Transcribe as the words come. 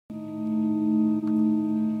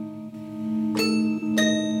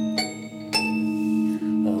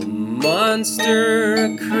monster,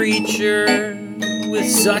 a creature with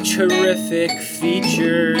such horrific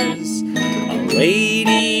features. A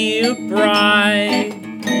lady, a bride,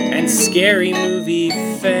 and scary movie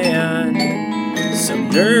fan. Some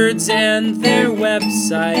nerds and their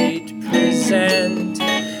website present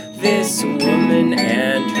This Woman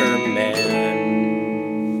and Her Man.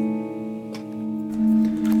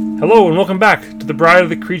 Hello and welcome back to the Bride of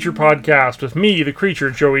the Creature podcast with me, the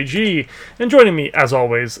creature, Joey G. And joining me, as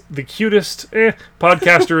always, the cutest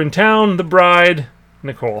podcaster in town, the bride,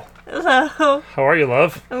 Nicole. Hello. How are you,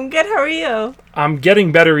 love? I'm good. How are you? I'm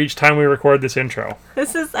getting better each time we record this intro.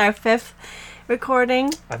 This is our 5th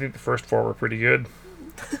recording. I think the first 4 were pretty good.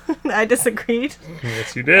 I disagreed.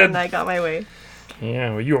 Yes, you did. And I got my way.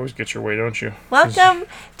 Yeah, well, you always get your way, don't you? Welcome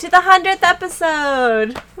to the 100th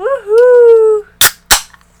episode. Woohoo!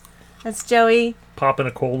 That's Joey. Popping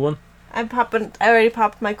a cold one. I already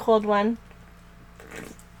popped my cold one.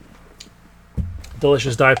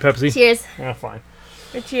 Delicious Diet Pepsi. Cheers. Yeah, fine.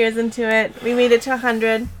 We're cheers into it. We made it to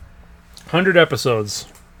 100. 100 episodes.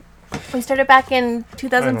 We started back in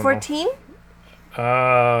 2014.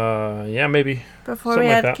 Yeah, maybe. Before something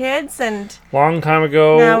we like had that. kids, and Long time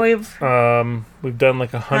ago. now we've done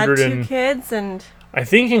like 100 had 2 and kids, and I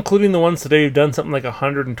think including the ones today, we've done something like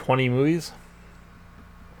 120 movies.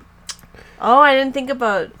 oh, I didn't think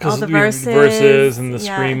about all the verses and the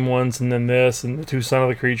Yeah. Scream ones, and then this and the 2 Son of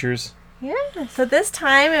the Creatures. Yeah. So this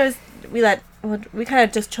time we kind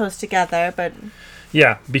of just chose together, but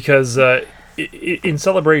Yeah, because in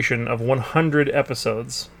celebration of 100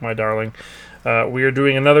 episodes, my darling, we are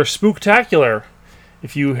doing another spooktacular.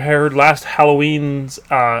 If you heard last Halloween's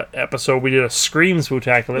episode, we did a Scream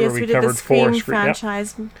spooktacular yes, where we did covered the Scream 4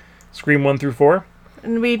 franchise, Scream 1 through 4.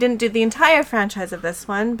 and we didn't do the entire franchise of this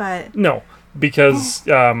one, but No, because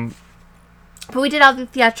we did all the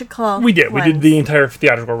theatrical. we did the entire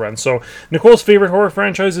theatrical run. So Nicole's favorite horror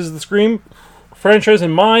franchise is the Scream franchise,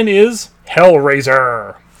 and mine is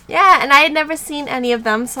Hellraiser. Yeah, and I had never seen any of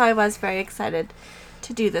them, so I was very excited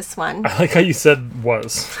to do this one. I like how you said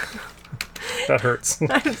 "was." That hurts.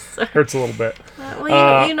 I'm sorry. Hurts a little bit. Well, we'll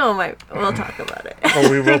talk about it. Oh,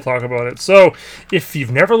 we will talk about it. So, if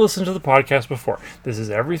you've never listened to the podcast before, this is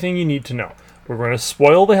everything you need to know. We're going to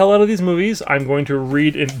spoil the hell out of these movies. I'm going to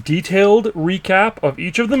read a detailed recap of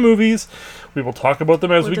each of the movies. We will talk about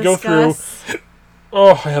them as we go through.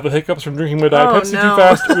 Oh, I have the hiccups from drinking my Diet Pepsi too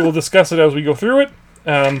fast. We will discuss it as we go through it.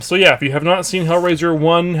 So yeah, if you have not seen Hellraiser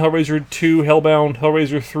 1, Hellraiser 2, Hellbound,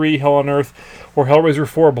 Hellraiser 3, Hell on Earth, or Hellraiser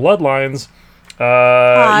 4, Bloodlines,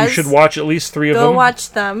 you should watch at least 3 of them. Go watch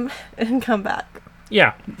them and come back.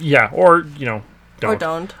 Yeah, or, don't. Or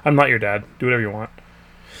don't. I'm not your dad. Do whatever you want.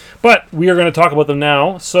 But we are going to talk about them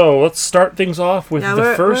now, so let's start things off with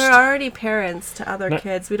the first... We're already parents to other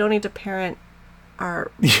kids. We don't need to parent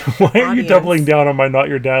our Why are you audience. doubling down on my not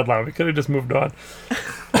your dad line? We could have just moved on.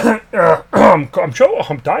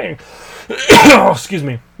 I'm dying. Excuse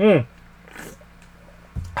me. A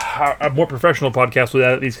more professional podcast would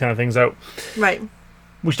edit these kind of things out. Right.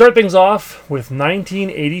 We start things off with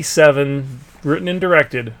 1987, written and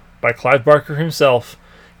directed by Clive Barker himself,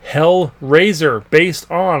 Hellraiser, based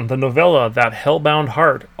on the novella That Hellbound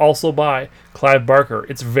Heart, also by Clive Barker.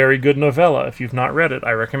 It's a very good novella. If you've not read it,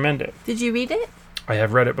 I recommend it. Did you read it? I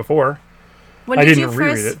have read it before. When I did didn't you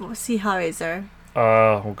reread first see Hellraiser?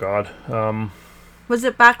 Oh, God. Was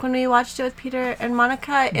it back when we watched it with Peter and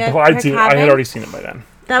Monica at her I had cabin? already seen it by then.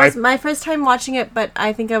 That was my first time watching it, but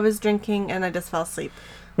I think I was drinking and I just fell asleep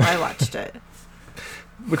while I watched it.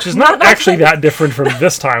 Which is not actually that different from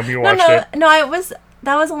this time we watched it. No,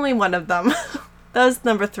 that was only one of them. That was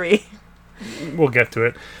number 3. We'll get to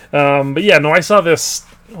it. But yeah, no, I saw this,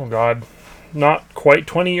 oh God, not quite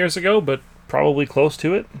 20 years ago, but probably close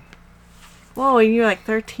to it. Whoa, and you're like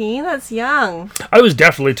 13? That's young. I was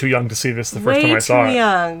definitely too young to see this the first time I saw it. Way too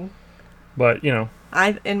young. But,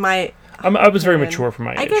 I was very mature for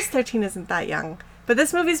my age. I guess 13 isn't that young. But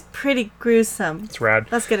this movie's pretty gruesome. It's rad.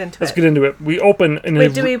 Let's get into it. Let's get into it. We open...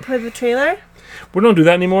 Wait, do we play the trailer? We don't do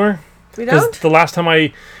that anymore. We don't? The last time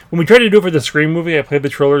when we tried to do it for the Scream movie, I played the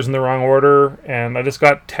trailers in the wrong order, and I just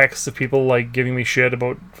got texts of people, giving me shit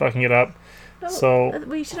about fucking it up. No, so...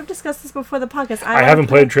 We should have discussed this before the podcast. I haven't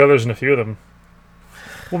played trailers in a few of them.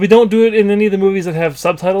 Well, we don't do it in any of the movies that have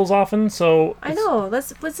subtitles often, so... I know.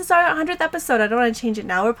 This is our 100th episode. I don't want to change it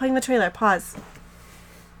now. We're playing the trailer. Pause.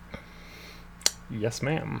 Yes,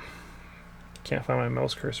 ma'am. Can't find my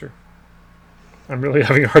mouse cursor. I'm really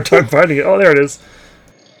having a hard time finding it. Oh, there it is.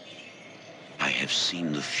 I have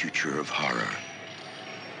seen the future of horror.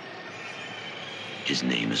 His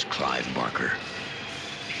name is Clive Barker.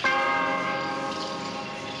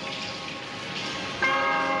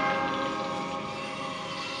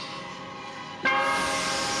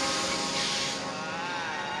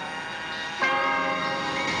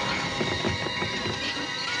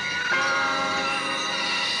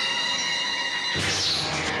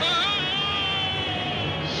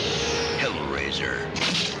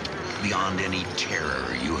 beyond any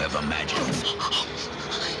terror you have imagined.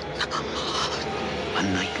 A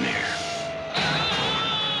nightmare.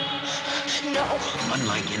 No.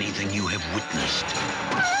 Unlike anything you have witnessed,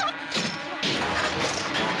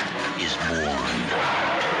 is born.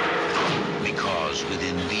 Because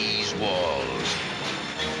within these walls,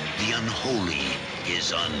 the unholy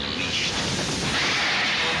is unleashed.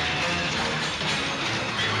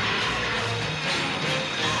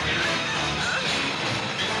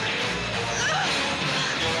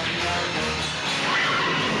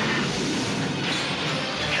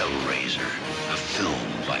 Hellraiser, a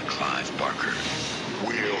film by Clive Barker.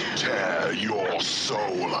 We'll tear your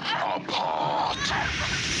soul apart.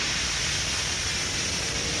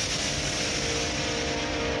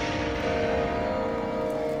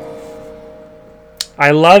 I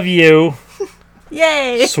love you,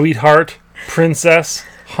 Yay! sweetheart, princess,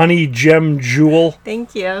 honey, gem, jewel.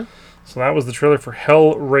 Thank you. So that was the trailer for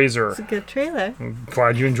Hellraiser. It's a good trailer. I'm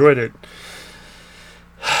glad you enjoyed it.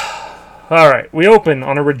 Alright, we open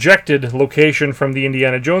on a rejected location from the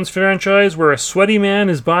Indiana Jones franchise where a sweaty man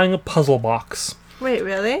is buying a puzzle box. Wait,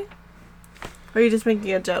 really? Or are you just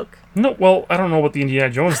making a joke? No, well, I don't know about the Indiana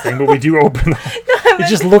Jones thing, but we do open. It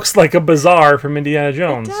just looks like a bazaar from Indiana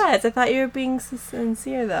Jones. It does. I thought you were being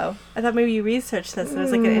sincere, though. I thought maybe you researched this. It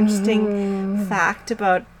was like an interesting fact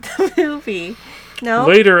about the movie. No?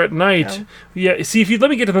 Later at night. No. Yeah, see, if you'd let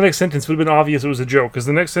me get to the next sentence, it would have been obvious it was a joke, because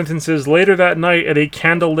the next sentence is, later that night at a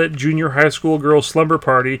candlelit junior high school girl slumber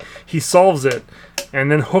party, he solves it, and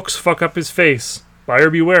then hooks fuck up his face. Buyer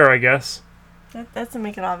beware, I guess. That doesn't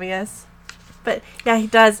make it obvious. But, yeah, he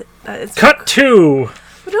does. It's Cut to!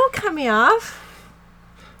 But don't cut me off.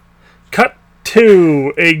 Cut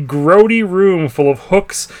to a grody room full of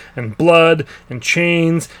hooks and blood and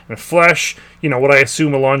chains and flesh. You know, what I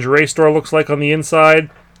assume a lingerie store looks like on the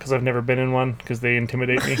inside, because I've never been in one, because they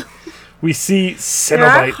intimidate me. We see There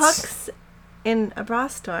are Cenobites. hooks in a bra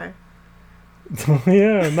store.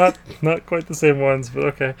 Yeah, not quite the same ones, but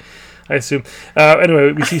okay. I assume.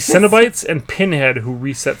 Anyway, we see Cenobites and Pinhead, who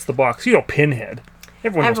resets the box. You know Pinhead.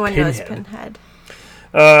 Everyone knows Pinhead.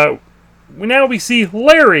 Now we see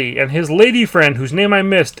Larry and his lady friend, whose name I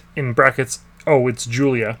missed, in brackets, oh, it's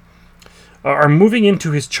Julia, are moving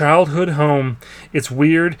into his childhood home. It's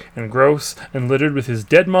weird and gross and littered with his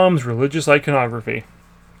dead mom's religious iconography.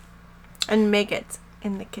 And maggots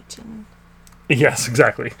in the kitchen. Yes,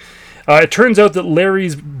 exactly. It turns out that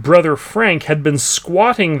Larry's brother Frank had been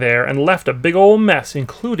squatting there and left a big old mess,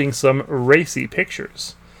 including some racy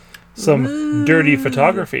pictures, some dirty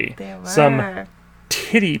photography, There were. some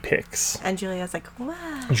titty pics. And Julia's like, what?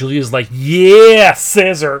 And Julia's like, yeah,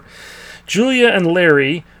 scissor. Julia and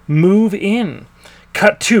Larry move in.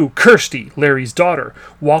 Cut to Kirsty, Larry's daughter,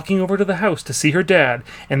 walking over to the house to see her dad,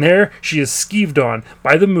 and there she is skeeved on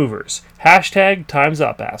by the movers. Hashtag time's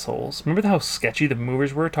up, assholes. Remember how sketchy the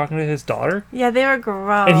movers were talking to his daughter? Yeah, they were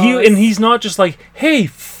gross. And he's not just like, hey,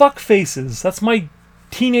 fuck faces, that's my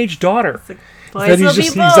teenage daughter. Boys Then will he's be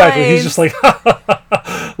just exactly, he's boys. just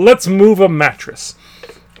like, let's move a mattress.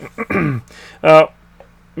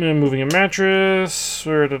 Moving a mattress.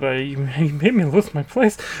 Where did you made me lose my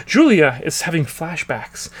place. Julia is having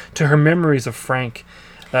flashbacks to her memories of Frank,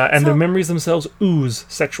 and the memories themselves ooze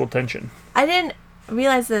sexual tension. I didn't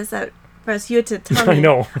realize this at first. You had to tell me. I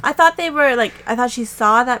know. I thought they were like. I thought she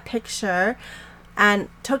saw that picture, and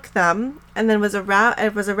took them, and then was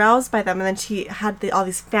aroused by them, and then she had all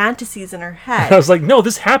these fantasies in her head. I was like, no,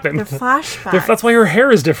 this happened. They're flashbacks. That's why her hair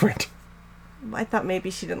is different. I thought maybe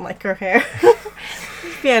she didn't like her hair.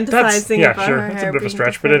 Fantasizing about her That's hair a bit of a being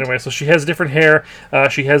stretch. But different. anyway, so she has different hair.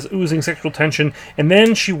 She has oozing sexual tension. And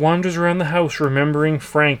then she wanders around the house remembering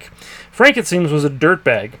Frank. Frank, it seems, was a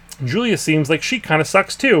dirtbag. Julia seems like she kind of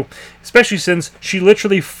sucks too. Especially since she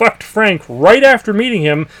literally fucked Frank right after meeting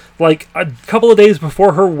him, like a couple of days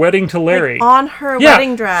before her wedding to Larry. Like on her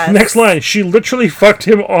wedding dress. Next line. She literally fucked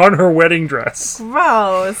him on her wedding dress.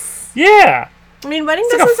 Gross. Yeah. I mean, wedding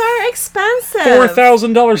like dresses are expensive.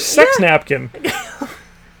 $4,000 sex napkin.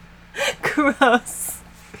 Gross.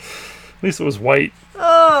 At least it was white.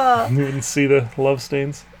 Ugh. You wouldn't see the love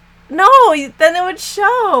stains. No, then it would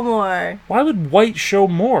show more. Why would white show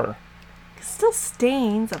more? Still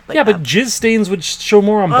stains. Of like Yeah, but jizz stains would show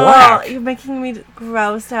more on black. You're making me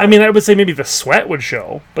gross out. I mean, I would say maybe the sweat would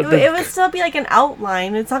show, but it would still be like an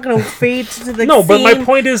outline. It's not going to fade to the no. But my same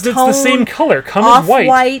point is, it's the same tone, color. Cum is white.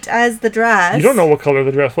 Off-white as the dress. You don't know what color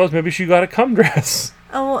the dress was. Maybe she got a cum dress.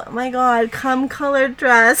 Oh my god, cum-colored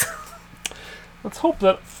dress. Let's hope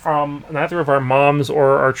that neither of our moms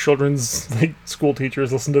or our children's school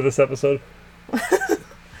teachers listen to this episode.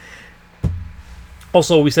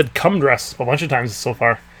 Also, we said cum dress a bunch of times so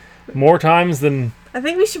far. More times than I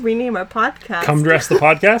think we should rename our podcast. Come Dress the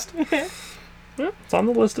Podcast. Yeah, it's on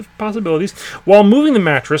the list of possibilities. While moving the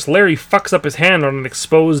mattress, Larry fucks up his hand on an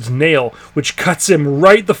exposed nail, which cuts him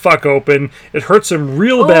right the fuck open. It hurts him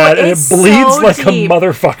real bad, and it it's bleeds so like deep. a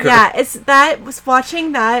motherfucker. Yeah,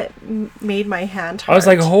 watching that made my hand hurt. I was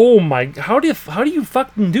like, oh my, how do you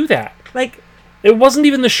fucking do that? Like, It wasn't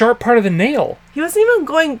even the sharp part of the nail. he wasn't even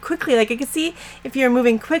going quickly. Like, I could see if you're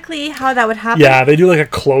moving quickly how that would happen. Yeah, they do like a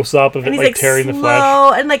close up of and it he's like tearing slow, the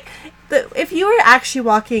flesh. and like if you were actually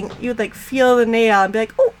walking, you would like feel the nail and be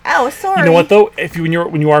like, oh, ow, sorry. You know what though?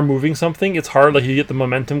 When you are moving something, it's hard. Like you get the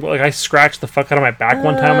momentum. Like I scratched the fuck out of my back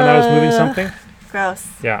one time when I was moving something. Gross.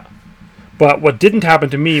 Yeah. But what didn't happen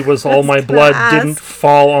to me was all my That's blood class. didn't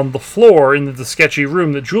fall on the floor in the sketchy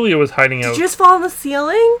room that Julia was hiding out. Did you just fall on the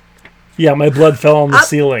ceiling? Yeah, my blood fell on the Up.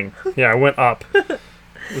 ceiling. Yeah, I went up. It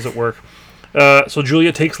was at work. So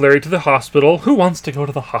Julia takes Larry to the hospital. Who wants to go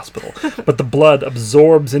to the hospital? But the blood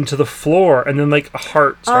absorbs into the floor, and then like a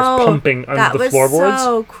heart starts pumping under the floorboards.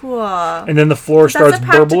 So cool. And then the floor starts That's a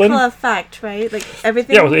practical burbling. effect, right? Like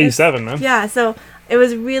everything. Yeah, it was is- 87, man. Yeah, so it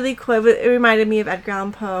was really cool. It reminded me of Edgar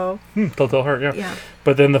Allan Poe. Telltale Heart, yeah. Yeah.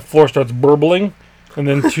 But then the floor starts burbling, and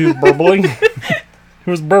then two burbling. It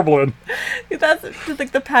was burbling. That's just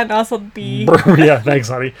like the Panosal B. Yeah, thanks,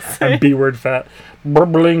 honey. I'm B-word fat.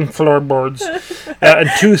 Burbling floorboards. And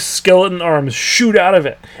two skeleton arms shoot out of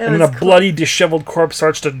it. And then a was cool. bloody, disheveled corpse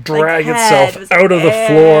starts to drag Like, head itself was out of the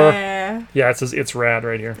floor. there. Yeah, it says it's rad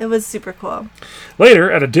right here. It was super cool.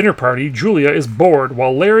 Later, at a dinner party, Julia is bored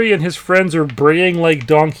while Larry and his friends are braying like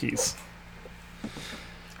donkeys.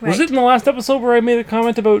 Was Right. it in the last episode where I made a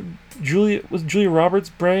comment about Julia Roberts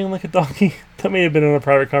braying like a donkey? That may have been in a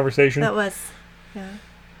private conversation. That was, yeah.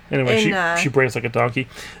 Anyway, in, she brays like a donkey.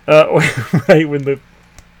 Right when the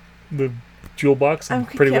jewel box and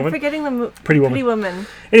Pretty I'm Woman. forgetting the Pretty Woman. Pretty Woman.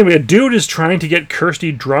 Anyway, a dude is trying to get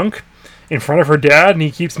Kirsty drunk in front of her dad, and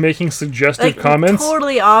he keeps making suggestive Like comments.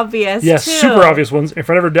 totally obvious. Yes, too. super obvious ones in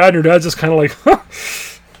front of her dad, and her dad's just kind of like, huh,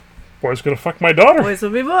 boy's gonna fuck my daughter. Boys will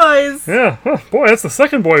be boys. Yeah, huh, boy, that's the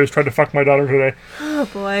second boy who's tried to fuck my daughter today. Oh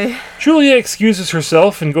boy. Julia excuses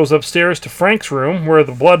herself and goes upstairs to Frank's room where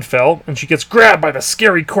the blood fell, and she gets grabbed by the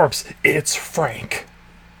scary corpse. It's Frank.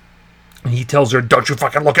 And he tells her, don't you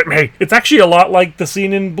fucking look at me. It's actually a lot like the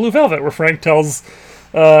scene in Blue Velvet where Frank tells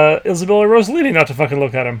Isabella Rossellini not to fucking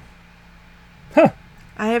look at him.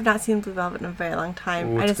 I have not seen Blue Velvet in a very long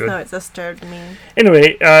time. Ooh, I it's just good. know it's disturbed me.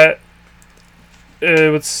 Anyway,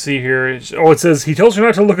 let's see here. Oh, it says, he tells her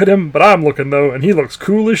not to look at him, but I'm looking though, and he looks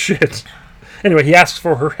cool as shit. Anyway, he asks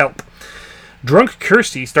for her help. Drunk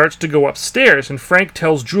Kirsty starts to go upstairs, and Frank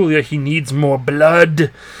tells Julia he needs more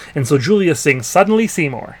blood. And so Julia sings Suddenly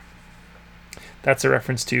Seymour. That's a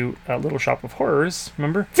reference to Little Shop of Horrors,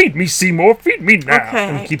 remember? Feed me, Seymour, feed me now. Okay.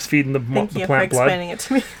 And he keeps feeding the Thank you for plant blood. explaining it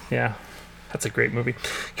to me. Yeah. That's a great movie.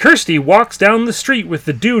 Kirsty walks down the street with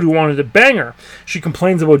the dude who wanted to bang her. She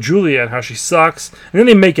complains about Julia and how she sucks. And then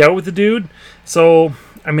they make out with the dude. So,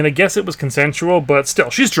 I mean, I guess it was consensual, but still,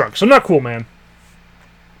 she's drunk, so not cool, man.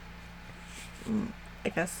 I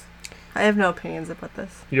guess. I have no opinions about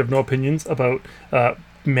this. You have no opinions about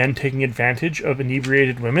men taking advantage of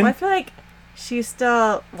inebriated women? Well, I feel like she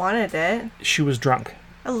still wanted it. She was drunk.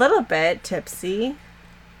 A little bit tipsy.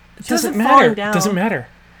 It She doesn't wasn't matter. falling It down. doesn't matter.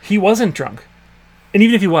 He wasn't drunk. And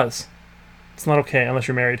even if he was, it's not okay unless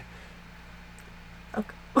you're married.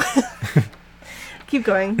 Keep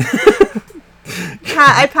going.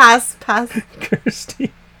 I pass.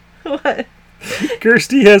 Kirsty. What?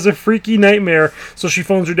 Kirsty has a freaky nightmare, so she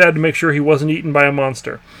phones her dad to make sure he wasn't eaten by a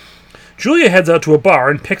monster. Julia heads out to a bar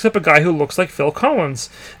and picks up a guy who looks like Phil Collins,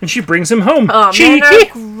 and she brings him home. Oh, Cheeky! men are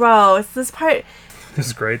gross. This part, This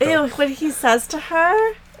is great, though. ew, what he says to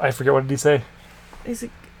her, I forget what did he say. he's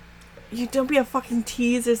like, you don't be a fucking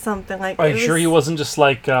tease or something. Like, Are you sure he wasn't just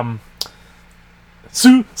like,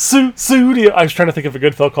 Studio. I was trying to think of a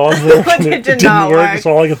good Phil Collins lyric, and It it did didn't not work, work.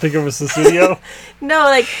 so all I could think of was the studio. No,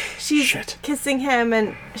 like, she's Shit. kissing him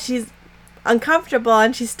and she's uncomfortable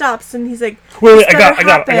and she stops and he's like, Wait, "This I got better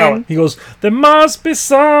it. happen." He goes, there must be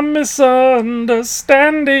some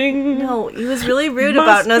misunderstanding. No, he was really rude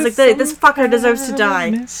about it, and I was like, this fucker deserves to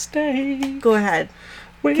die. Mistake. Go ahead.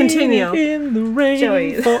 Waiting Continue. in the rain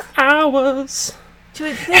Joey. for hours.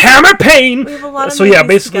 Joey, Hammer pain. We have a lot of So yeah,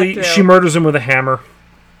 movies to get basically, through. she murders him with a hammer,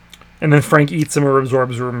 and then Frank eats him or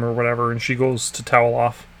absorbs him or whatever, and she goes to towel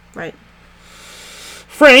off. Right.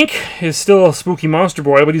 Frank is still a spooky monster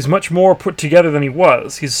boy, but he's much more put together than he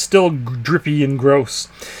was. He's still drippy and gross.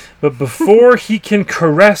 But before he can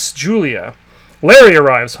caress Julia, Larry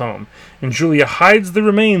arrives home, and Julia hides the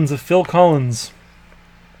remains of Phil Collins.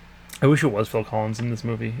 I wish it was Phil Collins in this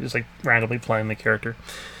movie. Just like randomly playing the character.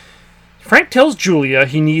 Frank tells Julia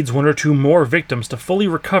he needs 1 or 2 more victims to fully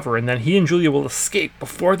recover, and then he and Julia will escape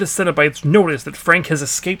before the Cenobites notice that Frank has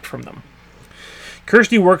escaped from them.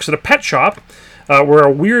 Kirsty works at a pet shop where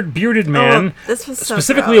a weird bearded man, this was so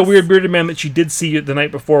specifically gross. a weird bearded man that she did see the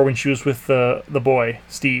night before when she was with the boy,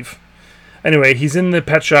 Steve. Anyway, he's in the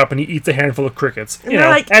pet shop and he eats a handful of crickets. And You they're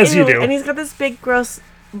know, like, as you "Ew," do. And he's got this big, gross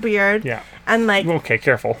beard. Yeah. And like, Okay,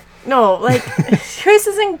 careful. no, like, hers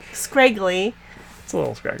isn't scraggly. It's a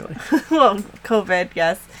little scraggly. Well, COVID,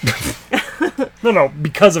 yes. No,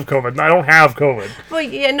 because of COVID. I don't have COVID. Well,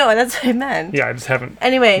 yeah, no, that's what I meant. Yeah, I just haven't.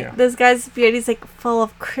 Anyway, Yeah. this guy's beard, he's like full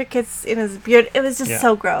of crickets in his beard. It was just Yeah.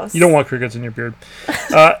 so gross. You don't want crickets in your beard.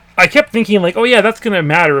 I kept thinking, like, oh yeah, that's going to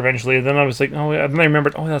matter eventually. And then I was like, oh, yeah. And then I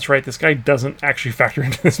remembered, oh, that's right. This guy doesn't actually factor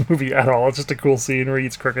into this movie at all. It's just a cool scene where he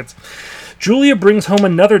eats crickets. Julia brings home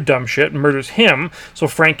another dumb shit and murders him so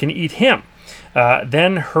Frank can eat him.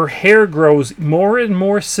 Then her hair grows more and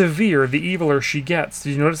more severe the eviler she gets.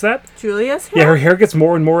 Did you notice that? Julia's Yeah, hair? her hair gets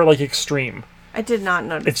more and more, like, extreme. I did not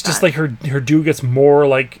notice It's just that. like her do gets more,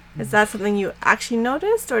 like... Is that something you actually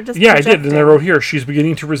noticed or just Yeah, I did. And I projecting? wrote here, she's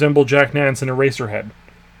beginning to resemble Jack Nance in Eraserhead.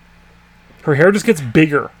 Her hair just gets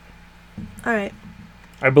bigger. All right.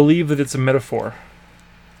 I believe that it's a metaphor.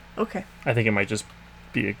 Okay. I think it might just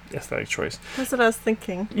be an aesthetic choice. That's what I was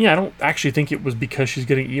thinking. Yeah, I don't actually think it was because she's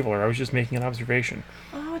getting eviler. I was just making an observation.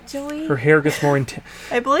 Oh, Joey. Her hair gets more intense.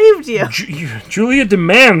 I believed you. Julia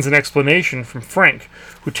demands an explanation from Frank,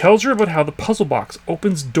 who tells her about how the puzzle box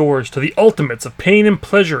opens doors to the ultimates of pain and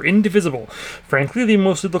pleasure, indivisible. Frankly, they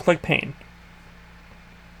mostly look like pain.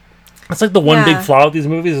 That's like the one Yeah. big flaw with these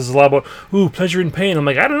movies is a lot about, ooh, pleasure and pain. I'm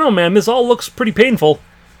like, I don't know, man. This all looks pretty painful.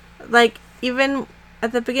 Like, even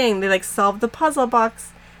at the beginning, they, like, solved the puzzle box.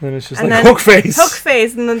 And it's just And like, then hook face. Hook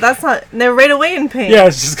face, and then that's not... And they're right away in pain. Yeah,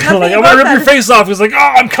 it's just kind of like, Nothing I'm going to about rip your that. face off. He's like, oh,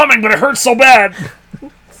 I'm coming, but it hurts so bad.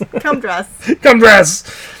 Come dress. Come dress.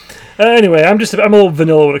 Anyway, I'm a little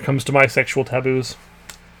vanilla when it comes to my sexual taboos.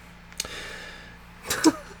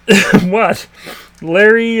 What?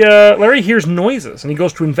 Larry hears noises and he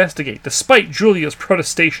goes to investigate, despite Julia's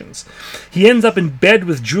protestations. He ends up in bed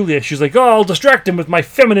with Julia. She's like, "Oh, I'll distract him with my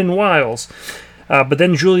feminine wiles." But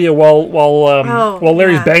then Julia, while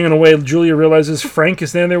Larry's yeah. banging away, Julia realizes Frank is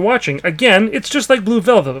standing there watching. Again, it's just like Blue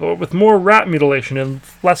Velvet, but with more rat mutilation and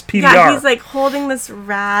less PDR. Yeah, he's, like, holding this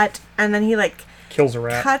rat, and then he, like, Kills a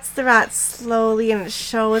rat. cuts the rat slowly, and it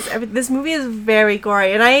shows everything. This movie is very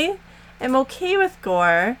gory, and I am okay with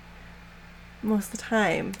gore most of the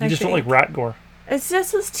time. You just don't like rat gore. It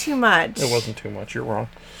just was too much. It wasn't too much. You're wrong.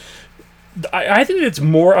 I think it's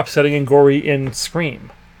more upsetting and gory in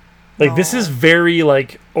Scream. Like, this is very,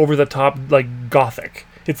 like, over-the-top, like, gothic.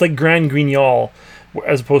 It's like Grand Guignol,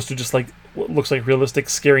 as opposed to just, like, what looks like realistic,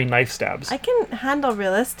 scary knife stabs. I can handle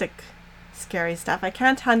realistic, scary stuff. I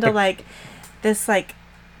can't handle, like, this, like,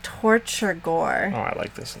 torture gore. Oh, I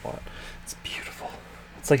like this a lot. It's beautiful.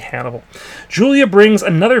 It's like Hannibal. Julia brings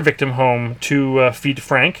another victim home to feed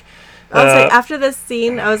Frank. I was like, after this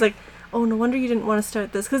scene, I was like, oh, no wonder you didn't want to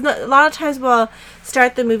start this. Because a lot of times we'll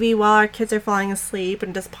start the movie while our kids are falling asleep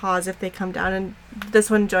and just pause if they come down. And this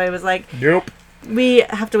one, Joy was like, Nope. we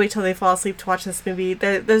have to wait till they fall asleep to watch this movie.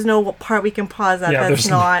 There's no part we can pause at Yeah, that's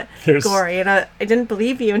not there's- gory. And I didn't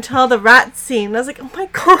believe you until the rat scene. I was like, oh my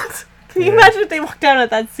god. Can you Yeah. imagine if they walked down at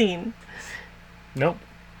that scene? Nope.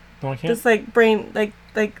 No, I can't. Just like brain, like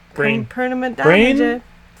Brain. permanent Brain? damage.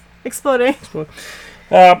 Exploding.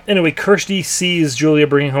 Anyway, Kirsty sees Julia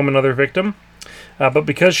bringing home another victim. But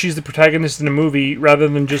because she's the protagonist in the movie, rather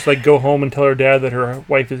than just like go home and tell her dad that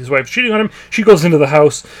his wife's cheating on him, she goes into the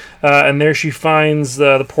house, and there she finds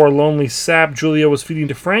the poor lonely sap Julia was feeding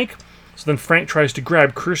to Frank. So then Frank tries to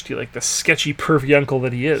grab Kirsty like the sketchy, pervy uncle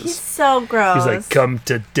that he is. He's so gross. He's like, "Come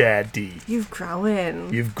to daddy. You've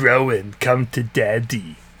grown. You've grown. Come to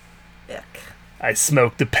daddy. Yuck. I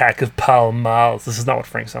smoked a pack of Pall Malls." This is not what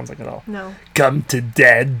Frank sounds like at all. No. "Come to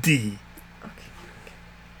daddy.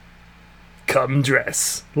 Come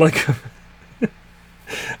dress." Like,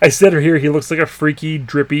 I said here, he looks like a freaky,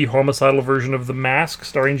 drippy, homicidal version of The Mask,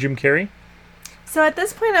 starring Jim Carrey. So at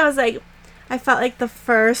this point, I was like, I felt like the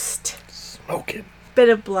first Smoking. bit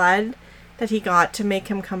of blood that he got to make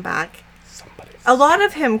him come back. Somebody. A lot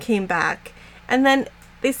of him came back, and then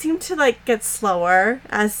they seemed to like get slower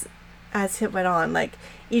as it went on. Like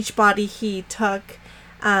each body he took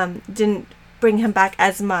didn't bring him back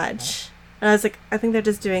as much. And I was like, I think they're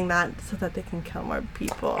just doing that so that they can kill more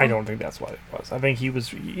people. I don't think that's what it was. I think he was,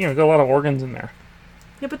 got a lot of organs in there.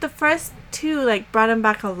 Yeah, but the first two like brought him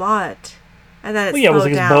back a lot, and then it Well, yeah, it was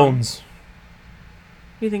slowed like his down. bones.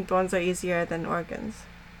 You think bones are easier than organs?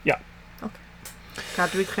 Yeah.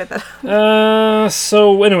 God, we cleared that up.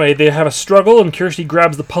 So anyway, they have a struggle, and Kirsty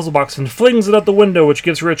grabs the puzzle box and flings it out the window, which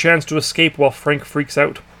gives her a chance to escape while Frank freaks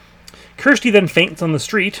out. Kirsty then faints on the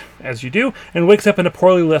street, as you do, and wakes up in a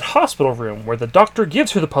poorly lit hospital room, where the doctor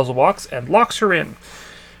gives her the puzzle box and locks her in.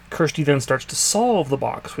 Kirsty then starts to solve the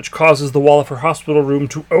box, which causes the wall of her hospital room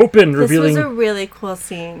to open, This was a really cool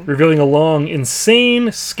scene. revealing a long,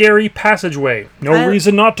 insane, scary passageway. No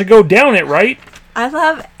reason not to go down it, right? I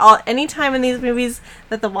love any time in these movies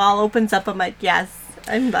that the wall opens up. I'm like, yes,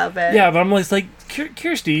 I love it. Yeah, but I'm always like,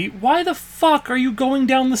 Kirsty, why the fuck are you going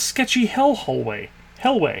down the sketchy hellway?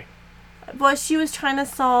 Well, she was trying to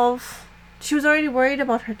solve. She was already worried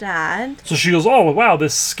about her dad. So she goes, oh, wow,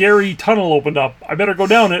 this scary tunnel opened up. I better go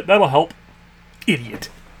down it. That'll help. Idiot.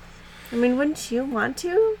 I mean, wouldn't you want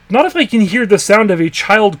to? Not if I can hear the sound of a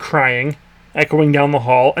child crying echoing down the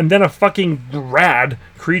hall, and then a fucking rad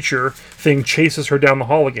creature thing chases her down the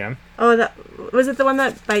hall again. Oh, was it the one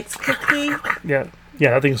that bites quickly? Yeah,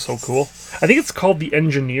 that thing is so cool. I think it's called the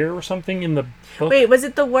Engineer or something in the book. Wait, was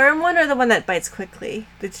it the worm one or the one that bites quickly?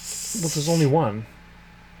 Well, there's only one.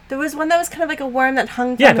 There was one that was kind of like a worm that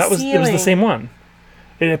hung Yeah, from the ceiling. it was the same one.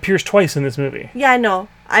 It appears twice in this movie. Yeah, I know.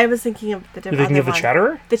 I was thinking of the different. You're thinking of the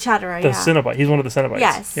Chatterer? The Chatterer, The yeah. Cenobite. He's one of the Cenobites.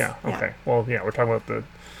 Yes. Yeah, Yeah. okay. Well, yeah, we're talking about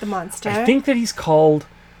The monster. I think that he's called...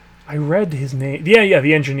 I read his name. Yeah,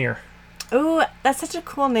 the Engineer. Ooh, that's such a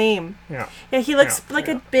cool name. Yeah. Yeah, he looks like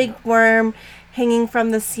a big worm hanging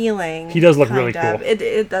from the ceiling. He does look really kind of. cool.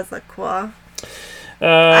 It does look cool.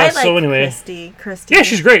 I like so anyway... Kirsty. Yeah,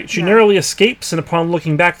 she's great. She narrowly escapes, and upon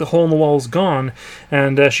looking back, the hole in the wall is gone,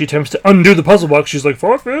 and she attempts to undo the puzzle box. She's like,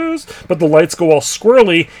 fuck this! But the lights go all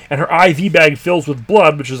squirrely, and her IV bag fills with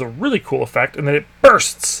blood, which is a really cool effect, and then it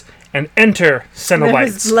bursts, and enter Cenobites.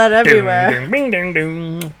 There's blood everywhere. Ding, ding, ding,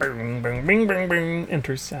 ding, ding, ding, ding, ding, ding.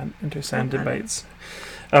 Enter Cenobites.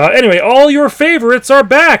 Anyway, all your favorites are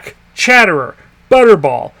back! Chatterer,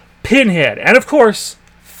 Butterball, Pinhead, and of course...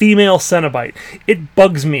 female Cenobite. It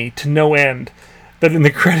bugs me to no end that in the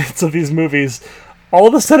credits of these movies, all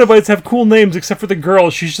the Cenobites have cool names except for the girl.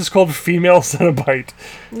 She's just called female Cenobite.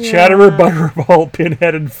 Yeah. Chatterer, Butterball,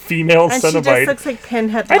 Pinhead, and female and Cenobite. She just looks like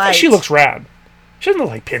Pinhead. I think she looks rad. She doesn't look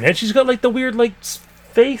like Pinhead. She's got like the weird like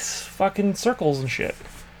face fucking circles and shit.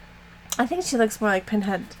 I think she looks more like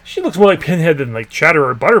Pinhead. She looks more like Pinhead than like Chatterer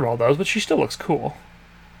or Butterball does, but she still looks cool.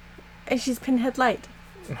 And she's Pinhead Light.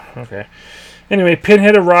 Okay. Anyway,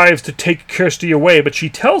 Pinhead arrives to take Kirsty away, but she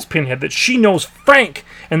tells Pinhead that she knows Frank,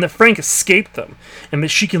 and that Frank escaped them, and that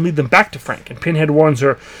she can lead them back to Frank. And Pinhead warns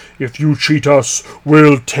her, if you cheat us,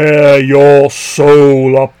 we'll tear your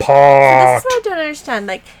soul apart. So this is what I don't understand.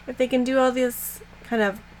 Like, if they can do all this kind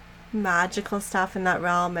of magical stuff in that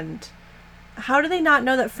realm, and how do they not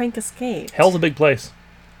know that Frank escaped? Hell's a big place.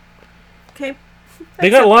 Okay.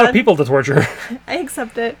 They got a lot of people to torture. I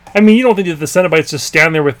accept it. I mean, you don't think that the Cenobites just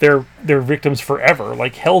stand there with their victims forever.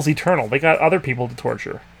 Like, hell's eternal. They got other people to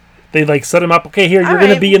torture. They, like, set them up. Okay, here, you're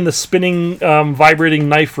going to be in the spinning, vibrating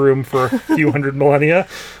knife room for a few hundred millennia.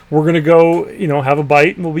 We're going to go, have a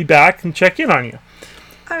bite, and we'll be back and check in on you.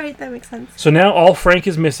 All right, that makes sense. So now all Frank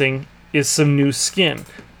is missing is some new skin.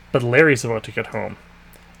 But Larry's about to get home.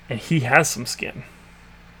 And he has some skin.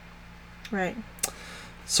 Right.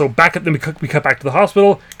 So we cut back to the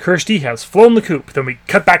hospital. Kirsty has flown the coop. Then we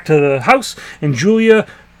cut back to the house, and Julia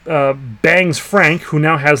bangs Frank, who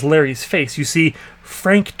now has Larry's face. You see,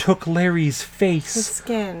 Frank took Larry's face His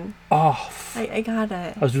skin. off. I got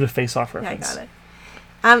it. I was doing a face-off reference. Yeah,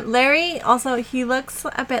 I got it. Larry, also, he looks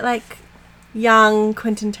a bit like young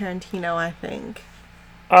Quentin Tarantino, I think.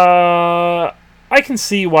 I can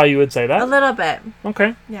see why you would say that. A little bit.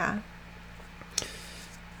 Okay. Yeah.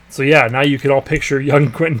 So yeah, now you can all picture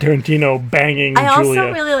young Quentin Tarantino banging Julia. I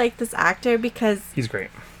also really like this actor because he's great.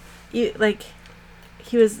 He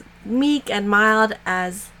was meek and mild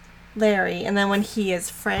as Larry, and then when he is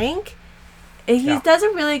Frank, he does a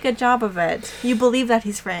really good job of it. You believe that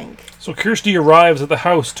he's Frank. So Kirsty arrives at the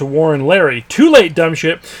house to warn Larry. Too late, dumb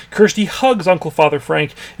shit. Kirsty hugs Uncle Father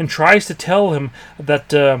Frank and tries to tell him that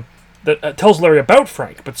tells Larry about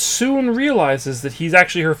Frank, but soon realizes that he's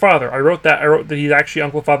actually her father. I wrote that he's actually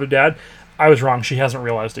Uncle Father Dad. I was wrong. She hasn't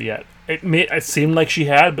realized it yet. It seemed like she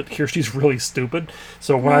had, but Kirsty's really stupid.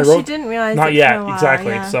 So when I wrote, she didn't realize not it yet, for a while,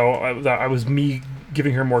 exactly. yeah. So I was me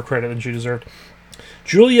giving her more credit than she deserved.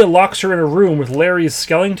 Julia locks her in a room with Larry's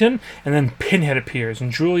skeleton, and then Pinhead appears,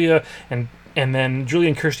 and Julia and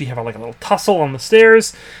Kirsty have a little tussle on the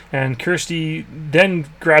stairs, and Kirsty then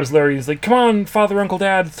grabs Larry and is like, come on, Father, Uncle,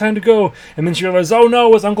 Dad, it's time to go. And then she realizes, oh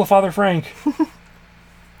no, it's Uncle Father Frank.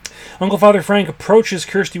 Uncle Father Frank approaches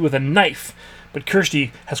Kirsty with a knife, But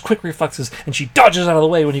Kirsty has quick reflexes, and she dodges out of the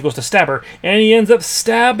way when he goes to stab her, and he ends up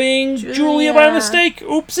stabbing Julia by mistake.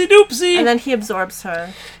 Oopsie doopsie. And then he absorbs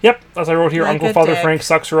her. Yep, as I wrote here, Like Uncle a Father dick. Frank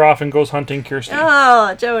sucks her off and goes hunting Kirsty.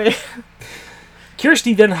 Oh, Joey.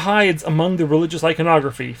 Kirsty then hides among the religious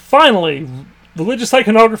iconography. Finally, religious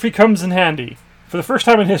iconography comes in handy. For the first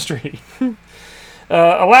time in history.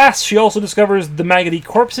 Alas, she also discovers the maggoty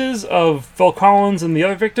corpses of Phil Collins and the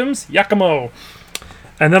other victims. Yakimo.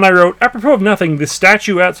 And then I wrote, apropos of nothing, the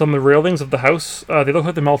statuettes on the railings of the house, they look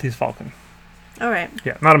like the Maltese Falcon. All right.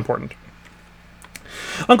 Yeah, not important.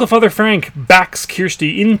 Uncle Father Frank backs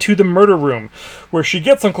Kirsty into the murder room, where she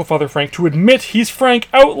gets Uncle Father Frank to admit he's Frank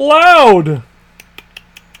out loud.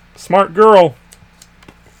 Smart girl.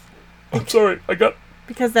 I'm sorry,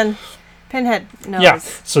 Because then Pinhead knows. Yeah,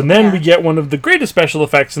 so then Yeah. we get one of the greatest special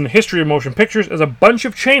effects in the history of motion pictures as a bunch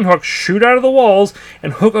of chain hooks shoot out of the walls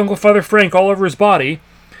and hook Uncle Father Frank all over his body.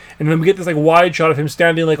 And then we get this like wide shot of him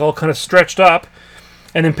standing like all kind of stretched up.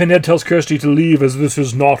 And then Pinhead tells Kirsty to leave as this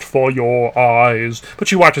is not for your eyes. But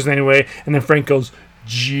she watches anyway, and then Frank goes,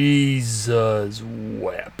 Jesus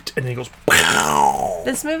wept. And then he goes, pow.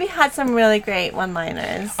 This movie had some really great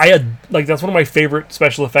one-liners. That's one of my favorite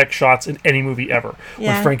special effects shots in any movie ever.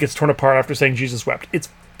 Yeah. When Frank gets torn apart after saying Jesus wept. It's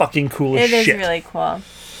fucking cool as It shit. is really cool.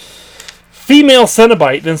 Female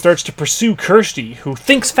Cenobite then starts to pursue Kirsty, who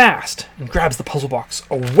thinks fast and grabs the puzzle box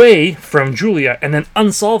away from Julia and then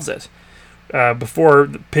unsolves it before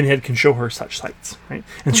Pinhead can show her such sights. Right?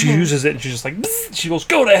 And she uses it and she's just like, "Bzz," she goes,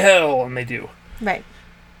 go to hell, and they do. Right.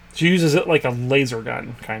 She uses it like a laser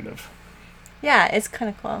gun, kind of. Yeah, it's kind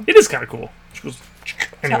of cool. It is kind of cool. She goes,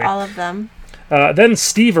 anyway. To all of them. Then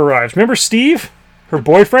Steve arrives. Remember Steve? Her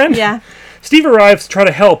boyfriend? Yeah. Steve arrives to try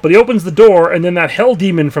to help, but he opens the door, and then that hell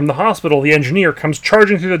demon from the hospital, the engineer, comes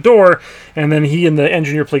charging through the door, and then he and the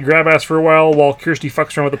engineer play grab-ass for a while Kirsty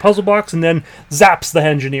fucks around with the puzzle box, and then zaps the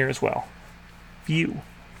engineer as well. Phew.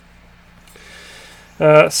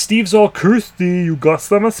 Steve's all, Kirsty, you got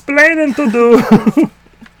some explaining to do.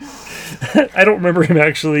 I don't remember him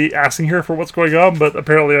actually asking her for what's going on, but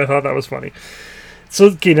apparently I thought that was funny. So,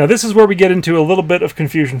 okay, now this is where we get into a little bit of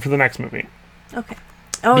confusion for the next movie. Okay.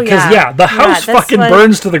 Oh, Because, yeah. the house this fucking was-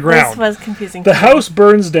 burns to the ground. This was confusing. The to me. house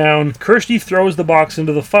burns down. Kirsty throws the box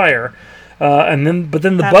into the fire, but then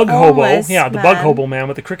the That bug hobo, homeless the bug man. hobo man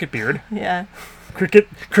with the cricket beard, Yeah. Cricket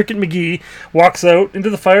McGee, walks out into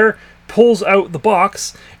the fire, pulls out the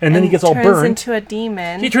box, and then he gets all turns burned. into a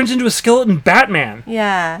demon. He turns into a skeleton Batman.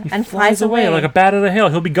 Yeah. And Flies away like a bat out of hell.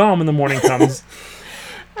 He'll be gone when the morning comes.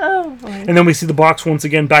 Oh, boy. And then we see the box once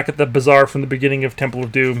again back at the bazaar from the beginning of Temple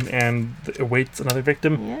of Doom, and it awaits another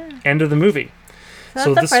victim. Yeah. End of the movie.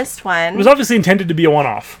 So that's the first one. It was obviously intended to be a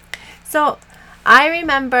one-off. So, I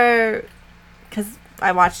remember, because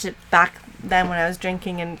I watched it back then when I was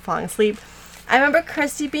drinking and falling asleep, I remember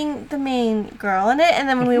Kirsty being the main girl in it, and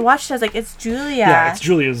then when we watched it, I was like, it's Julia. Yeah, it's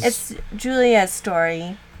Julia's. It's Julia's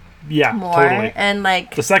story Yeah, more. totally. And,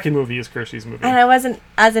 like, The second movie is Kirsty's movie. and I wasn't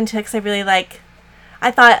as into it because I really, like, I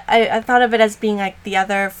thought of it as being, like, the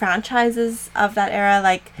other franchises of that era,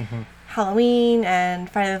 like, Halloween and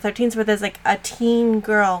Friday the 13th, where there's like a teen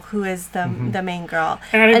girl who is the main girl.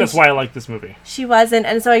 And I think that's she, why I like this movie. She wasn't,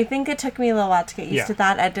 and so I think it took me a little while to get used Yeah. to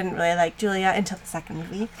that. I didn't really like Julia until the second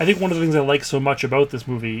movie. I think one of the things I like so much about this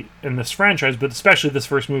movie and this franchise, but especially this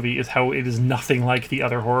first movie, is how it is nothing like the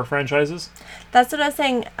other horror franchises. That's what I was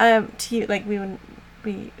saying to you. Like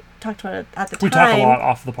we talked about it at the time. We talk a lot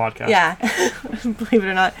off the podcast. Yeah, believe it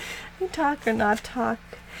or not, we talk or not talk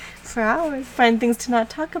for hours. Find things to not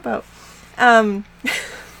talk about.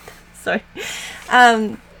 Sorry.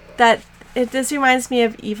 That this reminds me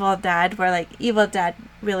of Evil Dead, where like Evil Dead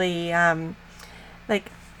really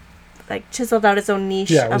like chiseled out its own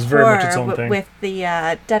niche Yeah, it was of very horror much its own thing. with the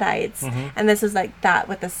Deadites, and this is like that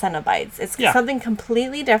with the Cenobites. It's Yeah. something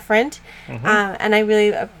completely different, and I really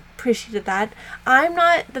appreciated that.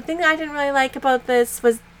 The thing I didn't really like about this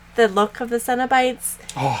was the look of the Cenobites.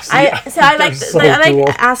 Oh, I like so I like cool.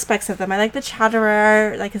 aspects of them. I like the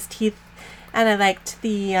Chatterer, like his teeth, and I liked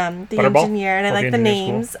the Butterball? engineer, and I Oh, the like the engineer's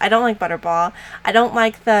cool. names. I don't like Butterball. I don't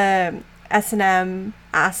like the S&M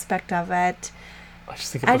aspect of it. I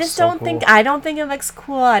just think it I looks just so don't cool. think I don't think it looks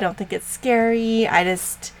cool. I don't think it's scary.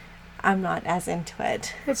 I'm not as into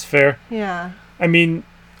it. That's fair. Yeah, I mean,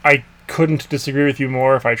 I couldn't disagree with you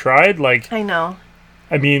more if I tried. Like, I know.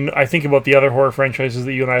 I mean, I think about the other horror franchises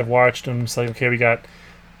that you and I have watched, and it's like, okay, we got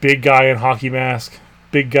big guy in hockey mask,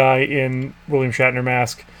 big guy in William Shatner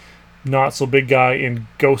mask, not so big guy in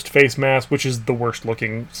ghost face mask, which is the worst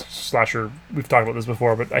looking slasher. We've talked about this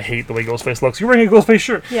before, but I hate the way Ghostface looks. You're wearing a Ghostface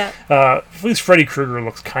shirt. Yeah. At least Freddy Krueger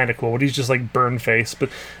looks kind of cool, but he's just like burn face. But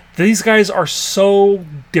these guys are so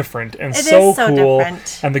different and It so is so cool,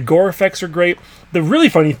 different. and the gore effects are great. The really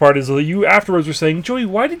funny part is that you afterwards were saying, Joey,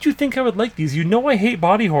 why did you think I would like these? You know I hate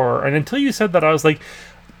body horror. And until you said that, I was like,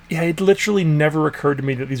 yeah, it literally never occurred to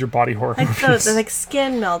me that these are body horror Like movies. the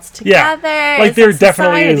skin melts Yeah. together. Like It's there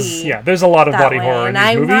definitely society is. Yeah, there's a lot of that body way. horror in And these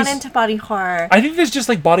I'm movies. not into body horror. I think there's just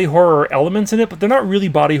like body horror elements in it, but they're not really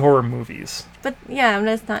body horror movies. But yeah, I'm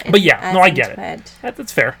just not. But yeah, as no, I get into it.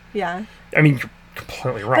 That's fair. Yeah. I mean, you're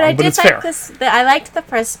completely wrong, But I but did it's like fair. this. I liked the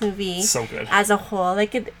first movie So good. as a whole.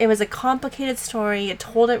 Like it was a complicated story. It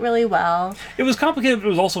told it really well. It was complicated, but it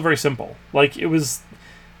was also very simple. Like it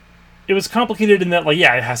was complicated in that, like,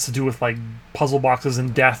 yeah, it has to do with like puzzle boxes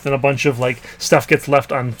and death, and a bunch of like stuff gets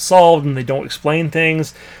left unsolved, and they don't explain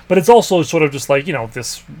things. But it's also sort of just like, you know,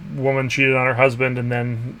 this woman cheated on her husband, and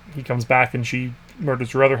then he comes back and she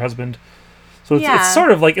murders her other husband. So it's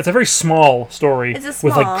sort of like it's a very small story It's a with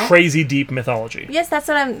small- like crazy deep mythology, Yes, that's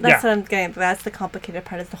what I'm. Yeah. What I'm getting. That's the complicated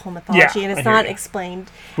part is the whole mythology, and I it's hear not you. explained.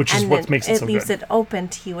 which is and what makes it so leaves good. it open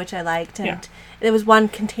to you, which I liked, and Yeah. it was one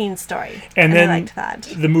contained story, And then I liked that.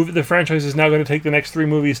 the franchise is now going to take the next 3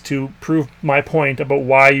 movies to prove my point about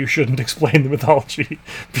why you shouldn't explain the mythology,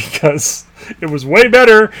 because it was way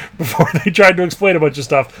better before they tried to explain a bunch of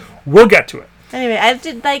stuff. We'll get to it. Anyway, I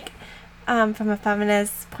did like. From a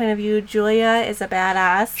feminist point of view, Julia is a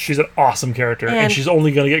badass. She's an awesome character, and And- she's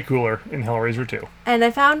only going to get cooler in Hellraiser 2. And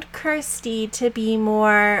I found Kirsty to be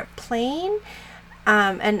more plain,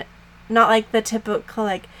 and not like the typical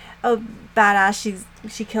like, oh, badass.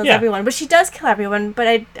 She kills Yeah. everyone, but she does kill everyone. But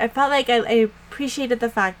I felt like I appreciated the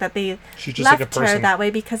fact that they She's just like left a her person. that way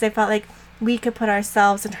because I felt like we could put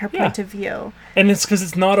ourselves in her Yeah. point of view. And it's because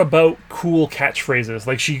it's not about cool catchphrases.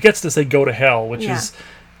 Like, she gets to say "go to hell," which Yeah. is...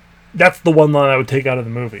 That's the one line I would take out of the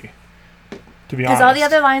movie, to be honest. Because all the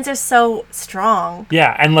other lines are so strong.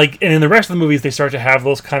 Yeah, and in the rest of the movies, they start to have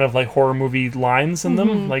those kind of like horror movie lines in Mm-hmm.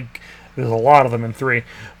 them. Like, there's a lot of them in 3,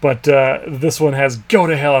 but this one has "go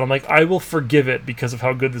to hell," and I'm like, I will forgive it because of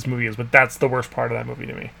how good this movie is. But that's the worst part of that movie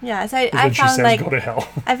to me. Yeah, so Is I when she found says like "go to hell."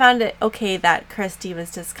 I found it okay that Kirsty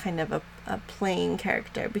was just kind of a plain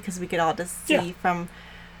character because we could all just see Yeah. from.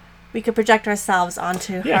 We could project ourselves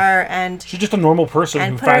onto Yeah. her and She's just a normal person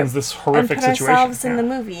who put our- finds this horrific and put situation. ourselves in Yeah. the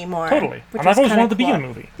movie more. Totally. which And I've was always kinda wanted to be in a cool.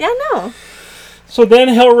 movie. Yeah, no. So then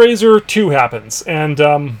Hellraiser 2 happens, and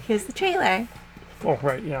Here's the trailer. oh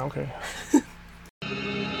right, yeah, okay.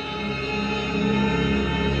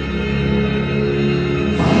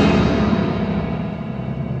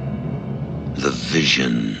 The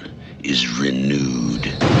vision is renewed.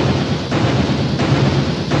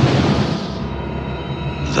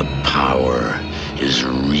 The power is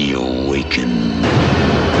reawakened.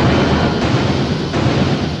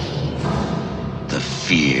 The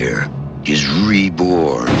fear is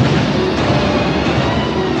reborn.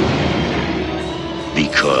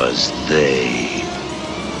 Because they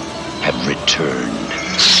have returned.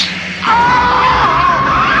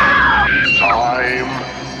 Time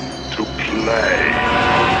to play.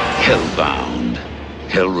 Hellbound,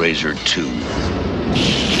 Hellraiser 2.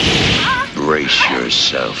 Brace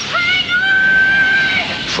yourself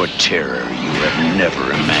for terror you have never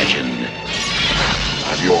imagined.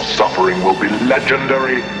 And your suffering will be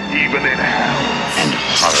legendary even in hell. And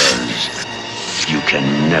horrors you can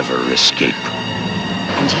never escape.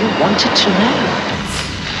 And you wanted to know.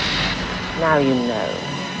 Now you know.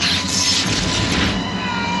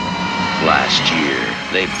 Last year,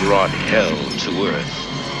 they brought hell to Earth.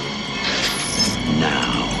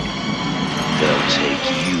 Now, they'll take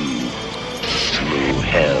you through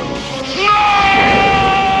hell.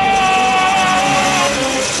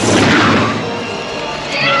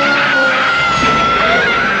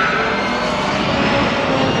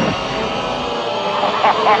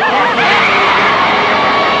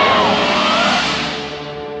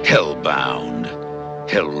 Hellbound,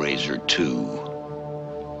 Hellraiser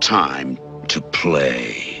 2. Time to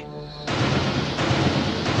play.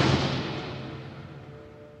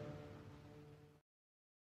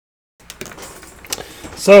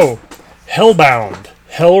 So, Hellbound,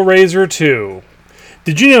 Hellraiser 2.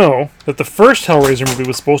 Did you know that the first Hellraiser movie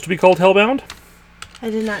was supposed to be called Hellbound? I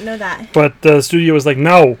did not know that. But the studio was like,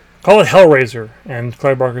 no, call it Hellraiser. And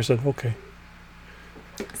Clive Barker said, okay.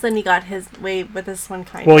 So then he got his way with this one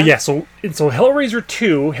kind Well, of. yeah, so Hellraiser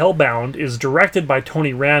 2, Hellbound, is directed by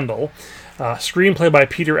Tony Randall, screenplay by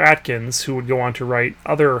Peter Atkins, who would go on to write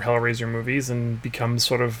other Hellraiser movies and become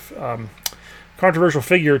sort of controversial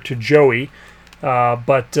figure to Joey.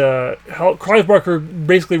 But Clive Barker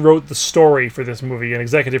basically wrote the story for this movie and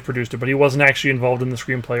executive produced it, but he wasn't actually involved in the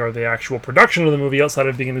screenplay or the actual production of the movie outside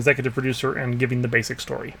of being an executive producer and giving the basic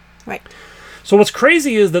story. Right. So what's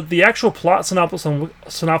crazy is that the actual plot synopsis on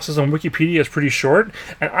Wikipedia is pretty short,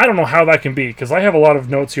 and I don't know how that can be, because I have a lot of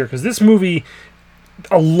notes here, because this movie,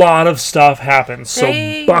 a lot of stuff happens,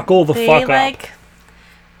 so buckle the fuck up.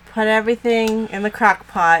 Put everything in the crock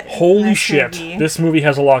pot. Holy shit. This movie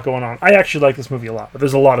has a lot going on. I actually like this movie a lot, but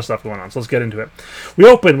there's a lot of stuff going on, so let's get into it. We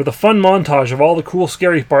open with a fun montage of all the cool,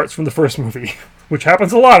 scary parts from the first movie, which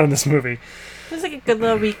happens a lot in this movie. It was like a good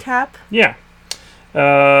little recap. Yeah.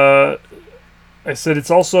 I said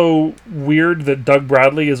it's also weird that Doug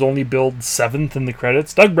Bradley is only billed 7th in the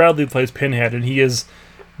credits. Doug Bradley plays Pinhead, and he is,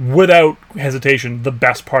 without hesitation, the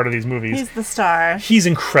best part of these movies. He's the star. He's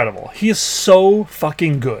incredible. He is so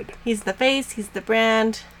fucking good. He's the face. He's the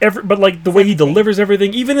brand. But like the way he delivers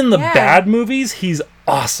everything, even in the bad movies, he's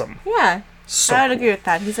awesome. Yeah, So I would agree with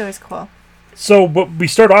that. He's always cool. So, but we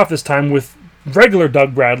start off this time with regular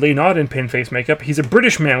Doug Bradley, not in pin face makeup. He's a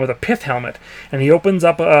British man with a pith helmet, and he opens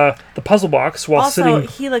up the puzzle box while sitting.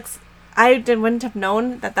 He looks. Wouldn't have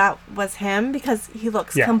known that was him because he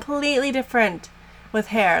looks completely different. With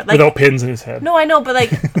hair, like without pins in his head. No, I know, but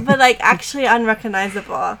like actually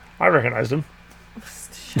unrecognizable. I recognized him.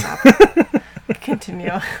 Shut up.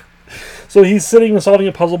 Continue. So he's solving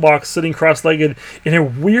a puzzle box, sitting cross-legged in a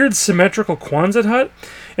weird symmetrical Quonset hut.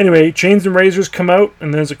 Anyway, chains and razors come out,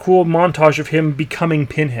 and there's a cool montage of him becoming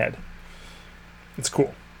Pinhead. It's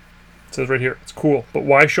cool. It says right here, it's cool. But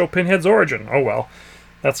why show Pinhead's origin? Oh well,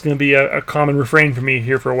 that's going to be a common refrain for me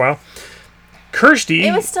here for a while. Kirsty.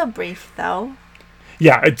 It was still brief though.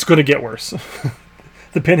 Yeah, it's going to get worse.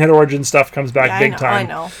 The Pinhead origin stuff comes back big time. I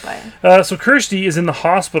know, but... So Kirsty is in the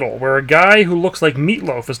hospital where a guy who looks like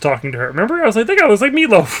Meatloaf is talking to her. Remember? I was like, that guy looks like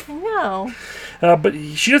Meatloaf. I know. But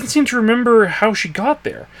she doesn't seem to remember how she got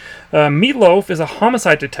there. Meatloaf is a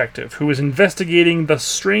homicide detective who is investigating the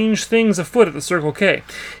strange things afoot at the Circle K.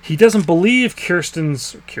 He doesn't believe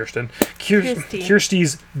Kirsty's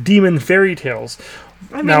demon fairy tales.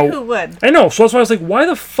 I mean, who would? I know, so that's why I was like, why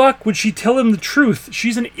the fuck would she tell him the truth?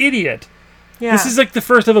 She's an idiot. Yeah. This is like the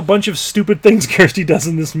first of a bunch of stupid things Kirsty does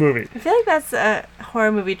in this movie. I feel like that's a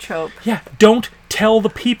horror movie trope. Yeah, don't tell the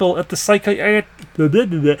people at the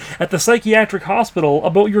psychiatric hospital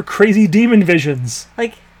about your crazy demon visions.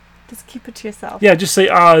 Like, just keep it to yourself. Yeah, just say,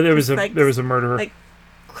 there was a murderer. Like,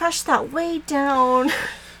 crush that way down.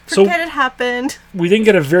 Forget it happened. We then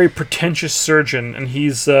get a very pretentious surgeon, and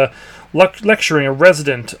he's lecturing a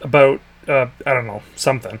resident about, I don't know,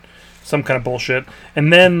 some kind of bullshit.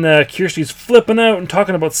 And then Kirsty's flipping out and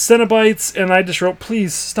talking about Cenobites, and I just wrote,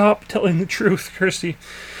 please stop telling the truth, Kirsty.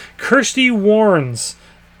 Kirsty warns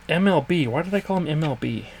MLB. Why did I call him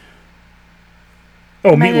MLB?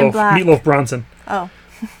 Oh, Meatloaf Bronson. Oh.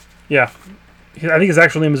 Yeah. I think his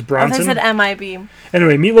actual name is Bronson. I said MIB.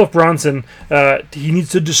 Anyway, Meatloaf Bronson, he needs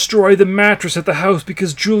to destroy the mattress at the house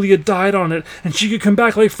because Julia died on it and she could come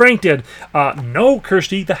back like Frank did. No,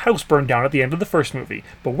 Kirsty, the house burned down at the end of the first movie.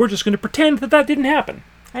 But we're just going to pretend that didn't happen.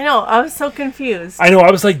 I know, I was so confused. I know, I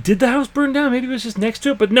was like, did the house burn down? Maybe it was just next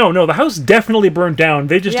to it. But no, the house definitely burned down.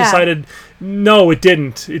 They just decided, no, it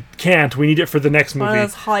didn't. It can't. We need it for the next movie. One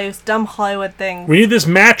of those dumb Hollywood things. We need this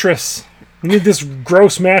mattress. We need this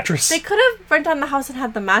gross mattress. They could have burnt down the house and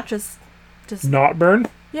had the mattress just... Not burned?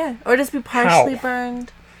 Yeah, or just be partially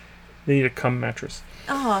burned. They need a cum mattress.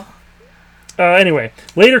 Oh. Anyway,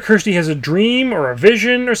 later Kirsty has a dream or a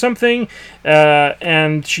vision or something,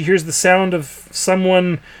 and she hears the sound of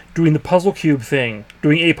someone doing a puzzle cube thing.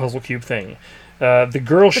 The puzzle cube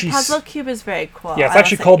is very cool. Yeah, it's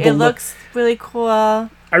actually called It looks really cool.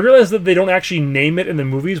 I realize that they don't actually name it in the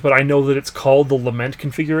movies, but I know that it's called the Lament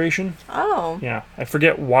configuration. Oh. Yeah, I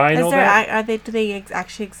forget why I know that. Do they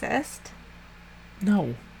actually exist?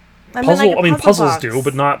 No. Puzzles do,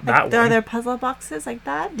 but not that one. Are there puzzle boxes like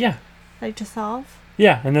that? Yeah. Like to solve?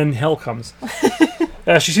 Yeah, and then hell comes.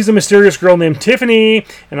 She sees a mysterious girl named Tiffany,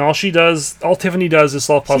 and all Tiffany does is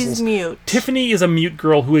solve puzzles. She's mute. Tiffany is a mute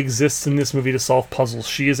girl who exists in this movie to solve puzzles.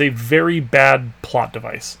 She is a very bad plot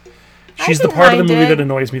device. She's the part of the movie that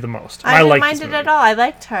annoys me the most. I didn't mind it at all. I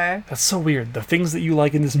liked her. That's so weird. The things that you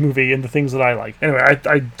like in this movie and the things that I like. Anyway,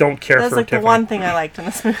 I don't care for Tiffany. That's like the one thing I liked in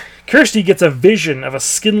this movie. Kirsty gets a vision of a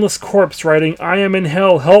skinless corpse writing, "I am in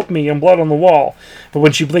hell, help me," and blood on the wall. But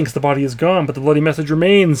when she blinks, the body is gone, but the bloody message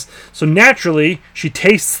remains. So naturally, she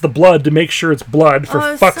tastes the blood to make sure it's blood.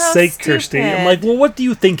 For fuck's sake, stupid. Kirsty. I'm like, well, what do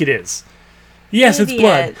you think it is? Yes, it's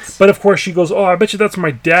blood. But of course she goes, I bet you that's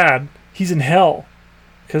my dad. He's in hell.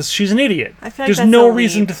 Because she's an idiot. I feel like there's that's no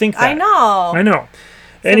reason to think that. I know.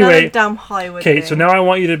 It's anyway, dumb Hollywood okay, thing. so now I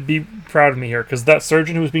want you to be proud of me here, because that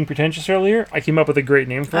surgeon who was being pretentious earlier, I came up with a great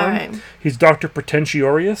name for him. Right. He's Dr.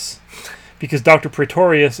 Pretentiorius, because Dr.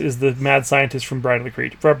 Pretorius is the mad scientist from Bride of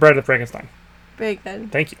the Frankenstein. Very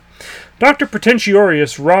good. Thank you. Dr.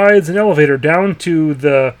 Pretentiorius rides an elevator down to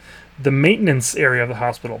the maintenance area of the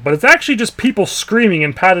hospital, but it's actually just people screaming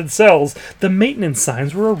in padded cells. The maintenance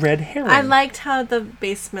signs were a red herring. I liked how the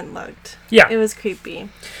basement looked. Yeah. It was creepy.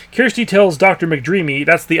 Kirsty tells Dr. McDreamy,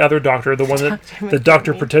 that's the other doctor, the one that the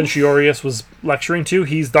Dr. Pretentiorius was lecturing to,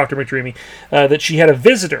 he's Dr. McDreamy, that she had a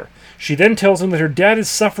visitor. She then tells him that her dad is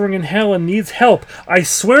suffering in hell and needs help. I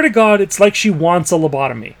swear to God, it's like she wants a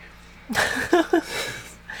lobotomy.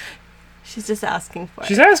 She's just asking for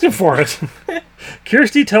She's it. asking for it.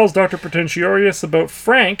 Kirsty tells Dr. Pretentiorius about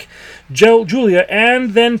Frank, Julia,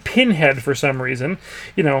 and then Pinhead for some reason.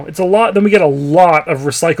 You know, it's a lot. Then we get a lot of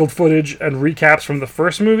recycled footage and recaps from the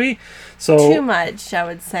first movie. So Too much, I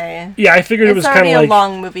would say. yeah, I figured it was It's kind already of a like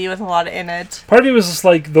long movie with a lot in it. part of me was just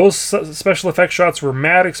like those special effects shots were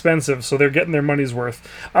mad expensive, so they're getting their money's worth.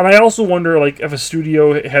 And I also wonder like if a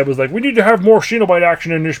studio head was like, we need to have more Cenobite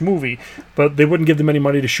action in this movie, but they wouldn't give them any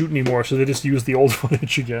money to shoot anymore, so they just used the old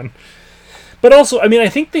footage again. But also, I mean, I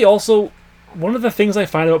think they also, one of the things I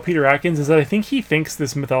find about Peter Atkins is that I think he thinks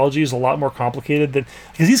this mythology is a lot more complicated than,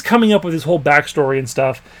 because he's coming up with his whole backstory and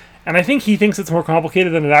stuff, and I think he thinks it's more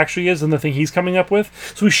complicated than it actually is than the thing he's coming up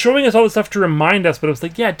with. So he's showing us all this stuff to remind us, but it's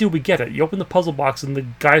like, yeah, dude, we get it. You open the puzzle box and the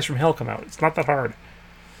guys from hell come out. It's not that hard.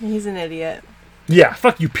 He's an idiot. Yeah,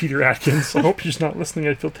 fuck you, Peter Atkins. I hope he's not listening.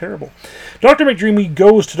 I feel terrible. Dr. McDreamy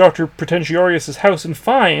goes to Dr. Pretentiorius' house and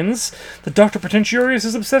finds that Dr. Pretentiorius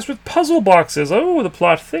is obsessed with puzzle boxes. Oh, the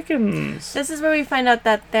plot thickens. This is where we find out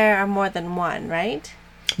that there are more than one, right?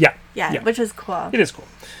 Yeah. Yeah, which was cool. It is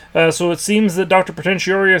cool. So it seems that Dr.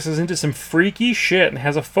 Pretentiorius is into some freaky shit and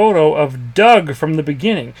has a photo of Doug from the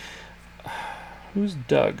beginning. Who's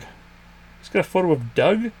Doug? He's got a photo of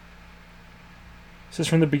Doug? It says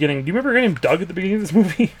from the beginning. Do you remember a guy named Doug at the beginning of this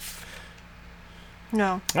movie?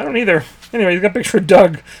 No. I don't either. Anyway, he's got a picture of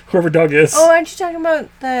Doug, whoever Doug is. Oh, aren't you talking about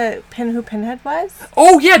the who Pinhead was?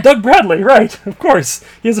 Oh, yeah, Doug Bradley, right. Of course.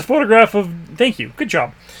 He has a photograph of... Thank you. Good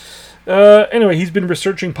job. Anyway, he's been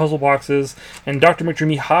researching puzzle boxes, and Dr.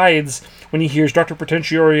 McDreamy hides when he hears Dr.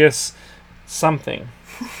 Pretentiorius something.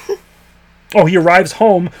 Oh, he arrives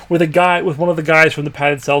home with one of the guys from the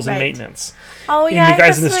padded cells in Right. maintenance. Oh, And yeah, the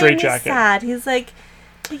guy's in the that's really straitjacket. sad. He's, like,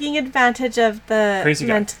 taking advantage of the Crazy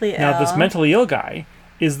guy. mentally ill. Now, this mentally ill guy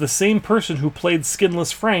is the same person who played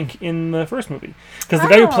Skinless Frank in the first movie. Because the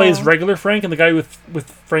guy who plays Oh. regular Frank and the guy with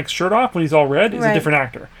Frank's shirt off when he's all red is a Right. different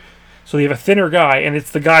actor. So they have a thinner guy, and it's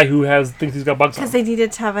the guy who thinks he's got bugs on Because him. they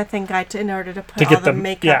needed to have a thin guy in order to put To all get the the-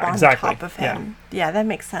 makeup yeah, on exactly. top of him. Yeah, that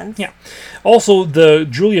makes sense. Yeah. Also, the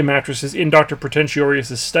Julia mattress is in Dr.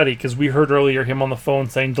 Pretentiorius' study, because we heard earlier him on the phone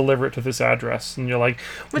saying, deliver it to this address. And you're like,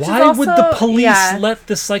 Which is why would the also- police yeah. let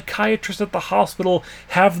the psychiatrist at the hospital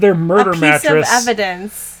have their murder a piece mattress? of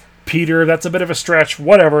evidence. Peter, that's a bit of a stretch.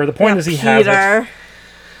 Whatever. The point Yeah, is he has it. Peter.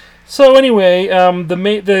 So anyway,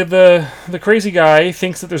 the crazy guy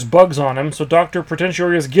thinks that there's bugs on him, so Dr.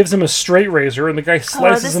 Pretentiorius gives him a straight razor, and the guy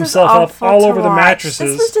slices this is himself up awful all to over the watch.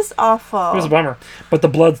 mattresses. This was just awful. It was a bummer. But the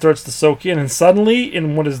blood starts to soak in, and suddenly,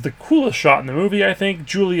 in what is the coolest shot in the movie, I think,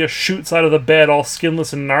 Julia shoots out of the bed all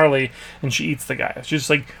skinless and gnarly, and she eats the guy. She just,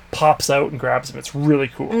 like, pops out and grabs him. It's really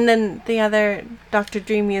cool. And then the other Dr.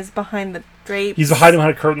 Dreamy is behind the drapes. He's hiding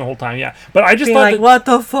behind a curtain the whole time, yeah. But I just being thought like, that, what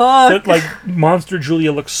the fuck? that, like, Monster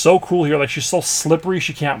Julia looks so cool here. Like, she's so slippery,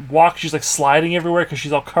 she can't walk. She's, like, sliding everywhere because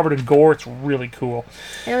she's all covered in gore. It's really cool.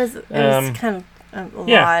 It was kind of a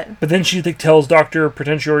Yeah, lot. but then she tells Dr.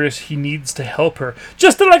 Pretentiorius he needs to help her.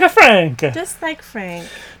 Just like a Frank! Just like Frank.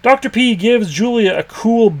 Dr. P gives Julia a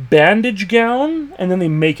cool bandage gown, and then they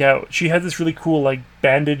make out. She had this really cool, like,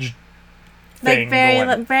 bandage thing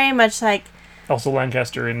going. Very much like, Also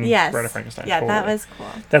Lancaster in yes. Bride of Frankenstein. Yeah, that totally. was cool.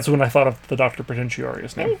 That's when I thought of the Dr.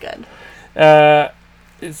 Pretentiorius name. Very good.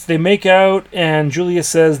 They make out, and Julia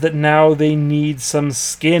says that now they need some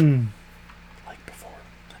skin, like before.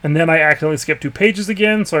 And then I accidentally skipped 2 pages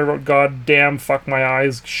again, so I wrote, God damn, fuck my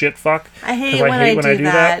eyes, shit, fuck. I hate 'Cause it when I do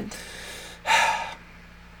that.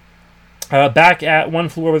 Back at One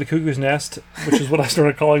Flew Over the Cuckoo's Nest, which is what I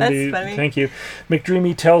started calling That's the... funny. Thank you.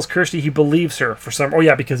 McDreamy tells Kirsty he believes her for some... Oh,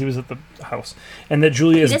 yeah, because he was at the house. And that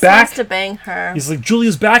Julia He is just back. wants to bang her. He's like,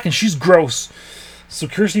 Julia's back and she's gross. So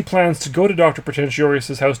Kirsty plans to go to Dr.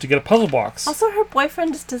 Pretentiorius' house to get a puzzle box. Also, her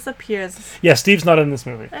boyfriend just disappears. Yeah, Steve's not in this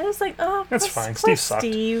movie. I was like, oh, That's poor- fine. poor Steve sucked.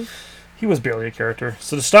 Steve. He was barely a character.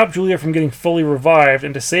 So to stop Julia from getting fully revived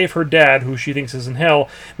and to save her dad, who she thinks is in hell,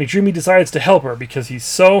 McDreamy decides to help her because he's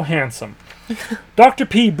so handsome. Dr.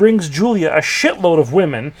 P brings Julia a shitload of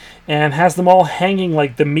women and has them all hanging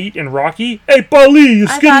like the meat in Rocky. Hey, Polly, you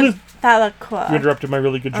I skin thought that looked cool. You interrupted my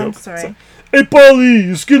really good joke. I'm sorry. So, hey, Polly,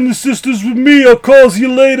 you skin the sisters with me. I'll call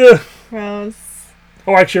you later. Gross.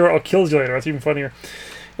 Oh, actually, I'll kill you later. That's even funnier.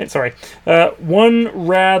 Sorry. One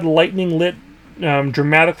rad lightning lit,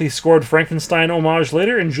 dramatically scored Frankenstein homage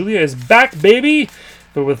later, and Julia is back, baby,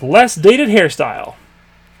 but with less dated hairstyle.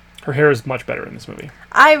 Her hair is much better in this movie.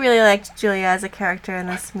 I really liked Julia as a character in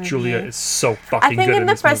this movie. Julia is so fucking I think good in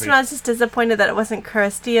the this first movie. one I was just disappointed that it wasn't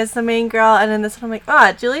Kirsty as the main girl, and in this one I'm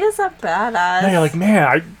like, Julia's a badass. And you're like,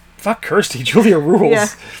 man, fuck Kirsty. Julia rules. Yeah.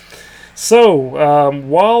 So,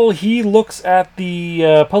 while he looks at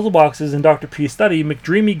the puzzle boxes in Dr. P's study,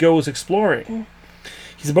 McDreamy goes exploring.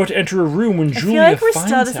 He's about to enter a room when Julia I feel like we're finds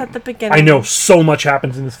still just him. at the beginning. I know, so much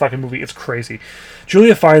happens in this fucking movie. It's crazy.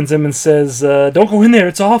 Julia finds him and says, don't go in there,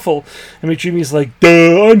 it's awful. And McDreamy's like,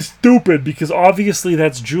 duh, I'm stupid, because obviously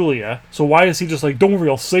that's Julia. So why is he just like, don't worry,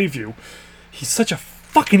 I'll save you? He's such a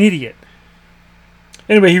fucking idiot.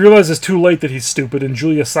 Anyway, he realizes too late that he's stupid, and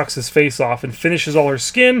Julia sucks his face off and finishes all her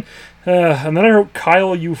skin. And then I wrote,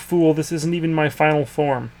 Kyle, you fool, this isn't even my final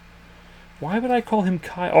form. Why would I call him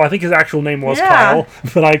Kyle? Oh, I think his actual name was Kyle,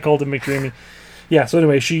 but I called him McDreamy. Yeah, so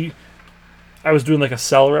anyway, I was doing like a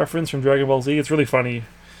Cell reference from Dragon Ball Z. It's really funny.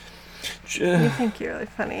 You think you're really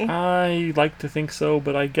funny. I like to think so,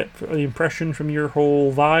 but I get the impression from your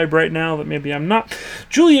whole vibe right now that maybe I'm not.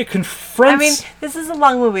 Julia confronts... I mean, this is a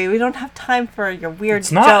long movie. We don't have time for your weird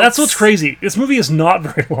It's not. jokes. That's what's crazy. This movie is not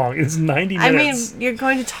very long. It's 90 minutes. I mean, you're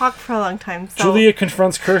going to talk for a long time, so... Julia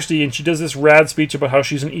confronts Kirsty, and she does this rad speech about how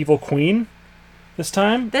she's an evil queen this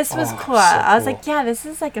time. This was cool. So I was cool. like, yeah, this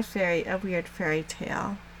is like a weird fairy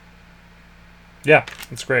tale. Yeah,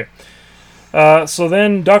 it's great. So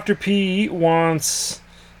then Dr. P wants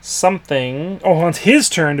wants his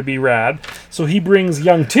turn to be rad, so he brings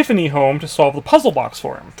young Tiffany home to solve the puzzle box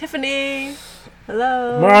for him. Tiffany!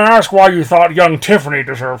 Hello! May I ask why you thought young Tiffany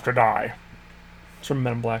deserved to die? It's from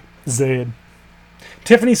Men in Black. Zed.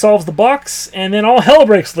 Tiffany solves the box, and then all hell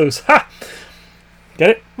breaks loose. Ha! Get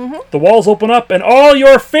it? Mm-hmm. The walls open up, and all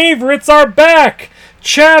your favorites are back!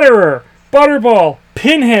 Chatterer, Butterball,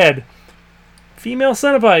 Pinhead, female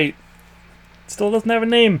Cenobite. Still doesn't have a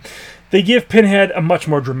name. They give Pinhead a much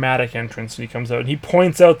more dramatic entrance when he comes out, and he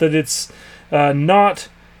points out that it's not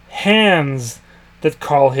hands that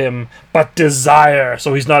call him, but desire.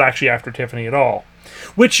 So he's not actually after Tiffany at all.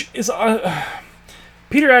 Which is...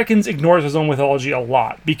 Peter Atkins ignores his own mythology a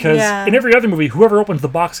lot, because in every other movie, whoever opens the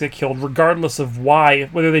box gets killed, regardless of why,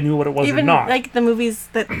 whether they knew what it was or not. Even, like, the movies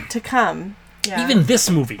to come. Yeah. Even this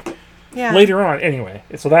movie. Yeah. Later on, anyway.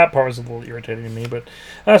 So that part was a little irritating to me, but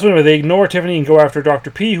so anyway, they ignore Tiffany and go after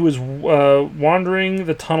Dr. P, who is wandering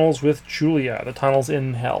the tunnels with Julia. The tunnels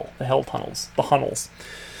in hell. The hell tunnels. The hunnels.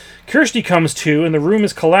 Kirsty comes to, and the room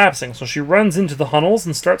is collapsing, so she runs into the hunnels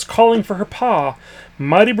and starts calling for her pa.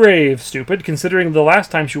 Mighty brave, stupid, considering the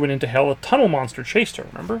last time she went into hell, a tunnel monster chased her,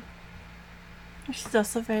 remember? She's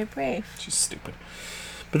also very brave. She's stupid.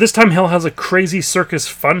 But this time hell has a crazy circus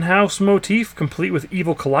funhouse motif, complete with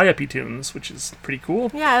evil Calliope tunes, which is pretty cool.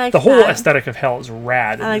 Yeah, I like the whole that. aesthetic of hell is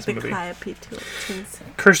rad in I like this the movie. Calliope tunes.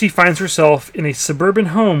 Kirsty finds herself in a suburban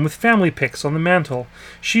home with family pics on the mantle.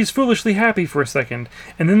 She's foolishly happy for a second,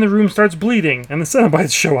 and then the room starts bleeding, and the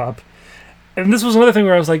Cenobites show up. And this was another thing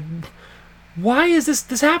where I was like, why is this?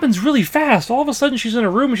 This happens really fast. All of a sudden she's in a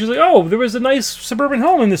room, and she's like, oh, there was a nice suburban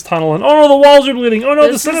home in this tunnel, and oh no, the walls are bleeding. Oh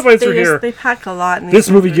no, the Cenobites are here. They pack a lot in This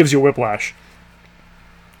movie gives you whiplash.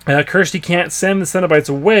 Kirsty can't send the Cenobites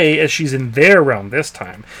away as she's in their realm this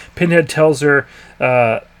time. Pinhead tells her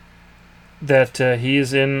that he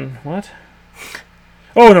is in... What?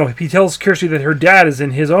 Oh, no. He tells Kirsty that her dad is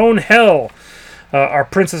in his own hell. Our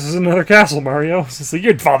princess is in another castle, Mario. It's like,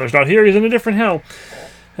 your father's not here. He's in a different hell.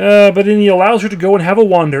 But then he allows her to go and have a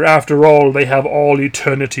wander. After all, they have all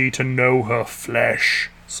eternity to know her flesh.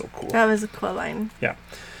 So cool. That was a cool line. Yeah.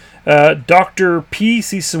 Dr. P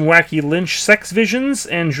sees some wacky Lynch sex visions,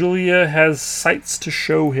 and Julia has sights to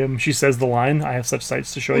show him. She says the line, I have such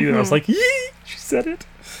sights to show you. And I was like, yee! She said it.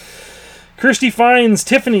 Kirsty finds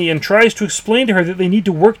Tiffany and tries to explain to her that they need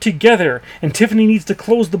to work together, and Tiffany needs to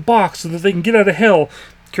close the box so that they can get out of hell.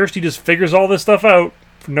 Kirsty just figures all this stuff out.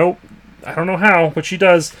 Nope. I don't know how, but she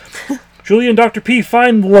does. Julia and Dr. P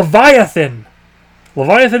find Leviathan.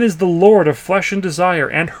 Leviathan is the lord of flesh and desire,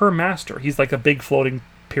 and her master. He's like a big floating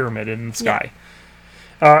pyramid in the sky.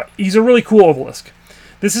 He's a really cool obelisk.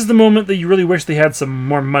 This is the moment that you really wish they had some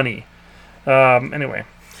more money. Anyway,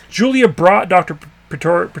 Julia brought Dr.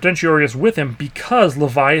 Pretentiorius with him because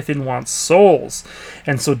Leviathan wants souls.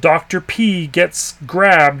 And so Dr. P gets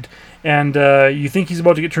grabbed, and you think he's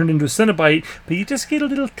about to get turned into a Cenobite, but you just get a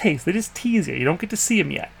little taste. They just tease you. You don't get to see him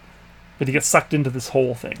yet. But he gets sucked into this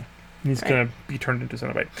whole thing. And he's going to be turned into a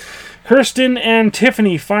Cenobite. Kirsten and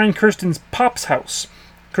Tiffany find Kirsten's pop's house.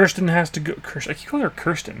 Kirsten has to go. I keep calling her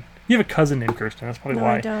Kirsten. You have a cousin named Kirsten. That's probably No,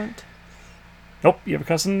 why. I don't. Nope, you have a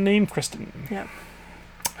cousin named Kristen. Yep.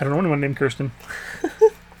 I don't know anyone named Kirsten.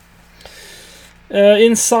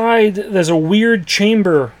 Inside, there's a weird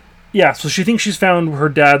chamber. Yeah, so she thinks she's found her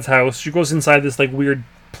dad's house. She goes inside this like weird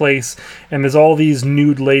place, and there's all these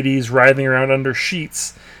nude ladies writhing around under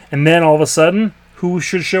sheets. And then all of a sudden, who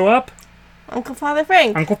should show up? Uncle Father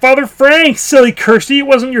Frank. Uncle Father Frank! Silly Kirsty, it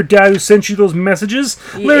wasn't your dad who sent you those messages.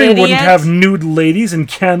 You Larry idiot. wouldn't have nude ladies and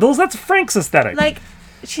candles. That's Frank's aesthetic. Like,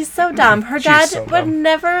 she's so dumb. Her She's dad so would dumb.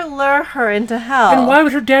 never lure her into hell. And why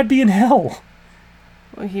would her dad be in hell?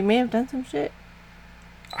 Well, he may have done some shit.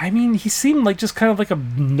 I mean, he seemed like just kind of like a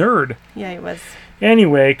nerd. Yeah, he was.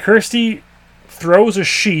 Anyway, Kirsty throws a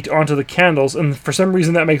sheet onto the candles, and for some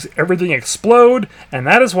reason that makes everything explode, and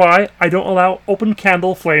that is why I don't allow open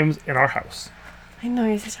candle flames in our house. I know,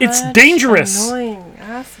 you're such It's dangerous. annoying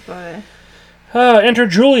ass about it. Enter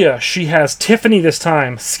Julia. She has Tiffany this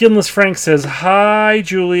time. Skinless Frank says, "Hi,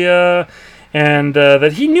 Julia," and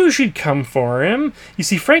that he knew she'd come for him. You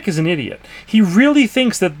see, Frank is an idiot. He really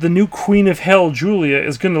thinks that the new Queen of Hell, Julia,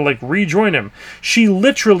 is going to, like, rejoin him. She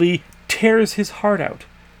literally tears his heart out.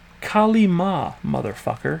 Kali Ma,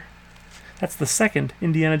 motherfucker. That's the second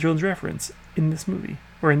Indiana Jones reference in this movie,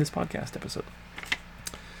 or in this podcast episode.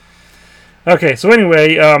 Okay, so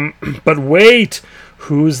anyway, but wait,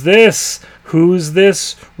 who's this? Who's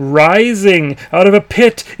this rising out of a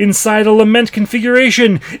pit inside a lament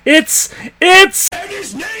configuration? It's... And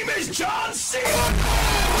his name is John Cena!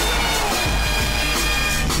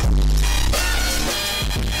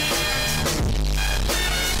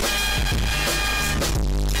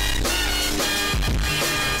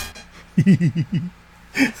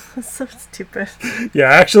 That's so stupid. Yeah,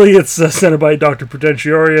 actually, it's Cenobite Dr.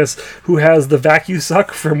 Pretentiorius, who has the vacuum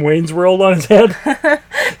suck from Wayne's World on his head.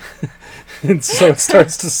 And so it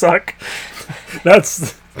starts to suck.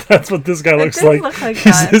 That's what this guy looks does like. look like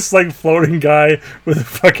He's that. this like floating guy with a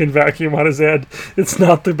fucking vacuum on his head. It's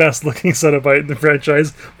not the best looking Cenobite in the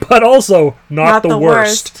franchise, but also not the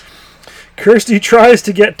worst. Kirsty tries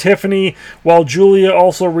to get Tiffany while Julia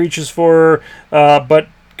also reaches for her, but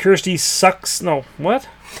Kirsty sucks. No, what?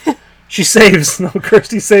 She saves. No,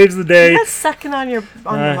 Kirsty saves the day. That's sucking on your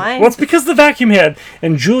line. Well, it's because the vacuum head,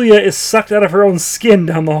 and Julia is sucked out of her own skin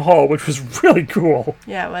down the hall, which was really cool.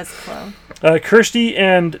 Yeah, it was cool. Kirsty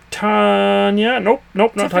and Tanya. Nope,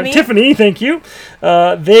 not Tanya. Tiffany? Tiffany, thank you.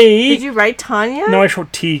 Did They. you write Tanya? No, I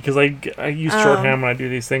wrote T because I use shorthand when I do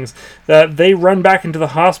these things. They run back into the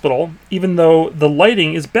hospital, even though the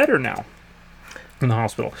lighting is better now in the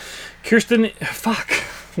hospital. Kirsten. Fuck.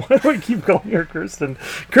 Why do I keep calling her Kirsten?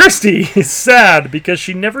 Kirsty is sad because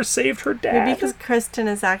she never saved her dad. Maybe because Kristen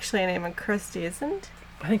is actually a name and Kirsty isn't?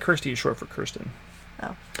 I think Kirsty is short for Kirsten.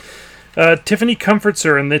 Oh. Tiffany comforts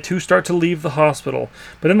her, and the two start to leave the hospital.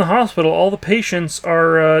 But in the hospital, all the patients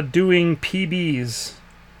are doing PBs.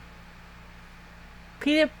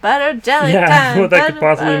 Peanut butter jelly Yeah, time. what that could peanut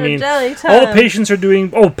possibly butter mean. jelly time. All the patients are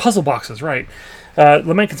doing puzzle boxes, right?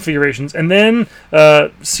 Lament configurations, and then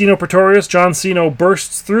Sino Pretorius, John Cena,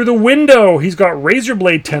 bursts through the window. He's got razor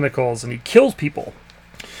blade tentacles, and he kills people.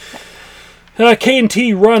 K and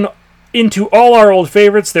T run into all our old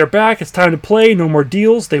favorites. They're back. It's time to play. No more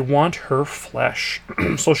deals. They want her flesh,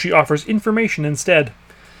 so she offers information instead.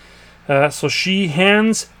 So she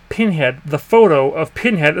hands Pinhead the photo of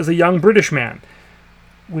Pinhead as a young British man,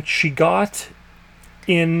 which she got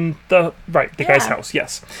in the guy's house.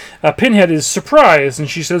 Yes. Pinhead is surprised, and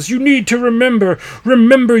she says, "You need to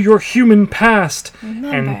remember your human past."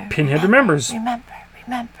 And Pinhead remembers. Remember.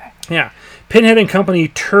 Yeah. Pinhead and company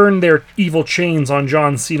turn their evil chains on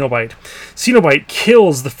John Cenobite. Cenobite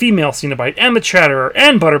kills the female Cenobite and the Chatterer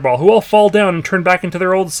and Butterball, who all fall down and turn back into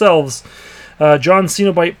their old selves. John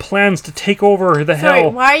Cenobite plans to take over the Sorry,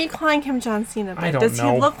 hell. why are you calling him John Cena? I don't Does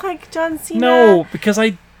know. he look like John Cena? No, because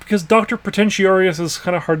Dr. Pretentiorius is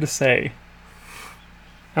kind of hard to say.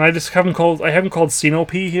 And I haven't called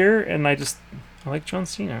Cenope here, and I like John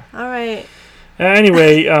Cena. Alright.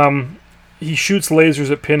 Anyway, he shoots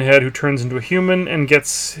lasers at Pinhead, who turns into a human and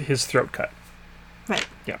gets his throat cut. Right.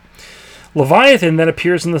 Yeah. Leviathan then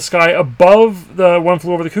appears in the sky above the One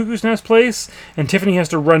Flew Over the Cuckoo's Nest place, and Tiffany has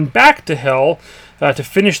to run back to hell to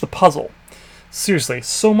finish the puzzle. Seriously,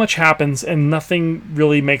 so much happens, and nothing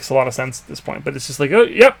really makes a lot of sense at this point. But it's just like, oh,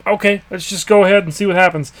 yep, okay, let's just go ahead and see what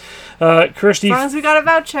happens. Kirsty, As long as we got a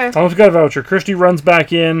voucher. oh, we've got a voucher. Kirsty runs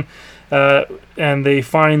back in, and they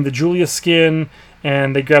find the Julia skin,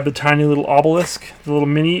 and they grab the tiny little obelisk, the little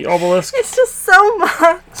mini obelisk. It's just so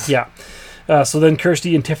much. Yeah. So then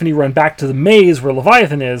Kirsty and Tiffany run back to the maze where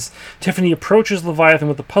Leviathan is. Tiffany approaches Leviathan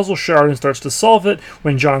with the puzzle shard and starts to solve it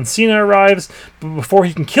when John Cena arrives. But before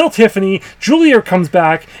he can kill Tiffany, Julia comes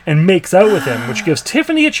back and makes out with him, which gives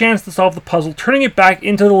Tiffany a chance to solve the puzzle, turning it back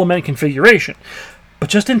into the lament configuration. But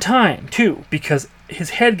just in time, too, because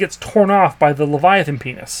his head gets torn off by the Leviathan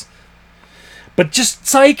penis. But just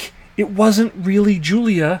psych, it wasn't really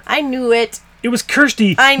Julia. I knew it. It was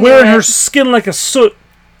Kirsty I knew wearing it. her skin like a soot.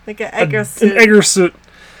 Like an Egger suit. An Egger suit.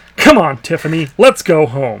 Come on, Tiffany, let's go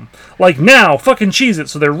home. Like now, fucking cheese it.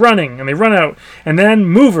 So they're running, and they run out. And then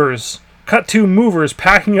movers. Cut to movers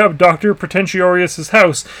packing up Dr. Pretentiorious's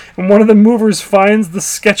house, and one of the movers finds the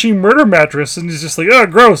sketchy murder mattress, and he's just like, oh,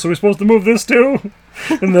 gross, are we supposed to move this too?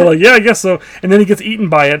 And they're like, yeah, I guess so. And then he gets eaten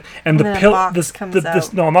by it, and the then a pill, box comes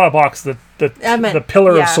out. no, not a box, the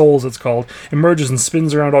pillar yeah. of souls, it's called, emerges and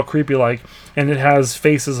spins around all creepy like, and it has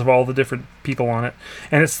faces of all the different people on it,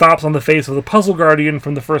 and it stops on the face of the puzzle guardian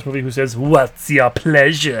from the first movie who says, "What's your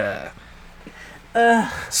pleasure?"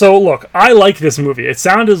 So look, I like this movie. It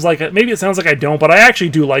sounds like maybe it sounds like I don't, but I actually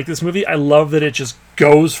do like this movie. I love that it just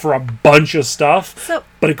goes for a bunch of stuff,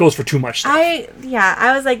 but it goes for too much stuff.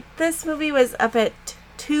 I was like, this movie was a bit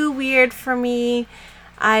too weird for me.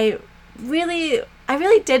 I really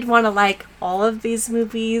did want to like all of these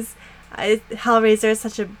moodles. Hellraiser is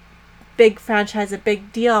such a big franchise, a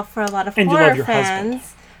big deal for a lot of and horror you love your fans. husband.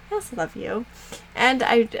 I also love you, and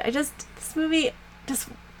I just this movie just.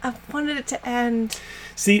 I wanted it to end.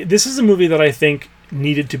 See, this is a movie that I think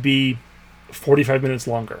needed to be 45 minutes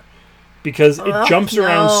longer. Because it jumps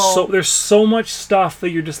around so... There's so much stuff that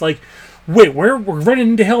you're just like, wait, we're running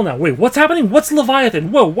into hell now. Wait, what's happening? What's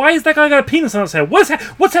Leviathan? Whoa, why is that guy got a penis on his head? What's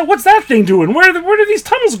that thing doing? Where do these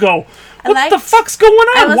tunnels go? What the fuck's going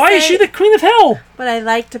on? Why is she the queen of hell? What I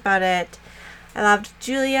liked about it, I loved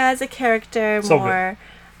Julia as a character so more.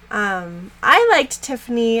 I liked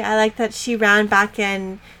Tiffany. I liked that she ran back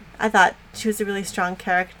in. I thought she was a really strong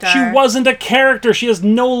character. She wasn't a character. She has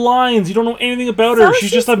no lines. You don't know anything about her.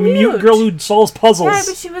 She's just a mute girl who solves puzzles. Yeah,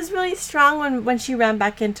 but she was really strong when she ran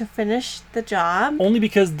back in to finish the job. Only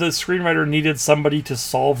because the screenwriter needed somebody to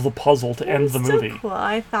solve the puzzle to end the movie. So cool,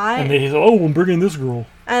 I thought. And they said, oh, we'll bring in this girl.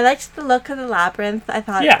 I liked the look of the labyrinth. I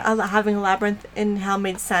thought having a labyrinth in hell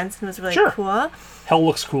made sense and was really cool. Hell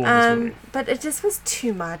looks cool in this movie. But it just was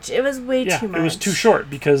too much. It was way too much. It was too short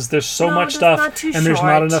because there's so much stuff and there's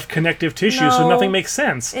not enough connective tissue, so nothing makes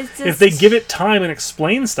sense. If they give it time and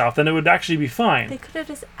explain stuff, then it would actually be fine. They could have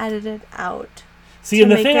just edited out. See, to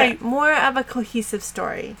and the make thing it more of a cohesive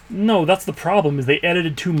story. No, that's the problem, is they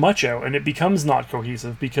edited too much out and it becomes not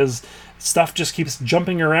cohesive because stuff just keeps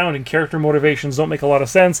jumping around and character motivations don't make a lot of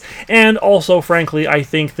sense. And also, frankly, I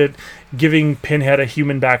think that giving Pinhead a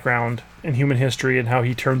human background and human history and how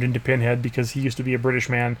he turned into Pinhead because he used to be a British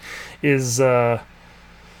man is it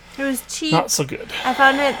was cheap. Not so good. I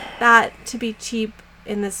found that to be cheap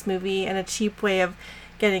in this movie and a cheap way of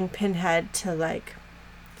getting Pinhead to like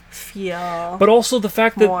feel. But also the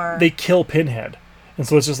fact that they kill Pinhead. And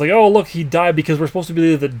so it's just like, oh, look, he died because we're supposed to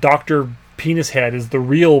believe that Dr. Penis Head is the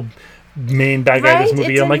real main bad guy in this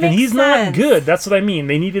movie. I'm like, and he's not good. That's what I mean.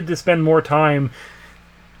 They needed to spend more time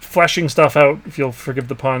fleshing stuff out, if you'll forgive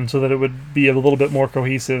the pun, so that it would be a little bit more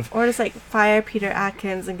cohesive. Or just like fire Peter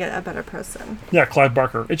Atkins and get a better person. Yeah, Clive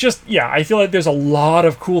Barker. It's just, I feel like there's a lot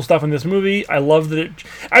of cool stuff in this movie. I love that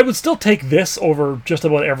I would still take this over just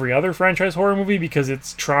about every other franchise horror movie because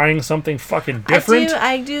it's trying something fucking different.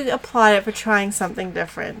 I do applaud it for trying something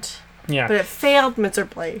different. Yeah. But it failed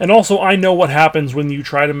miserably. And also, I know what happens when you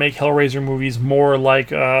try to make Hellraiser movies more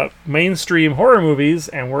like mainstream horror movies,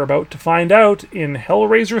 and we're about to find out in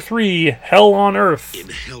Hellraiser 3, Hell on Earth. In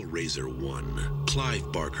Hellraiser 1,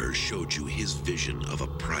 Clive Barker showed you his vision of a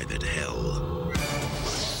private hell.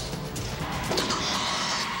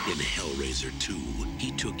 In Hellraiser 2,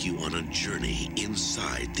 he took you on a journey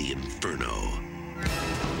inside the Inferno.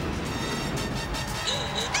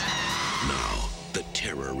 Now, the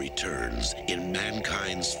terror returns in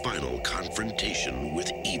mankind's final confrontation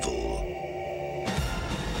with evil.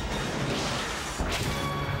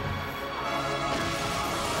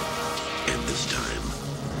 And this time,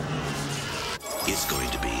 it's going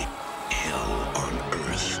to be hell on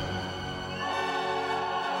Earth.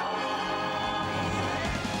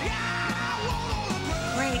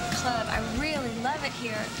 Great club. I really love it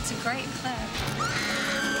here. It's a great club.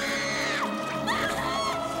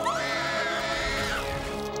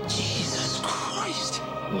 Jesus Christ.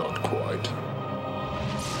 Not quite.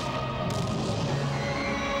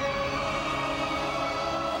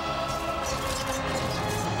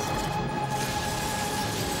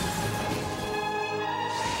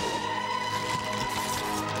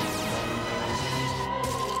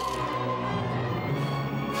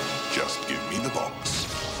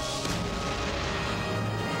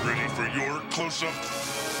 your close-up.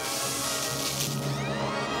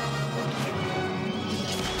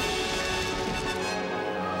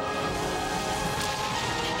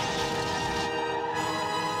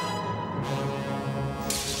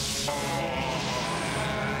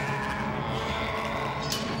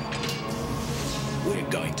 We're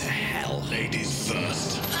going to hell. Ladies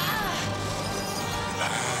first.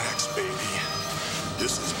 Relax, baby.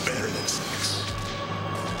 This is better than sex.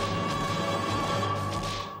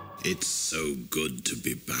 It's so good to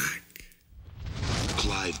be back.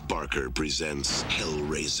 Clive Barker presents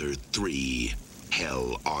Hellraiser 3,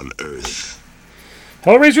 Hell on Earth.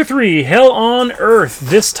 Hellraiser 3, Hell on Earth.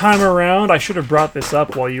 This time around, I should have brought this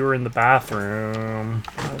up while you were in the bathroom.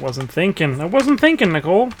 I wasn't thinking,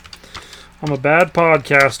 Nicole. I'm a bad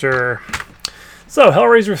podcaster. So,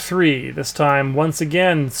 Hellraiser 3, this time, once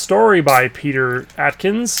again, story by Peter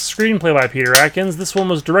Atkins, screenplay by Peter Atkins. This one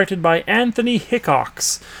was directed by Anthony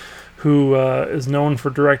Hickox, who is known for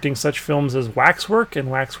directing such films as Waxwork and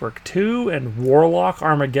Waxwork 2 and Warlock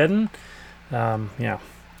Armageddon. Yeah.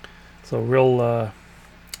 So, real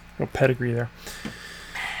pedigree there.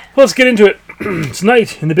 Let's get into it.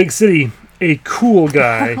 Tonight, in the big city, a cool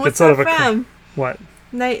guy What's gets out of that a... from? What?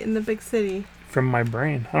 Night in the Big City. From my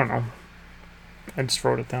brain. I don't know. I just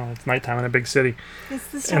wrote it down. It's nighttime in a big city. It's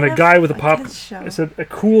the And start a of guy with a pop... kid's show. I said a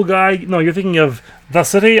cool guy... No, you're thinking of The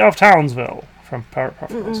City of Townsville from Powerpuff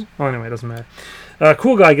Girls. Oh, anyway, it doesn't matter. A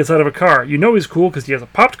cool guy gets out of a car. You know he's cool because he has a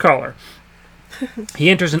popped collar. He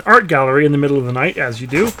enters an art gallery in the middle of the night, as you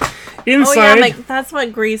do. Inside... Oh yeah, like that's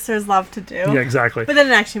what greasers love to do. Yeah, exactly. But then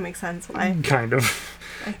it actually makes sense why. Kind of.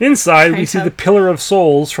 Inside, we see the Pillar of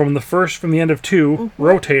Souls from the end of 2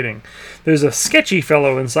 rotating. There's a sketchy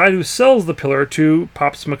fellow inside who sells the pillar to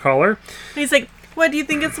Pops McCollar. He's like, "What do you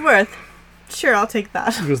think it's worth?" Sure, I'll take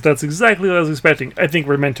that. Because that's exactly what I was expecting. I think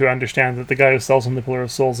we're meant to understand that the guy who sells him the Pillar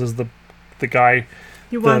of Souls is the guy...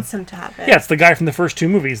 He wants him to have it. Yeah, it's the guy from the first 2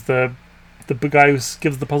 movies. The guy who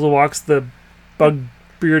gives the puzzle box, the bug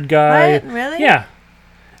beard guy. What? Really? Yeah.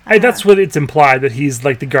 That's what it's implied, that he's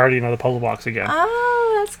like the guardian of the puzzle box again.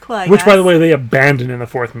 Oh, that's cool, Which, by the way, they abandoned in the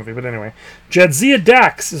 4th movie. But anyway, Jadzia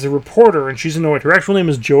Dax is a reporter, and she's annoyed. Her actual name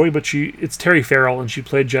is Joey, but it's Terry Farrell, and she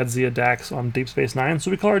played Jadzia Dax on Deep Space Nine,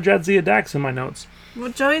 so we call her Jadzia Dax in my notes.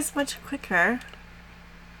 Well, Joey's much quicker.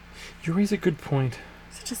 You raise a good point.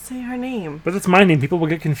 So just say her name. But that's my name. People will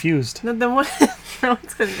get confused. No, then what? No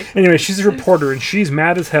one's gonna get Anyway, she's a reporter, and she's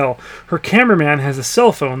mad as hell. Her cameraman has a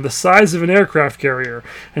cell phone the size of an aircraft carrier,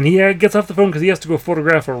 and he gets off the phone because he has to go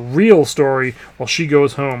photograph a real story while she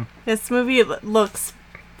goes home. This movie looks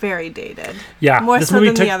very dated. Yeah, more this so movie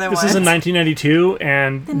than took. the other This ones. is in 1992,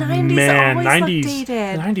 and The 90s man, always 90s, look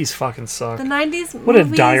dated. the 90s fucking suck. The 90s What a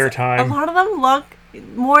movies, dire time. A lot of them look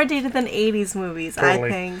more dated than 80s movies, Totally.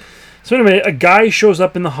 I think. So anyway, a guy shows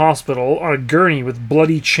up in the hospital on a gurney with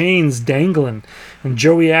bloody chains dangling, and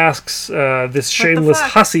Joey asks this shameless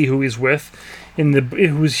fuck? hussy who he's with,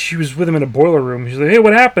 she was with him in a boiler room. She's like, "Hey,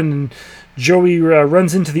 what happened?" And Joey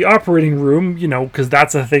runs into the operating room, because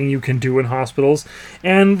that's a thing you can do in hospitals,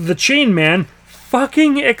 and the chain man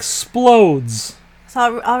fucking explodes.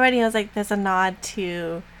 So already I was like, there's a nod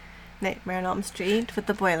to Nightmare on Elm Street with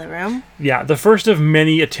the boiler room. Yeah, the first of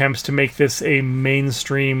many attempts to make this a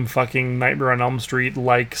mainstream fucking Nightmare on Elm Street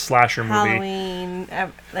like slasher movie. Halloween,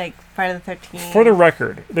 like Friday the 13th. For the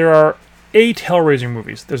record, there are 8 Hellraiser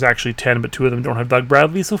movies. There's actually 10, but 2 of them don't have Doug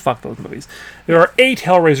Bradley, so fuck those movies. There are 8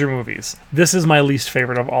 Hellraiser movies. This is my least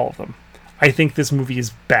favorite of all of them. I think this movie is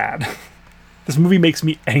bad. This movie makes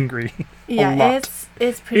me angry. Yeah, a lot.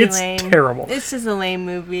 it's pretty It's lame. terrible. It's just a lame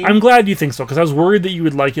movie. I'm glad you think so, because I was worried that you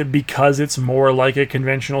would like it because it's more like a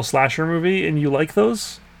conventional slasher movie, and you like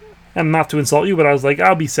those. And not to insult you, but I was like,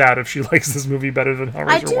 I'll be sad if she likes this movie better than Hellraiser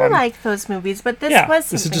 1. I do like those movies, but this was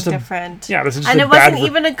this is something just a- different. Yeah, this is just and a it wasn't bad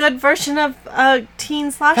even a good version of a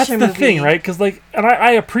teen slasher That's the movie. thing, right? Because, and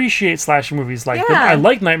I appreciate slasher movies like them. Yeah. I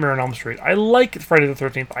like Nightmare on Elm Street. I like Friday the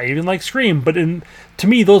 13th. I even like Scream. But to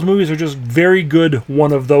me, those movies are just very good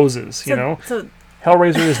one of thoses, you know? So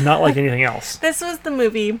Hellraiser is not like anything else. this was the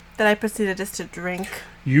movie that I proceeded just to drink.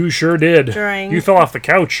 You sure did. During- You fell off the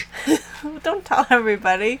couch. Don't tell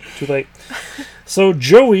everybody. Too late. So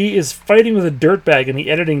Joey is fighting with a dirtbag in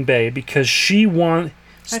the editing bay because she wants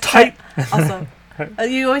tight... Also,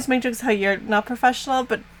 you always make jokes how you're not professional,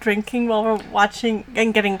 but drinking while we're watching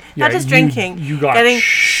and getting Yeah, not just drinking, you got getting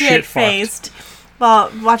shit faced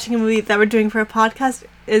while watching a movie that we're doing for a podcast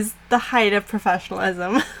is the height of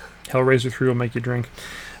professionalism. Hellraiser 3 will make you drink.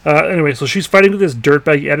 Anyway, so she's fighting with this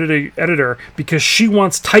dirtbag editor because she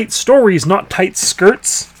wants tight stories, not tight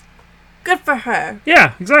skirts. Good for her.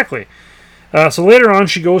 Yeah, exactly. So later on,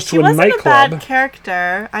 she goes to She a wasn't nightclub. a bad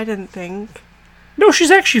character, I didn't think. No,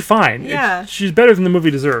 she's actually fine. Yeah. She's better than the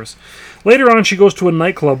movie deserves. Later on, she goes to a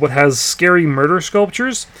nightclub that has scary murder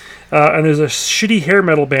sculptures, and there's a shitty hair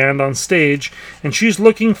metal band on stage, and she's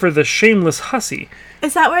looking for the Shameless Hussy.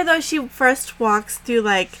 Is that where, though, she first walks through,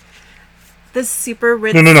 like, this super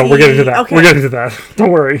rich No, we're getting to that. Okay. We're getting to that.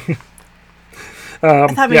 Don't worry. I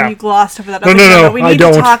thought maybe yeah. you glossed over that. No, no, we I need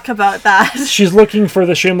don't. to talk about that. She's looking for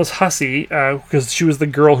the Shameless Hussy, because she was the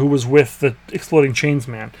girl who was with the Exploding Chains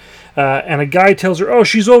Man. And a guy tells her, oh,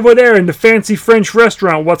 she's over there in the fancy French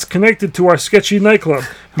restaurant what's connected to our sketchy nightclub.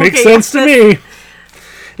 Makes Okay, sense to me.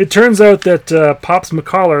 It turns out that Pops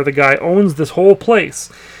McCollar, the guy, owns this whole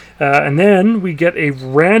place. And then we get a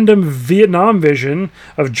random Vietnam vision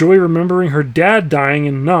of Joey remembering her dad dying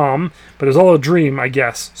in Nam, but it was all a dream, I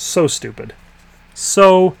guess. So stupid.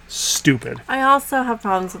 So stupid. I also have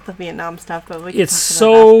problems with the Vietnam stuff, but we can It's talk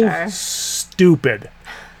so about that after. stupid.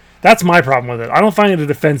 That's my problem with it. I don't find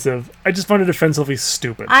it offensive. I just find it offensively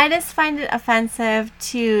stupid. I just find it offensive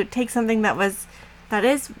to take something that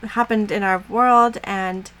is happened in our world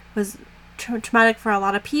and was traumatic for a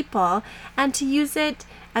lot of people, and to use it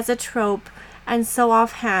as a trope and so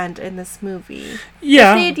offhand in this movie.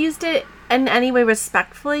 Yeah. If they had used it in any way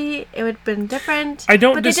respectfully, it would have been different. I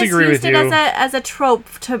don't but disagree they with just used you. it as a trope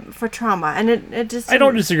for trauma, and it just. I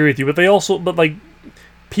don't disagree with you, but like,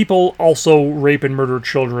 people also rape and murder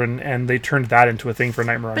children, and they turned that into a thing for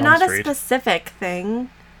Nightmare on But Elm not a Street. specific thing.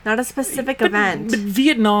 Not a specific event. But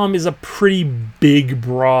Vietnam is a pretty big,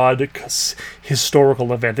 broad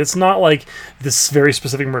historical event. It's not like this very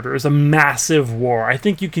specific murder. It's a massive war. I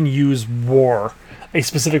think you can use war, a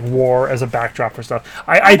specific war, as a backdrop for stuff.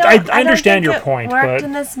 I understand your point, It worked but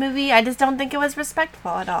in this movie. I just don't think it was respectful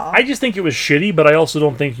at all. I just think it was shitty. But I also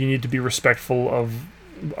don't think you need to be respectful of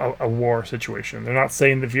a war situation. They're not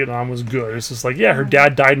saying that Vietnam was good. It's just like, yeah, her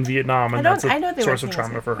dad died in Vietnam, and that's I know a they source were of saying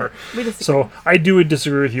trauma for her. We disagree. So I do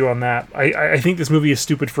disagree with you on that. I think this movie is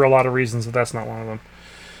stupid for a lot of reasons, but that's not one of them.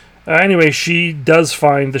 Anyway, she does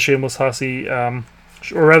find the Shameless Hussy, or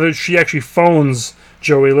rather, she actually phones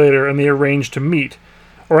Joey later, and they arrange to meet.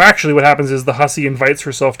 Or actually, what happens is the Hussy invites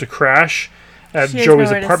herself to crash at She has Joey's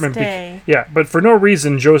nowhere to apartment. stay. Yeah, but for no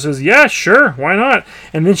reason, Joe says, yeah, sure, why not?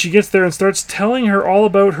 And then she gets there and starts telling her all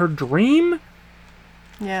about her dream.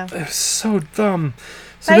 Yeah. It's so dumb.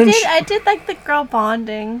 So I then did. I did like the girl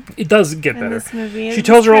bonding it does get in better. this movie. She It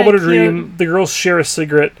tells was her all about her kinda cute. dream. The girls share a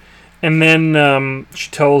cigarette, and then she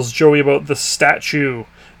tells Joey about the statue,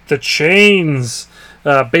 the chains.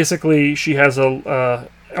 Basically, she has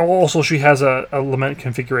also she has a lament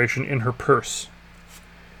configuration in her purse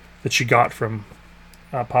that she got from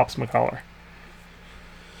Pops McCollar.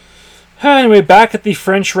 Anyway, back at the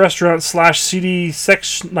French restaurant / CD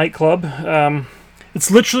sex nightclub.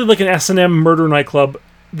 It's literally like an S&M murder nightclub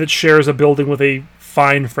that shares a building with a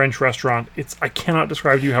fine French restaurant. I cannot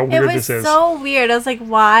describe to you how weird It was this is. so weird. I was like,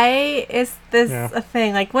 why is this Yeah. a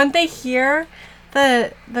thing? Like, when they hear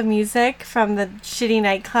the music from the shitty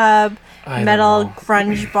nightclub, I don't metal know.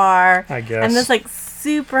 grunge bar, I guess. and this like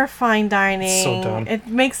super fine dining, So dumb. it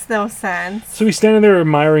makes no sense. So he's standing there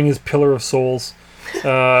admiring his Pillar of Souls. It's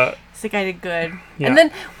like, I did good. Yeah. And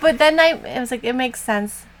then, it was like, it makes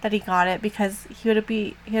sense that he got it because he would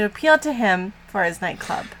appeal to him for his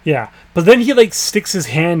nightclub. Yeah, but then he like sticks his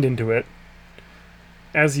hand into it,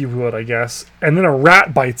 as he would, I guess, and then a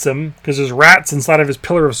rat bites him because there's rats inside of his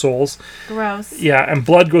Pillar of Souls. Gross. Yeah, and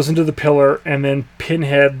blood goes into the pillar, and then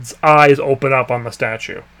Pinhead's eyes open up on the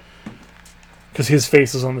statue because his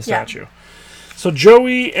face is on the Yeah. statue. So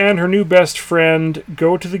Joey and her new best friend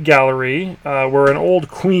go to the gallery, where an old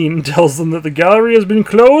queen tells them that the gallery has been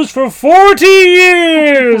closed for 40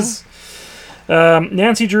 years.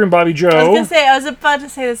 Nancy Drew and Bobby Joe. I was about to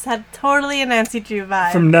say this had totally a Nancy Drew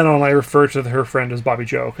vibe. From then on, I refer to her friend as Bobby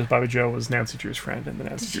Joe because Bobby Joe was Nancy Drew's friend in the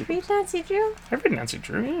Nancy Did you Drew. read Nancy Drew? I read Nancy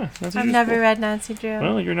Drew, yeah. Nancy I've Drew's never cool. read Nancy Drew.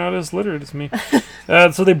 Well, you're not as literate as me.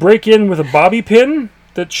 So they break in with a bobby pin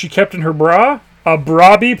that she kept in her bra. A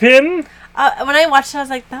brobby pin. When I watched it, I was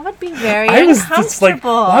like, that would be very I was uncomfortable. just like,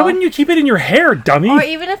 why wouldn't you keep it in your hair, dummy? Or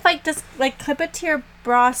even if just clip it to your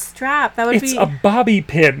bra strap, that would It's be. a bobby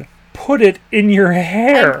pin. Put it in your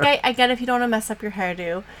hair. I get if you don't want to mess up your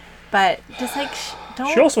hairdo, but just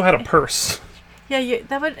don't. She also had a purse. Yeah, it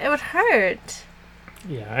would hurt.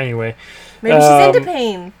 Yeah. Anyway. Maybe she's into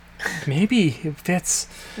pain. Maybe it fits.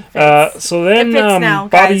 fits. So then It fits now,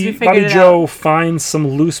 guys. We figured Bobby it Joe finds some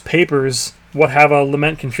loose papers what have a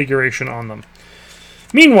lament configuration on them.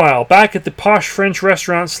 Meanwhile, back at the posh French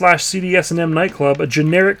restaurant / CDS&M nightclub, a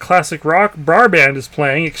generic classic rock bar band is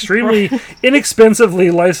playing extremely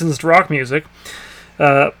inexpensively licensed rock music.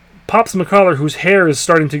 Pops Pops McCollar, whose hair is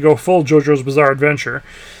starting to go full JoJo's Bizarre Adventure.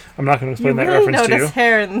 I'm not going to explain that reference to you.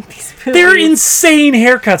 Hair in these movies. They're insane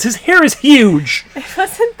haircuts. His hair is huge. It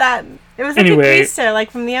wasn't that. It was like a greaser,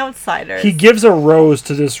 like from The Outsiders. He gives a rose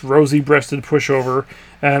to this rosy-breasted pushover,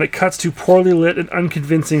 and it cuts to poorly lit and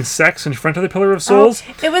unconvincing sex in front of the Pillar of Souls.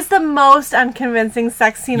 Oh, it was the most unconvincing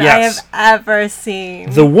sex scene I have ever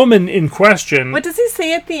seen. The woman in question... What does he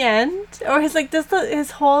say at the end? Or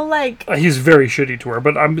his whole, like... he's very shitty to her,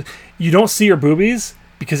 but you don't see her boobies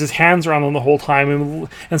because his hands are on them the whole time.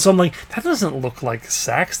 And so I'm like, that doesn't look like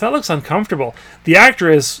sex. That looks uncomfortable. The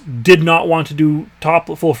actress did not want to do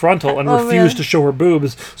full frontal and refused to show her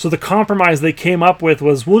boobs. So the compromise they came up with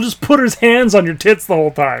was, we'll just put his hands on your tits the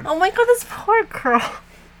whole time. Oh my god, this poor girl.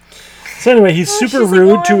 So anyway, he's super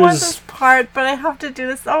rude like, to I want his... this part, but I have to do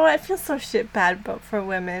this. Oh, I feel so shit bad for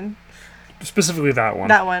women. Specifically that one.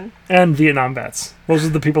 That one. And Vietnam vets. Those are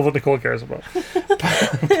the people that Nicole cares about.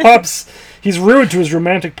 Pops, he's rude to his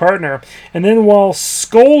romantic partner. And then while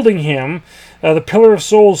scolding him, the Pillar of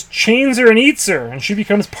Souls chains her and eats her. And she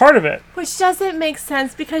becomes part of it. Which doesn't make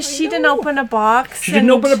sense because she didn't open a box. She didn't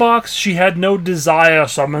open a box. She had no desire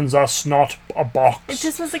summons us, not a box. It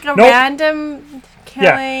just was like a random killing.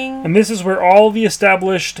 Yeah. And this is where all the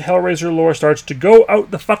established Hellraiser lore starts to go out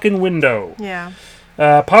the fucking window. Yeah.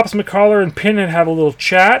 Pops McCollar and Pinhead have a little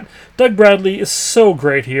chat. Doug Bradley is so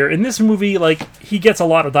great here. In this movie, he gets a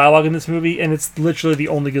lot of dialogue in this movie, and it's literally the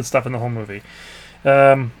only good stuff in the whole movie.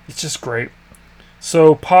 It's just great.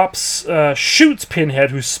 So Pops shoots Pinhead,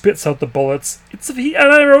 who spits out the bullets. And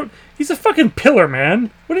I wrote, he's a fucking pillar, man.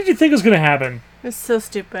 What did you think was going to happen? It's so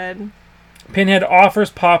stupid. Pinhead offers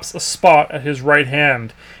Pops a spot at his right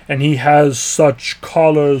hand, and he has such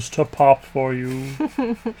collars to pop for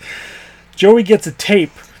you. Joey gets a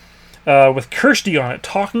tape with Kirsty on it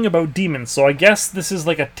talking about demons. So I guess this is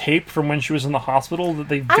like a tape from when she was in the hospital that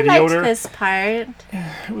they videoed I liked her. This part.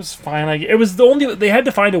 It was fine. It was the only... They had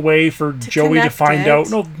to find a way for Joey to find out...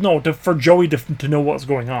 for Joey to know what's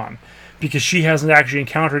going on. Because she hasn't actually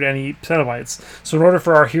encountered any Cenobites. So in order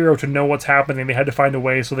for our hero to know what's happening, they had to find a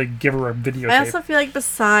way, so they give her a videotape. I also feel like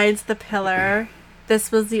besides the Pillar,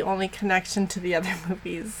 this was the only connection to the other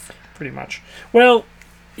movies. Pretty much. Well...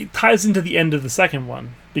 It ties into the end of the second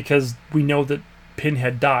one, because we know that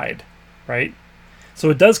Pinhead died, right? So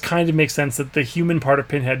it does kind of make sense that the human part of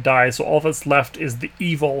Pinhead dies, so all that's left is the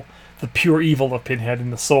evil, the pure evil of Pinhead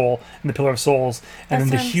in the soul, in the Pillar of Souls, and then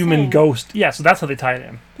the human ghost. Yeah, so that's how they tie it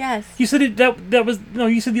in. Yes. You said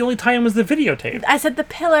you said the only tie-in was the videotape. I said the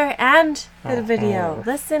Pillar and the video.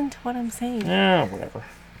 Listen to what I'm saying. Yeah, whatever.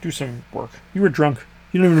 Do some work. You were drunk.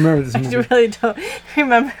 You don't even remember this movie. I really don't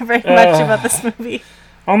remember very much about this movie.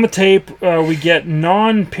 On the tape, we get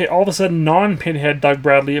all of a sudden non-Pinhead Doug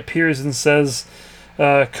Bradley appears and says,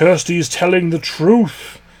 Kirsty's telling the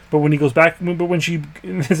truth. But when he goes back, when she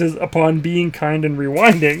says, upon being kind and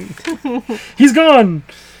rewinding, he's gone.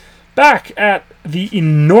 Back at the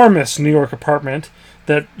enormous New York apartment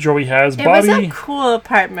that Joey has. It was a cool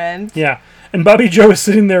apartment. Yeah. And Bobby Joe is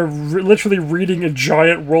sitting there literally reading a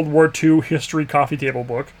giant World War II history coffee table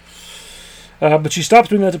book. But she stops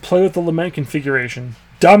doing that to play with the lament configuration.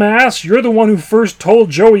 Dumbass, you're the one who first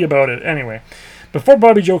told Joey about it. Anyway, before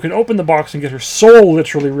Bobby Joe can open the box and get her soul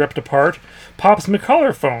literally ripped apart, Pops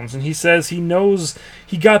McCollar phones, and he says he knows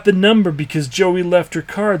he got the number because Joey left her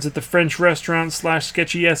cards at the French restaurant /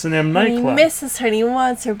 sketchy S&M nightclub. He misses her and he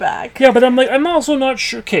wants her back. Yeah, but I'm also not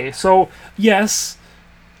sure. Okay, so, yes,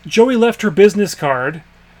 Joey left her business card,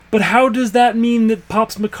 but how does that mean that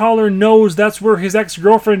Pops McCollar knows that's where his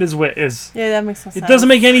ex-girlfriend is? Yeah, that makes no sense. It doesn't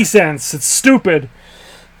make any sense. It's stupid.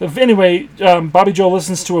 Anyway, Bobby Joe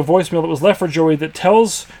listens to a voicemail that was left for Joey that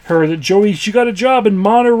tells her that she got a job in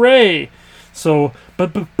Monterey. So,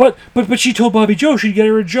 but she told Bobby Joe she'd get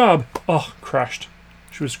her a job. Oh, crushed.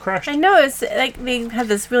 She was crushed. I know, it's like they had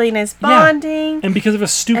this really nice bonding. Yeah. And because of a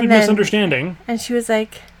stupid misunderstanding. And she was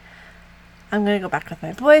like, I'm going to go back with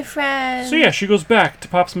my boyfriend. So yeah, she goes back to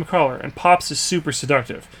Pops McCollar, and Pops is super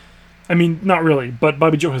seductive. I mean, not really, but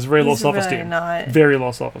Bobby Joe has very low self-esteem. Really not. Very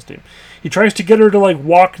low self-esteem. He tries to get her to,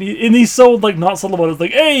 walk, and he's so, not subtle about it. It's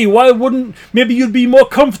like, hey, maybe you'd be more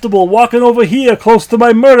comfortable walking over here close to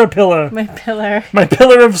my murder pillar. My pillar. My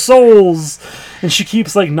pillar of souls. And she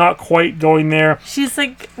keeps, not quite going there. She's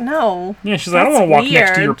like, no. Yeah, she's like, I don't want to walk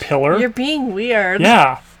next to your pillar. You're being weird.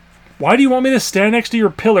 Yeah. Why do you want me to stand next to your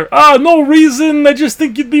pillar? No reason. I just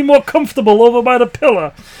think you'd be more comfortable over by the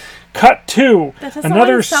pillar. Cut 2.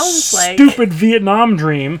 Another stupid Vietnam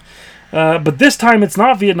dream. But this time it's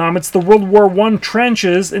not Vietnam. It's the World War I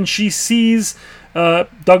trenches, and she sees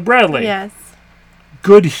Doug Bradley. Yes.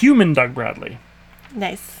 Good human Doug Bradley.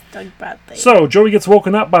 Nice. Doug Bradley. So, Joey gets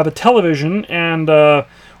woken up by the television, and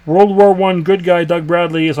World War I good guy Doug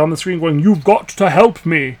Bradley is on the screen going, "You've got to help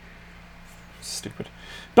me." Stupid.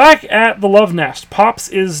 Back at the Love Nest, Pops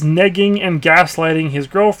is negging and gaslighting his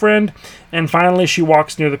girlfriend, and finally she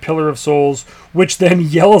walks near the Pillar of Souls, which then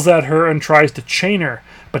yells at her and tries to chain her.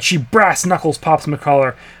 But she brass knuckles Pops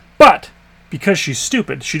McCollar. But, because she's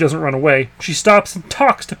stupid, she doesn't run away. She stops and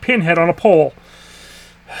talks to Pinhead on a pole.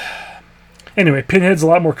 Anyway, Pinhead's a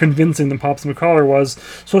lot more convincing than Pops McCollar was,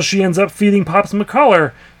 so she ends up feeding Pops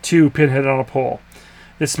McCollar to Pinhead on a pole.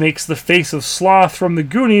 This makes the face of Sloth from the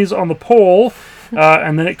Goonies on the pole,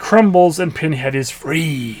 and then it crumbles and Pinhead is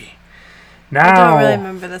free. Now, I don't really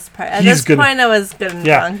remember this part. At this point, I was good and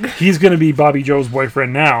drunk. He's going to be Bobby Joe's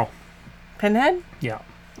boyfriend now. Pinhead? Yeah.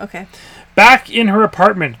 Okay. Back in her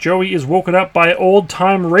apartment, Joey is woken up by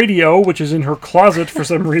old-time radio, which is in her closet for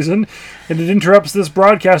some reason, and it interrupts this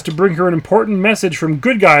broadcast to bring her an important message from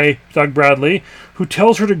good guy Doug Bradley, who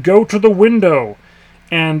tells her to go to the window.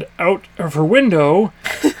 And out of her window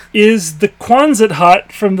is the Quonset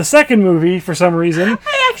hut from the second movie for some reason.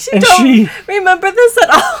 I actually don't remember this at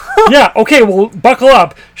all. Yeah, okay, well, buckle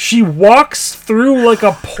up. She walks through like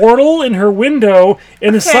a portal in her window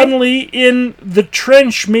and is suddenly in the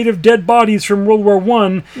trench made of dead bodies from World War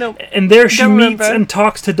I. Nope. And there she meets and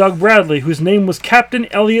talks to Doug Bradley, whose name was Captain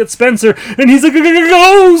Elliot Spencer, and he's a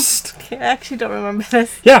ghost! Okay, I actually don't remember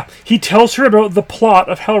this. Yeah, he tells her about the plot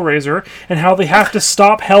of Hellraiser and how they have to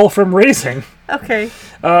stop hell from raising. Okay.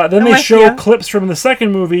 Then they show clips from the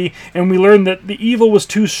second movie, and we learn that the evil was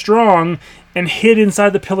too strong and hid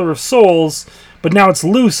inside the Pillar of Souls, but now it's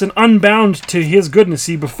loose and unbound to his goodness.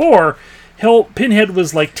 See, before, Pinhead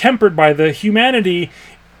was like tempered by the humanity,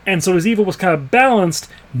 and so his evil was kind of balanced.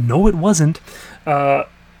 No, it wasn't.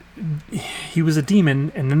 He was a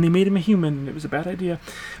demon, and then they made him a human, and it was a bad idea.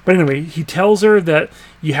 But anyway, he tells her that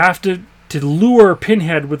you have to lure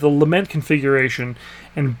Pinhead with the lament configuration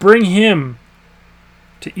and bring him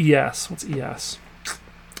to ES. What's ES?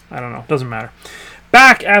 I don't know. Doesn't matter.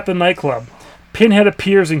 Back at the nightclub, Pinhead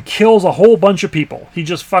appears and kills a whole bunch of people. He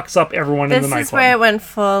just fucks up everyone in the nightclub. This is where it went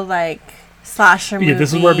full, like, slasher movie. Yeah,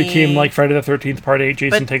 this is where it became like Friday the 13th Part 8,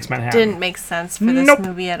 Jason Takes Manhattan. Didn't make sense for this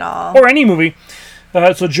movie at all. Or any movie.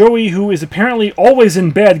 So Joey, who is apparently always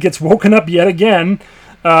in bed, gets woken up yet again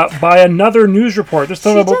by another news report. This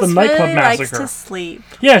time about the nightclub massacre. She likes to sleep.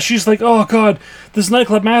 Yeah, she's like, "Oh God, this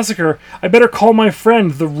nightclub massacre. I better call my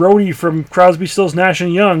friend, the roadie from Crosby, Stills, Nash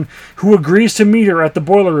and Young, who agrees to meet her at the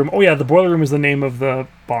Boiler Room." Oh yeah, the Boiler Room is the name of the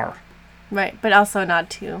bar. Right, but also not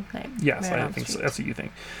two. Yes, I think so. That's what you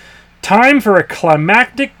think. Time for a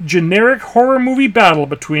climactic, generic horror movie battle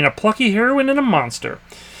between a plucky heroine and a monster.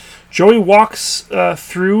 Joey walks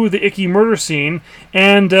through the icky murder scene,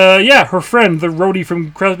 and her friend, the roadie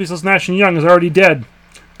from Crosby, Stills, Nash and Young, is already dead.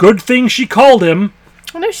 Good thing she called him.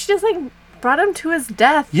 Oh no, she just brought him to his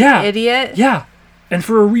death. Yeah, idiot. Yeah, and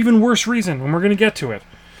for an even worse reason, and we're gonna get to it.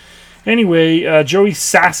 Anyway, Joey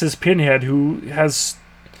sasses Pinhead, who has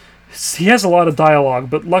a lot of dialogue,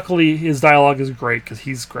 but luckily his dialogue is great because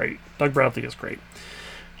he's great. Doug Bradley is great.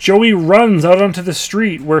 Joey runs out onto the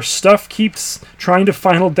street where stuff keeps trying to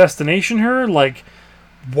Final Destination her, like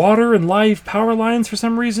water and live power lines for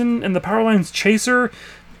some reason, and the power lines chase her.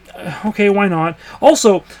 Okay, why not?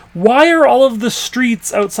 Also, why are all of the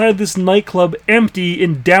streets outside this nightclub empty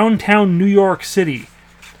in downtown New York City?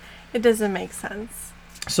 It doesn't make sense.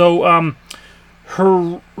 So,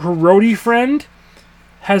 her roadie friend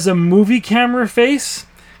has a movie camera face,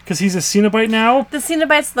 because he's a Cenobite now. The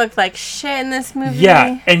Cenobites look like shit in this movie.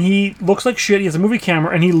 Yeah, and he looks like shit. He has a movie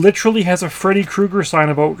camera, and he literally has a Freddy Krueger sign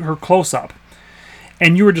about her close-up.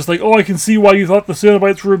 And you were just like, "Oh, I can see why you thought the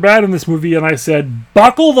Cenobites were bad in this movie." And I said,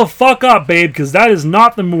 "Buckle the fuck up, babe, because that is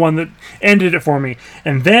not the one that ended it for me."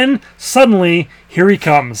 And then, suddenly, here he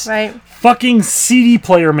comes. Right. Fucking CD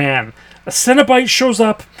player man. A Cenobite shows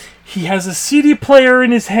up. He has a CD player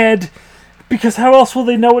in his head. Because how else will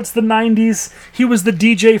they know it's the 90s? He was the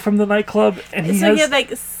DJ from the nightclub, and he had like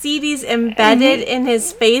CDs embedded in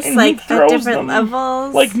his face, like at different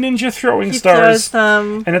levels, like ninja throwing stars. Throws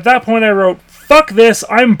them. And at that point, I wrote, "Fuck this!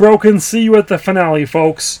 I'm broken. See you at the finale,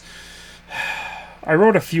 folks." I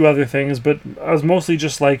wrote a few other things, but I was mostly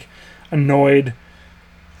just like annoyed.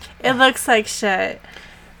 It looks like shit.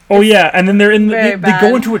 Oh yeah, and then they're in they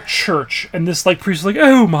go into a church, and this like priest is like,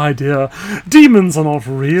 "Oh my dear, demons are not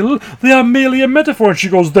real; they are merely a metaphor." And she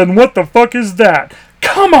goes, "Then what the fuck is that?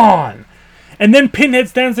 Come on!" And then Pinhead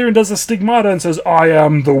stands there and does a stigmata and says, "I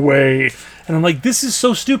am the way." And I'm like, this is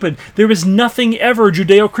so stupid. There is nothing ever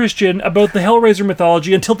Judeo-Christian about the Hellraiser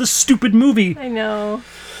mythology until this stupid movie. I know.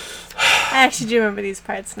 I actually do remember these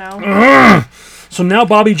parts now. So now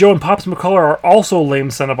Bobby Joe and Pops McCullough are also lame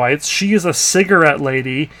Cenobites. She is a cigarette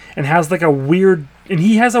lady and has like a weird... And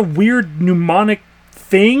he has a weird mnemonic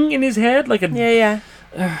thing in his head. Like a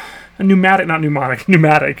pneumatic, not mnemonic.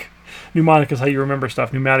 Pneumatic. Mnemonic is how you remember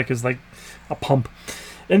stuff. Pneumatic is like a pump.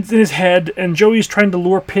 And it's in his head, and Joey's trying to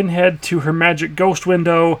lure Pinhead to her magic ghost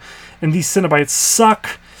window, and these Cenobites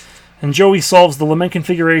suck. And Joey solves the lament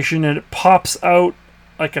configuration, and it pops out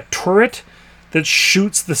like a turret that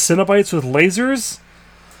shoots the Cenobites with lasers.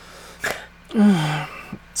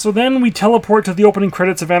 So then we teleport to the opening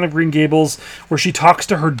credits of Anne of Green Gables, where she talks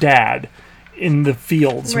to her dad in the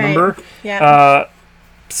fields, remember? Yeah.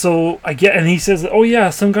 So I get, and he says, oh yeah,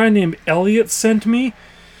 some guy named Elliot sent me.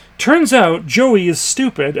 Turns out Joey is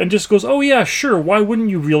stupid and just goes, oh yeah, sure, why wouldn't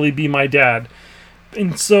you really be my dad?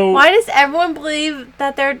 And so... Why does everyone believe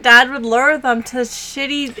that their dad would lure them to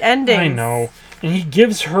shitty endings? I know. And he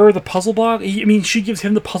gives her the puzzle box. She gives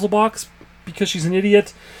him the puzzle box because she's an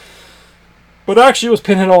idiot. But actually it was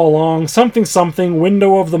Pinhead all along. Something,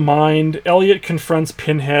 window of the mind. Elliot confronts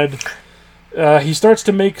Pinhead. He starts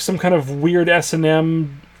to make some kind of weird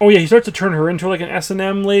S&M... Oh yeah, he starts to turn her into like an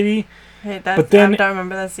S&M lady. Hey, but then, I don't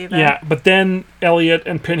remember this either. Yeah, but then Elliot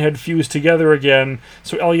and Pinhead fuse together again.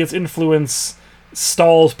 So Elliot's influence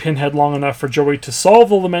stalls Pinhead long enough for Joey to solve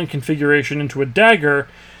the lament configuration into a dagger.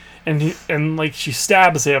 And she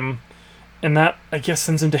stabs him, and that, I guess,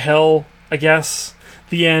 sends him to hell, I guess.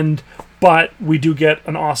 The end. But we do get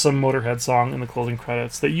an awesome Motorhead song in the closing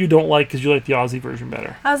credits that you don't like because you like the Ozzy version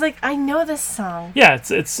better. I was like, I know this song. Yeah,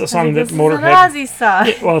 it's a song that This Motorhead... is an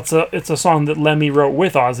Ozzy song. It's a song that Lemmy wrote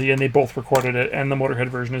with Ozzy, and they both recorded it, and the Motorhead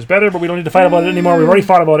version is better, but we don't need to fight about it anymore. We've already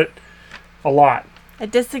fought about it a lot. I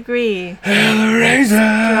disagree. Hellraiser!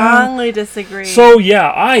 Strongly disagree. So,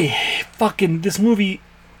 yeah, this movie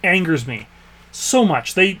angers me so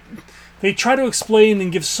much. They try to explain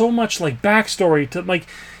and give so much like backstory to like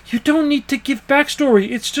you don't need to give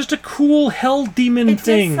backstory. It's just a cool hell demon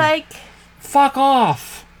thing. Just like fuck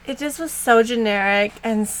off. It just was so generic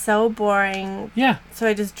and so boring. Yeah. So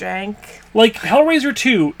I just drank. Like Hellraiser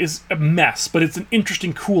 2 is a mess, but it's an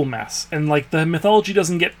interesting, cool mess, and like the mythology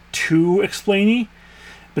doesn't get too explainy.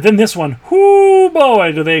 But then this one, whoo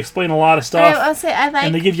boy, do they explain a lot of stuff. I'll say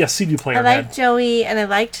and they give you a CD player. I liked Joey, and I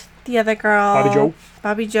liked the other girl.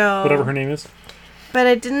 Bobby Joe. Whatever her name is. But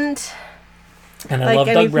I didn't. And I love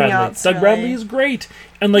Doug Bradley. Else, Doug Bradley is great.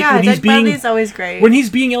 And like when Doug Bradley's always great. When he's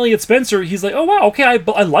being Elliot Spencer, he's like, oh wow, okay, I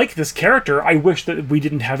like this character. I wish that we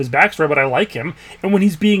didn't have his backstory, but I like him. And when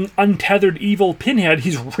he's being untethered evil Pinhead,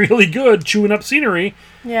 he's really good chewing up scenery.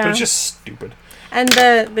 Yeah. But it's just stupid. And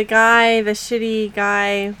the shitty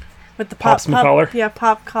guy with the pop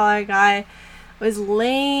collar guy was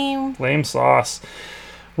lame. Lame sauce.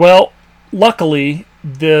 Well, luckily,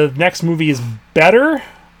 the next movie is better.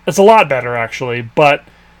 It's a lot better, actually. But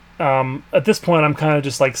at this point, I'm kind of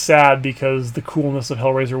just like sad because the coolness of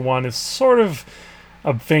Hellraiser 1 is sort of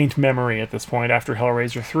a faint memory at this point after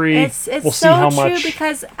Hellraiser 3. It's we'll see so how true much...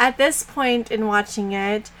 because at this point in watching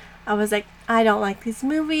it, I was like, I don't like these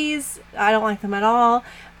movies. I don't like them at all.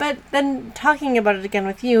 But then talking about it again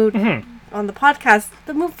with you on the podcast,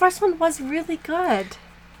 the first one was really good.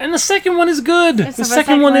 And the second one is good. The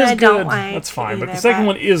second one is good. That's fine, but the second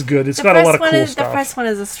one is good. It's got a lot of cool stuff. The first one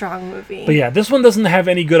is a strong movie. But yeah, this one doesn't have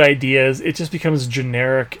any good ideas. It just becomes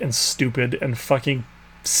generic and stupid, and fucking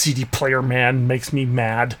CD player man makes me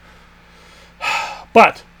mad.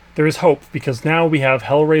 But there is hope, because now we have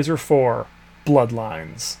Hellraiser 4,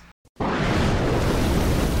 Bloodlines.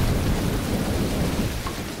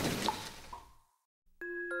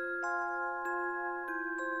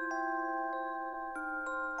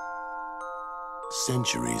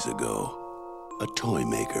 Centuries ago, a toy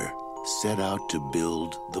maker set out to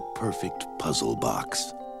build the perfect puzzle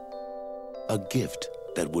box. A gift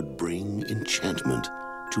that would bring enchantment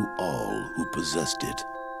to all who possessed it.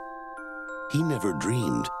 He never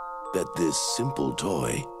dreamed that this simple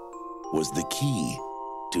toy was the key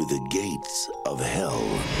to the gates of hell.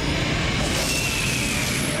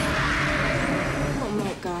 Oh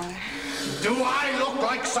my God. Do I look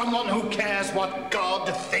like someone who cares what God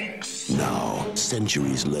thinks? Now,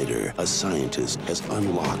 centuries later, a scientist has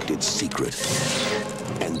unlocked its secret.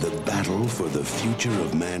 And the battle for the future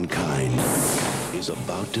of mankind is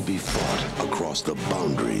about to be fought across the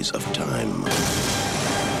boundaries of time.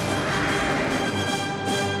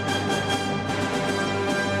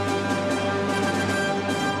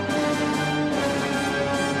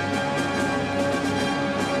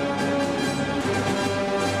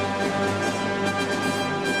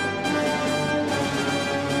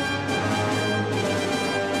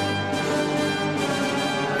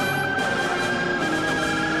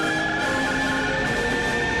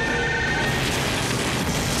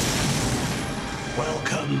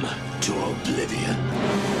 to oblivion.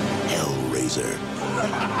 Hellraiser.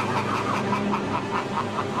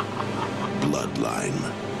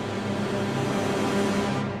 Bloodline.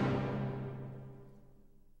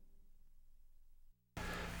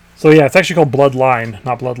 So yeah, it's actually called Bloodline,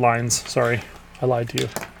 not Bloodlines. Sorry, I lied to you.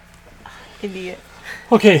 Idiot.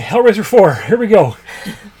 Okay, Hellraiser 4. Here we go.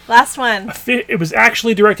 Last one. It was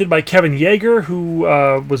actually directed by Kevin Yeager, who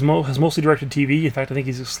has mostly directed TV. In fact, I think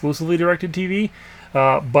he's exclusively directed TV.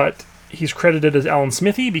 But he's credited as Alan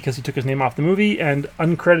Smithy because he took his name off the movie, and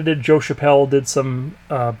uncredited Joe Chappelle did some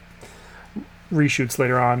reshoots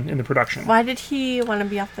later on in the production. Why did he want to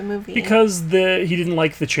be off the movie? Because he didn't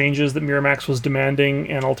like the changes that Miramax was demanding,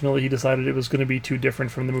 and ultimately he decided it was going to be too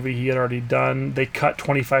different from the movie he had already done. They cut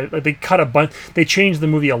a bunch. They changed the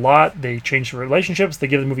movie a lot. They changed the relationships. They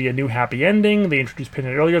gave the movie a new happy ending. They introduced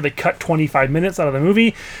Pinhead earlier. They cut 25 minutes out of the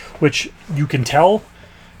movie, which you can tell.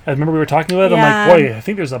 I remember we were talking about it. Yeah. I'm like, boy, I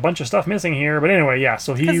think there's a bunch of stuff missing here. But anyway, yeah.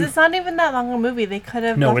 So because it's not even that long a movie. They could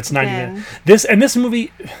have. No, it's 90 minutes. This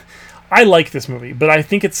movie. I like this movie, but I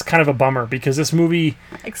think it's kind of a bummer because this movie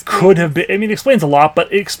could have been... I mean, it explains a lot,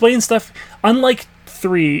 but it explains stuff... Unlike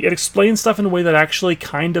 3, it explains stuff in a way that actually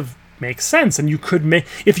kind of makes sense. And you could make...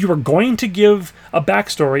 If you were going to give a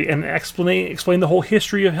backstory and explain the whole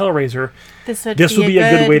history of Hellraiser, this would be a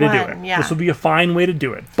good way to do it. Yeah. This would be a fine way to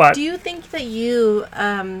do it. But do you think that you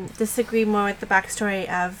disagree more with the backstory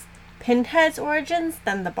of Pinhead's origins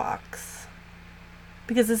than the box?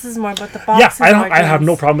 Because this is more about the box's origins. I have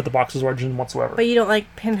no problem with the box's origin whatsoever. But you don't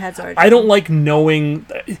like Pinhead's origin. I don't like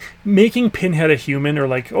making Pinhead a human, or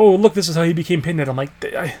like, oh, look, this is how he became Pinhead. I'm like,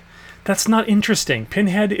 that's not interesting.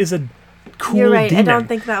 Pinhead is a cool You're right. demon. I don't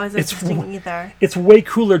think that was interesting either. It's way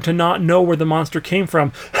cooler to not know where the monster came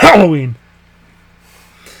from. Halloween!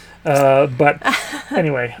 But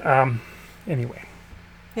anyway.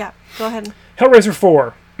 Yeah, go ahead. Hellraiser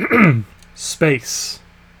 4. Space.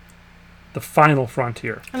 The Final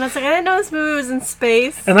Frontier. And I was like, I didn't know this movie was in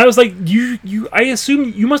space. And I was like, I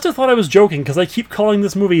assume you must have thought I was joking because I keep calling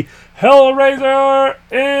this movie Hellraiser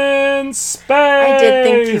in Space. I did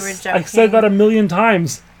think you were joking. I said that a million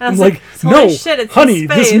times. I'm like, holy no, shit, it's honey, in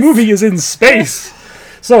space. this movie is in space.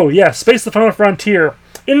 So yeah, Space: The Final Frontier.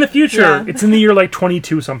 In the future, it's in the year like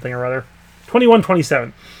 22 something or other,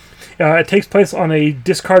 2127. It takes place on a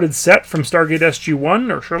discarded set from Stargate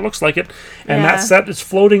SG-1, or sure looks like it, and that set is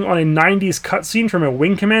floating on a 90s cutscene from a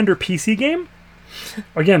Wing Commander PC game.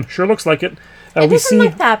 Again, sure looks like it. It doesn't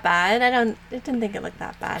look that bad. I didn't think it looked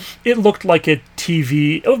that bad. It looked like a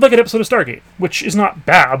TV. It looked like an episode of Stargate, which is not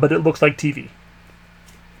bad, but it looks like TV.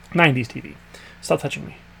 90s TV. Stop touching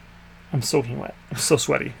me. I'm soaking wet. I'm so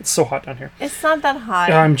sweaty. It's so hot down here. It's not that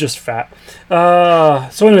hot. I'm just fat.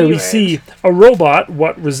 So anyway, we see a robot,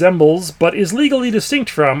 what resembles, but is legally distinct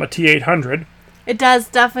from, a T-800. It does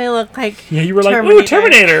definitely look like Yeah, you were Terminator. like, ooh,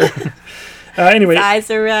 Terminator! Anyway. His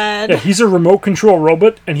eyes are red. Yeah, he's a remote control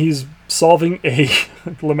robot, and he's solving a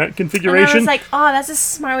lament configuration. And I was like, oh, that's a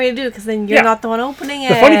smart way to do it, because then you're not the one opening it.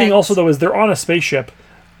 The funny thing also, though, is they're on a spaceship,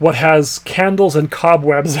 what has candles and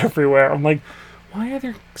cobwebs everywhere. I'm like, why are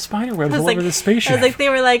there spider webs all over the spaceship? I was like, they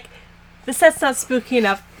were like, the set's not spooky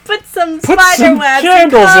enough. Put some spider webs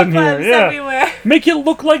candles and in here, everywhere. Make it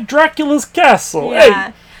look like Dracula's castle. Yeah.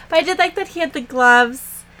 Hey. But I did like that he had the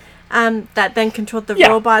gloves that then controlled the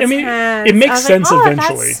robot's hands. It makes sense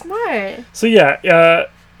eventually. That's smart. So yeah,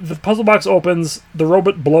 the puzzle box opens, the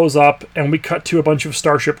robot blows up, and we cut to a bunch of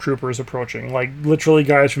Starship Troopers approaching. Like, literally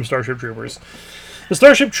guys from Starship Troopers. The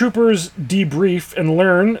Starship Troopers debrief and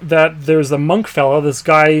learn that there's a monk fella, this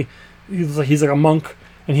guy, he's like a monk,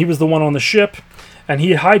 and he was the one on the ship, and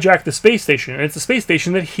he hijacked the space station, and it's a space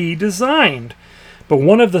station that he designed. But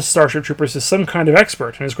one of the Starship Troopers is some kind of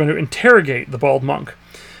expert, and is going to interrogate the bald monk.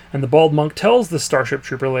 And the bald monk tells the Starship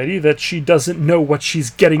Trooper lady that she doesn't know what she's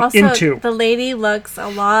getting into. The lady looks a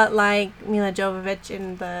lot like Mila Jovovich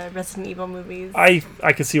in the Resident Evil movies. I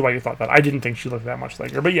can see why you thought that. I didn't think she looked that much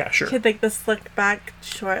like her, but yeah, sure. She had like the slicked back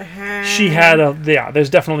short hair. She had there's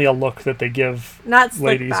definitely a look that they give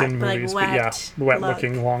ladies back, in movies, like wet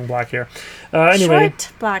looking long black hair. Anyway,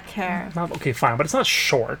 short black hair. Okay, fine, but it's not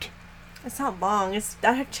short. It's not long. It's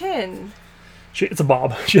at her chin. It's a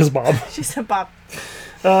bob. She has a bob. She's a bob.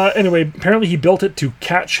 Anyway, apparently he built it to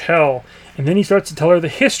catch hell, and then he starts to tell her the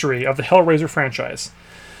history of the Hellraiser franchise.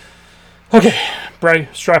 Okay, Bray,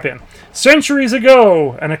 strap in. Centuries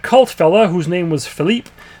ago, an occult fella whose name was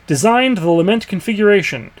Philippe designed the lament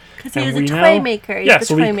configuration. Because he was a toy maker. He's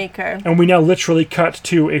the toy maker. And we now literally cut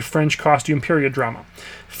to a French costume period drama.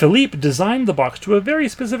 Philippe designed the box to a very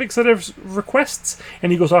specific set of requests,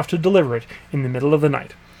 and he goes off to deliver it in the middle of the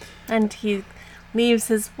night. And he leaves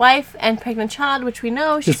his wife and pregnant child, which we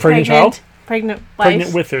know she's pregnant child? Pregnant wife.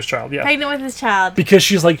 Pregnant with his child, yeah. Pregnant with his child. Because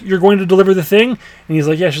she's like, you're going to deliver the thing? And he's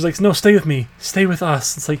like, yeah. She's like, no, stay with me. Stay with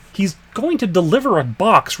us. It's like, he's going to deliver a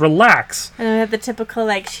box. Relax. And we have the typical,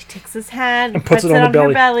 like, she takes his hand And puts it on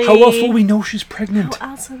her belly. How else will we know she's pregnant?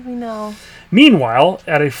 How else would we know? Meanwhile,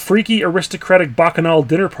 at a freaky aristocratic bacchanal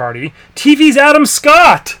dinner party, TV's Adam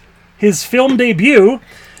Scott, his film debut,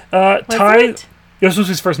 ties... This was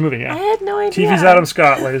his first movie, yeah. I had no idea. TV's Adam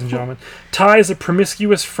Scott, ladies and gentlemen. Ties a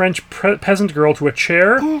promiscuous French peasant girl to a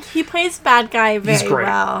chair. He plays bad guy He's very great.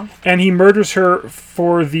 well. And he murders her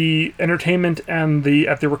for the entertainment and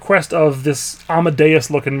at the request of this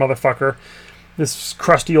Amadeus-looking motherfucker, this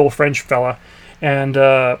crusty old French fella. And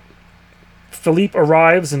Philippe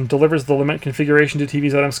arrives and delivers the lament configuration to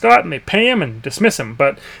TV's Adam Scott, and they pay him and dismiss him.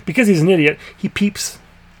 But because he's an idiot, he peeps.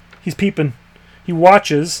 He's peeping. He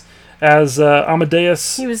watches as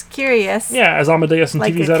Amadeus... He was curious. Yeah, as Amadeus and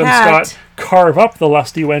like TV's a Adam cat. Scott carve up the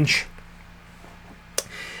lusty wench.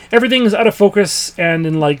 Everything's out of focus and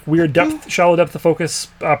in like weird depth, shallow depth of focus,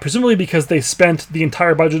 presumably because they spent the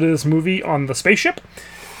entire budget of this movie on the spaceship.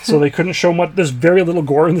 So they couldn't show much. There's very little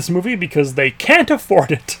gore in this movie because they can't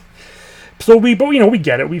afford it. So we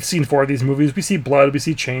get it. We've seen 4 of these movies. We see blood, we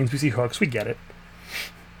see chains, we see hooks. We get it.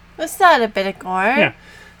 It's not a bit of gore. Yeah,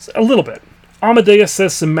 a little bit. Amadeus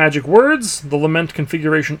says some magic words, the lament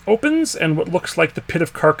configuration opens, and what looks like the pit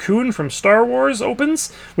of Carcoon from Star Wars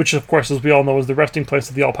opens, which of course, as we all know, is the resting place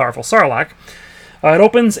of the all-powerful Sarlacc. It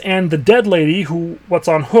opens, and the dead lady, what's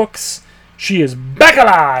on hooks, she is back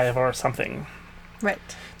alive, or something. Right.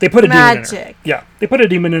 They put a demon in her. Magic. Yeah, they put a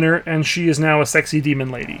demon in her, and she is now a sexy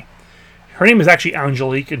demon lady. Her name is actually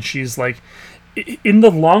Angelique, and she's like... In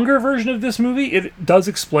the longer version of this movie, it does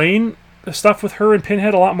explain... the stuff with her and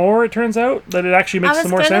Pinhead a lot more, it turns out, that it actually makes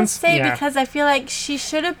some more sense. I was going to say, because I feel like she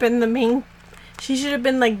should have been the main... She should have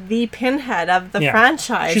been, like, the Pinhead of the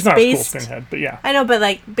franchise. She's not as cool as Pinhead, but yeah. I know, but,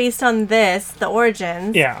 like, based on this, the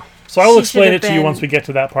origins... Yeah. So I'll explain it to you once we get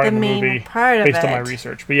to that part of the main movie, part of based on it. my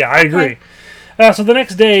research. But yeah, I agree. So the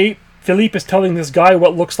next day, Philippe is telling this guy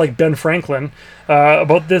what looks like Ben Franklin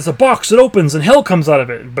about there's a box that opens and hell comes out of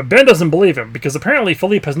it. But Ben doesn't believe him, because apparently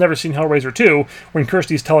Philippe has never seen Hellraiser 2 when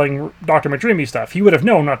Kirsty's telling Dr. McDreamy stuff. He would have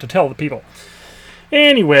known not to tell the people.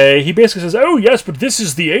 Anyway, he basically says, oh yes, but this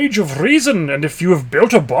is the age of reason, and if you have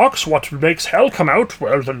built a box what makes hell come out,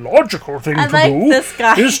 well, the logical thing to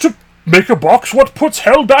do is to make a box what puts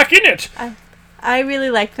hell back in it. I really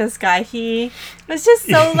like this guy. He was just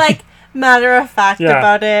so, like, matter of fact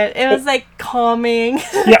about it. It was, like, calming.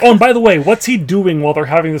 Yeah, oh, and by the way, what's he doing while they're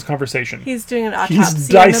having this conversation? He's doing an autopsy. He's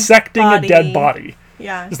dissecting a dead body.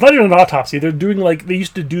 Yeah. It's not even an autopsy. They're doing, like, they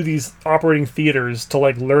used to do these operating theaters to,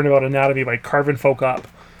 like, learn about anatomy by carving folk up.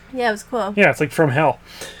 Yeah, it was cool. Yeah, it's like From Hell.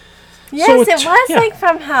 Yes, so it was like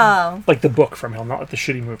From Hell. Like the book From Hell, not like the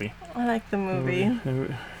shitty movie. I like the movie.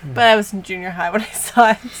 But I was in junior high when I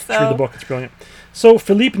saw it, so... Read the book, it's brilliant. So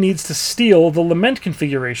Philippe needs to steal the lament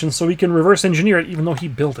configuration so he can reverse engineer it, even though he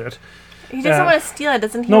built it. He doesn't want to steal it,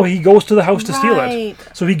 doesn't he? No, he goes to the house to steal it.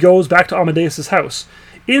 So he goes back to Amadeus' house.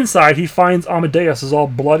 Inside, he finds Amadeus is all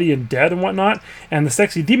bloody and dead and whatnot, and the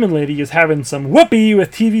sexy demon lady is having some whoopee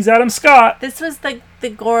with TV's Adam Scott. This was the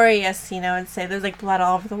goriest scene, I would say. There's, like, blood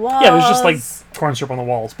all over the walls. Yeah, there's just, like, corn syrup on the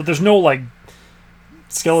walls. But there's no, like,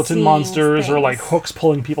 skeleton monsters or, like, hooks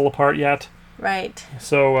pulling people apart yet. Right.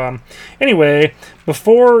 So, anyway,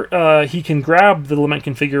 before he can grab the lament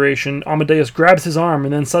configuration, Amadeus grabs his arm,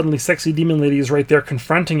 and then suddenly sexy demon lady is right there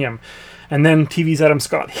confronting him. And then TV's Adam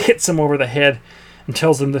Scott hits him over the head and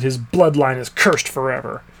tells him that his bloodline is cursed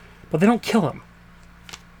forever. But they don't kill him.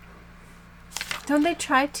 Don't they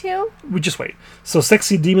try to? We just wait. So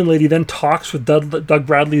sexy demon lady then talks with Doug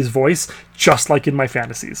Bradley's voice, just like in my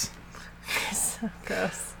fantasies. So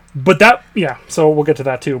gross. But that, yeah, so we'll get to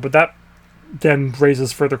that too. But that then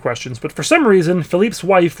raises further questions. But for some reason, Philippe's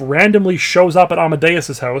wife randomly shows up at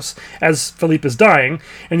Amadeus' house as Philippe is dying,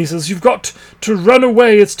 and he says, you've got to run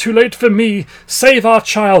away, it's too late for me, save our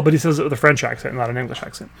child. But he says it with a French accent, not an English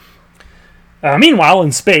accent. Meanwhile,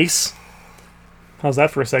 in space, how's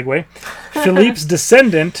that for a segue? Philippe's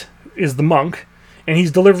descendant is the monk, and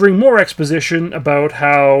he's delivering more exposition about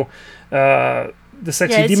how the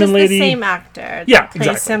sexy demon lady... it's the same actor that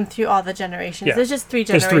plays him through all the generations. Yeah. There's just 3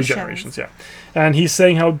 generations. There's 3 generations, yeah. And he's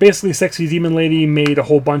saying how basically sexy demon lady made a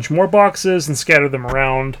whole bunch more boxes and scattered them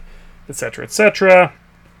around, etc., etc.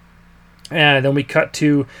 And then we cut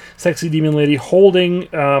to sexy demon lady holding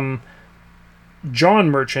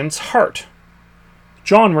John Merchant's heart.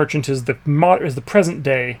 John Merchant is the present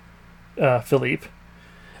day Philippe,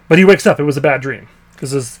 but he wakes up. It was a bad dream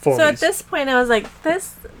because it's full. So at this point, I was like,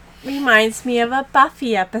 this reminds me of a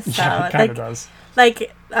Buffy episode. Yeah, it kind of does.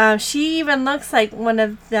 Like, she even looks like one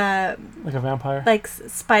of the... Like a vampire? Like,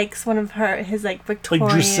 Spike's one of his, like, Victorian...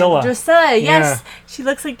 Like Drusilla. Drusilla, yes. Yeah. She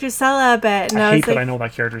looks like Drusilla a bit. And I hate that like, I know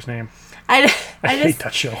that character's name. I hate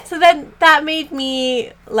that show. So then that made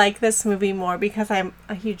me like this movie more because I'm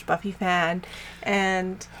a huge Buffy fan.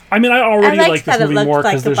 And I mean, I already like this that movie more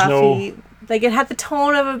because like there's no... Like, it had the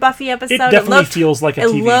tone of a Buffy episode. It definitely feels like a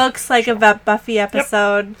TV It looks like a Buffy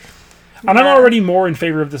episode. Yep. And I'm already more in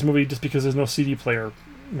favor of this movie just because there's no CD player,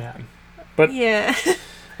 man. But yeah.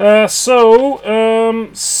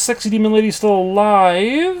 Sexy Demon Lady's still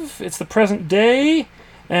alive. It's the present day,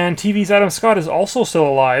 and TV's Adam Scott is also still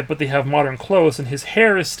alive, but they have modern clothes, and his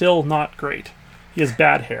hair is still not great. He has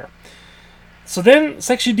bad hair. So then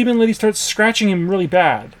Sexy Demon Lady starts scratching him really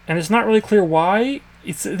bad, and it's not really clear why.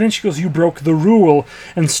 Then she goes, "You broke the rule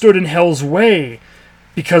and stood in hell's way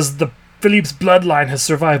because the Philippe's bloodline has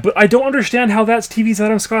survived." But I don't understand how that's TV's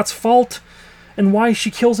Adam Scott's fault and why she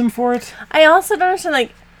kills him for it. I also don't understand,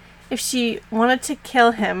 like, if she wanted to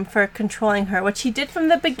kill him for controlling her, which he did from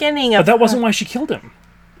the beginning of But that wasn't why she killed him.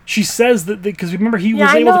 She says that, because remember, he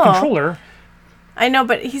was able to control her. I know,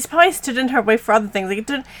 but he's probably stood in her way for other things. Like, it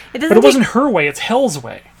doesn't. But it wasn't her way, it's Hell's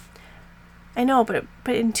way. I know, but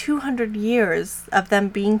in 200 years of them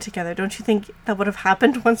being together, don't you think that would have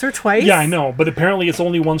happened once or twice? Yeah, I know, but apparently it's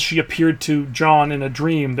only once she appeared to John in a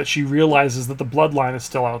dream that she realizes that the bloodline is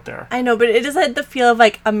still out there. I know, but it doesn't the feel of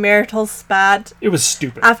like a marital spat. It was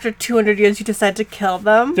stupid. After 200 years, you decide to kill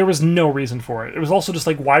them. There was no reason for it. It was also just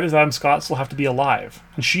like, why does Adam Scott still have to be alive?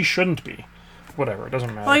 And she shouldn't be. Whatever, it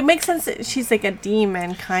doesn't matter. Well, it makes sense that she's like a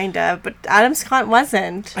demon, kind of, but Adam Scott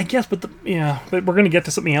wasn't. I guess, but but we're going to get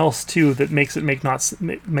to something else too that makes it make less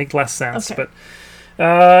sense. Okay. But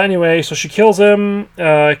anyway, so she kills him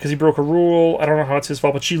because he broke a rule. I don't know how it's his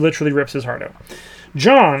fault, but she literally rips his heart out.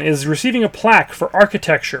 John is receiving a plaque for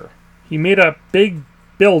architecture. He made a big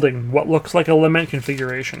building, what looks like a lament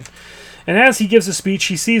configuration. And as he gives a speech,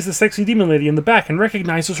 he sees the Sexy Demon Lady in the back and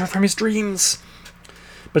recognizes her from his dreams.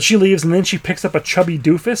 But she leaves, and then she picks up a chubby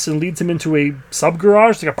doofus and leads him into a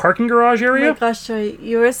sub-garage, like a parking garage area. Oh my gosh, Joy,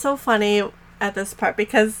 you were so funny at this part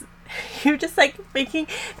because you're just like making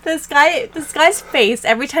this guy's face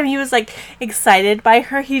every time he was like excited by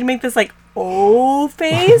her, he'd make this like oh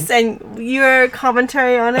face, and your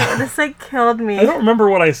commentary on it just like killed me. I don't remember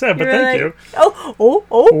what I said, but thank you.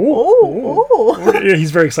 Oh. Yeah,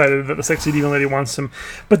 he's very excited that the Sexy Demon Lady wants him.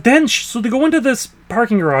 But then, so they go into this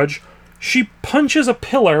parking garage. She punches a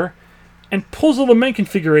pillar and pulls a lament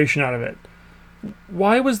configuration out of it.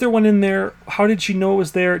 Why was there one in there? How did she know it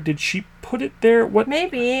was there? Did she put it there? What?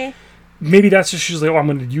 Maybe that's just, she's like, oh, I'm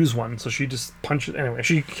going to use one. So she just punches. Anyway,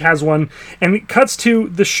 she has one. And it cuts to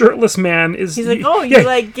the shirtless man. He's like, oh, you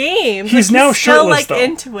like games. He's like, now he's still, shirtless, though.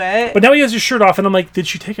 Into it. But now he has his shirt off. And I'm like, did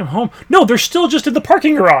she take him home? No, they're still just in the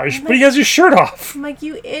parking garage. But he has his shirt off. I'm like,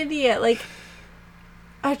 you idiot. Like,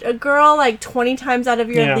 a girl like 20 times out of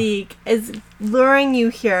your league is luring you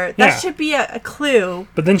here. That should be a clue.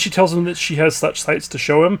 But then she tells him that she has such sights to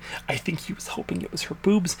show him. I think he was hoping it was her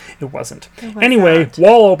boobs. It wasn't. Anyway,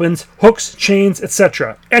 wall opens, hooks, chains,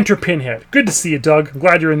 etc. Enter Pinhead. Good to see you, Doug. I'm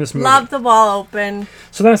glad you're in this movie. Love the wall open.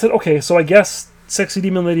 So then I said, okay, so I guess Sexy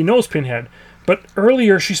Demon Lady knows Pinhead. But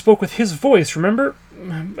earlier she spoke with his voice, remember?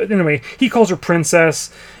 But anyway, he calls her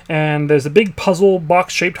princess, and there's a big puzzle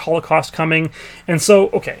box-shaped Holocaust coming. And so,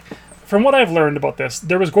 okay, from what I've learned about this,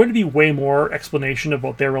 there was going to be way more explanation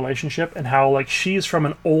about their relationship and how, like, she's from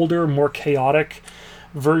an older, more chaotic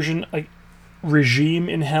version, like, regime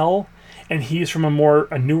in hell, and he's from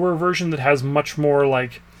a newer version that has much more,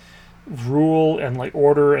 like, rule and, like,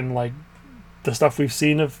 order and, like, the stuff we've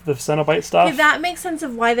seen of the Cenobite stuff. Okay, that makes sense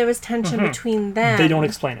of why there was tension between them. They don't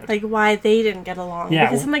explain it. Like, why they didn't get along. Yeah.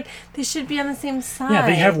 Because I'm like, they should be on the same side. Yeah,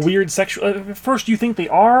 they have weird sexual... At first, you think they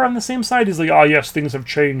are on the same side. He's like, oh, yes, things have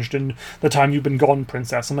changed in the time you've been gone,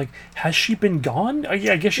 princess. I'm like, has she been gone?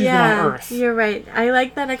 Yeah, I guess she's been on Earth. You're right. I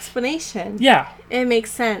like that explanation. Yeah. It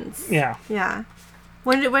makes sense. Yeah. Yeah.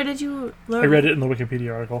 Where did you learn? I read it in the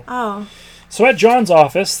Wikipedia article. Oh. So at John's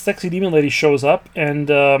office, Sexy Demon Lady shows up,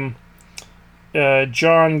 and...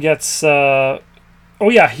 John gets...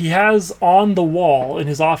 he has on the wall in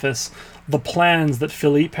his office the plans that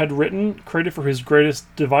Philippe had created for his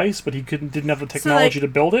greatest device, but he didn't have the technology to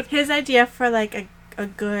build it. His idea for, like, a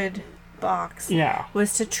good box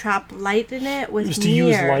was to trap light in it with mirrors. To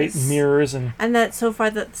use light and mirrors. And that so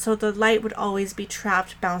the light would always be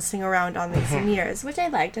trapped bouncing around on these mirrors, which I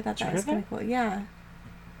liked. I thought that was kind of cool. Yeah.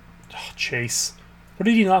 Oh, Chase. What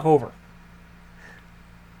did he knock over?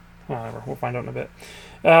 Whatever, we'll find out in a bit.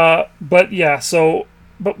 But yeah, so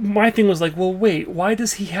But my thing was like, well, wait, why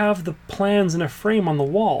does he have the plans in a frame on the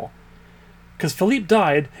wall? Because Philippe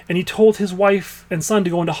died, and he told his wife and son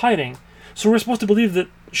to go into hiding. So we're supposed to believe that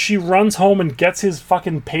she runs home and gets his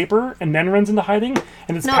fucking paper and then runs into hiding,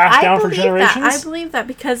 and it's passed down for generations? I believe that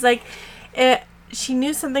because, like, she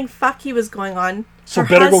knew something fucky was going on. So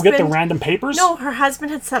better go get the random papers? No, her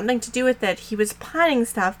husband had something to do with it. He was planning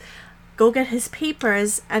stuff. Go get his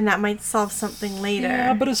papers, and that might solve something later.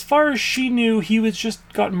 Yeah, but as far as she knew, he was just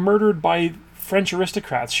got murdered by French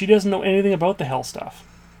aristocrats. She doesn't know anything about the hell stuff.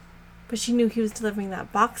 But she knew he was delivering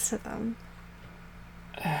that box to them.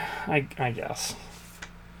 I guess.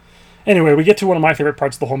 Anyway, we get to one of my favorite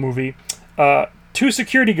parts of the whole movie. 2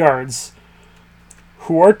 security guards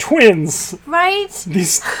who are twins. Right?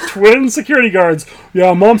 These twin security guards.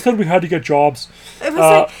 Yeah, Mom said we had to get jobs. It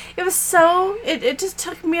was it was so... It just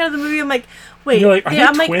took me out of the movie. I'm like, wait. You're like, are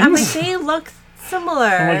they twins? I'm like, they look similar.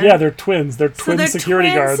 I'm like, yeah, they're twins. They're twin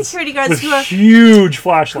security guards with who are, huge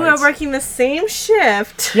flashlights. Who are working the same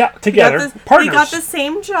shift. Yeah, together. Partners. They got the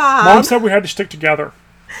same job. Mom said we had to stick together.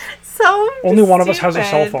 So only one of us has a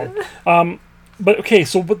cell phone. But okay,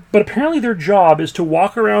 so but apparently their job is to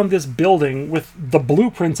walk around this building with the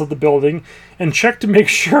blueprints of the building and check to make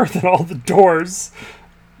sure that all the doors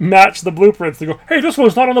match the blueprints. They go, hey, this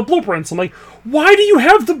one's not on the blueprints. I'm like, why do you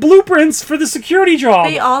have the blueprints for the security job?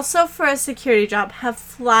 They also, for a security job, have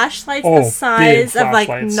flashlights the size of like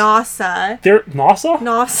NASA. They're NASA?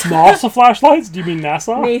 NASA flashlights? Do you mean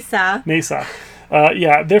NASA? NASA.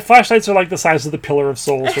 Yeah, their flashlights are like the size of the Pillar of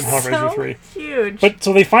Souls from Hellraiser 3. Huge. But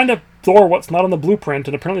so they find a door what's not on the blueprint,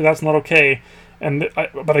 and apparently that's not okay.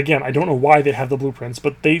 But again, I don't know why they have the blueprints,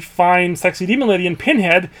 but they find Sexy Demon Lady and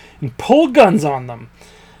Pinhead and pull guns on them.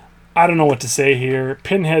 I don't know what to say here.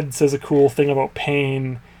 Pinhead says a cool thing about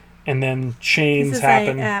pain, and then chains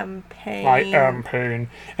happen. I am pain. I am pain.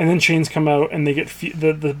 And then chains come out, and they get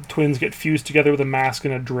the twins get fused together with a mask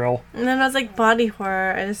and a drill. And then I was like, body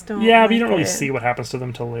horror. I just don't. Yeah, but you don't really see what happens to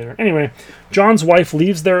them till later. Anyway, John's wife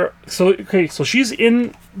leaves their so she's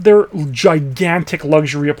in their gigantic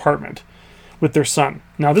luxury apartment with their son.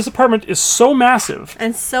 Now this apartment is so massive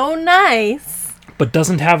and so nice, but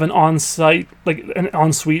doesn't have an on-site, like an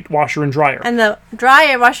ensuite washer and dryer. And the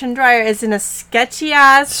washer and dryer is in a sketchy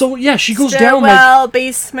ass. So yeah, she goes down like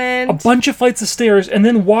basement, a bunch of flights of stairs, and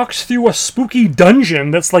then walks through a spooky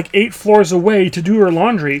dungeon that's like 8 floors away to do her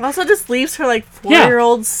laundry. Also, just leaves her like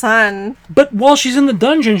 4-year-old son. But while she's in the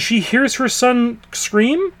dungeon, she hears her son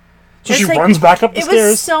scream. So she runs back up the stairs. It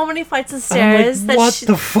was so many flights of stairs like, what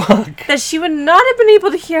the fuck? That she would not have been able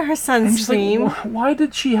to hear her son scream. Like, why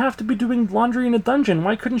did she have to be doing laundry in a dungeon?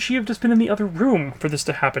 Why couldn't she have just been in the other room for this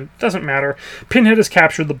to happen? Doesn't matter. Pinhead has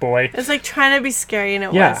captured the boy. It's like trying to be scary and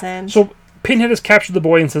it wasn't. So Pinhead has captured the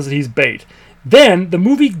boy and says that he's bait. Then the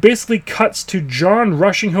movie basically cuts to John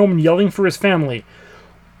rushing home and yelling for his family.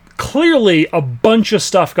 Clearly, a bunch of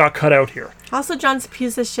stuff got cut out here. Also, John's a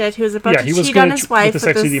piece of shit who was about to cheat on his wife with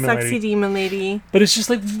the sexy demon lady. But it's just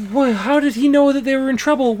like, how did he know that they were in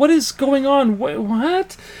trouble? What is going on?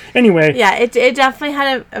 What? Anyway. Yeah, it definitely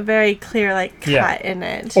had a very clear cut in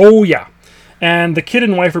it. Oh, yeah. And the kid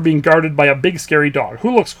and wife are being guarded by a big scary dog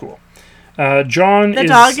who looks cool. The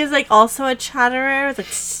dog is also a chatterer.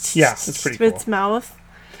 It's it's pretty cool. With its mouth.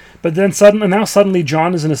 But then suddenly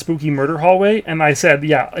John is in a spooky murder hallway, and I said,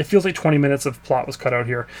 it feels like 20 minutes of plot was cut out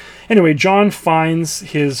here. Anyway, John finds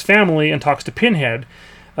his family and talks to Pinhead,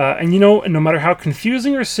 and no matter how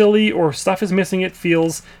confusing or silly or stuff is missing it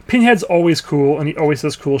feels, Pinhead's always cool, and he always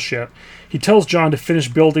says cool shit. He tells John to finish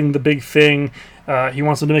building the big thing. He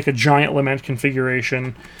wants him to make a giant lament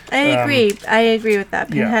configuration. I agree with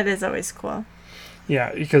that. Pinhead is always cool.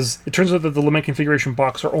 Yeah, because it turns out that the lament configuration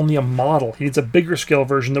box are only a model. He needs a bigger scale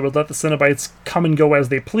version that would let the Cenobites come and go as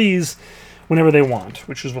they please whenever they want,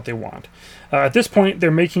 which is what they want. At this point, they're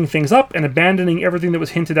making things up and abandoning everything that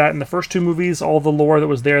was hinted at in the first 2 movies. All the lore that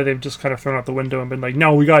was there, they've just kind of thrown out the window and been like,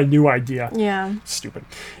 no, we got a new idea. Yeah. Stupid.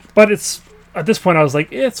 But at this point, I was like,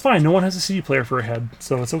 it's fine. No one has a CD player for a head,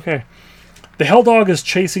 so it's okay. The Hell Dog is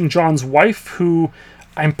chasing John's wife, who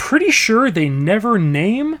I'm pretty sure they never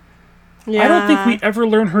name. Yeah. I don't think we ever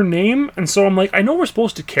learn her name, and so I'm like, I know we're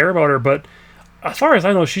supposed to care about her, but as far as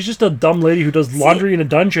I know, she's just a dumb lady who does laundry in a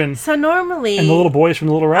dungeon. So normally... And the little boys from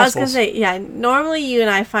the Little Rascals. I was going to say, normally you and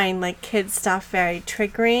I find, kids stuff very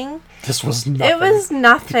triggering. This was nothing. It was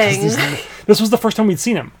nothing. This was the first time we'd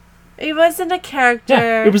seen him. He wasn't a character.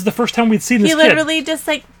 Yeah, it was the first time we'd seen this kid. He literally just,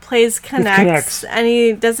 plays Connects, and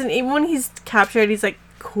he doesn't... Even when he's captured, he's,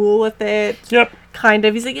 cool with it. Yep. Kind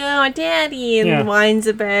of. He's like, oh, daddy, and whines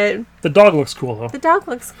a bit. The dog looks cool,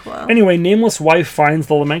 though. Anyway, Nameless Wife finds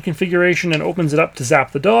the lament configuration and opens it up to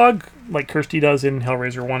zap the dog. like Kirsty does in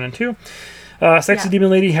Hellraiser 1 and 2. Sexy Yeah. Demon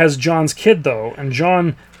Lady has John's kid, though, and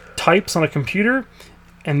John types on a computer,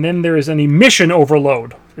 and then there is an emission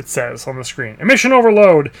overload, it says on the screen. Emission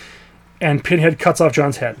overload! And Pinhead cuts off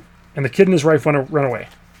John's head, and the kid and his wife run away.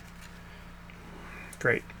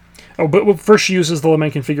 Great. Oh, but first she uses the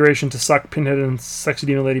lament configuration to suck Pinhead and Sexy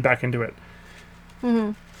Demon Lady back into it.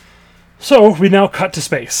 Mm-hmm. So, we now cut to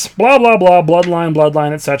space. Blah, blah, blah,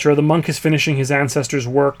 bloodline, etc. The monk is finishing his ancestors'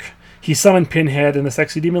 work. He summoned Pinhead and the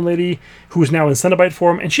Sexy Demon Lady, who is now in Cenobite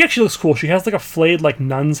form, and she actually looks cool. She has like a flayed, like,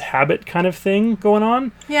 nun's habit kind of thing going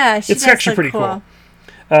on. Yeah, she It's does actually look pretty cool.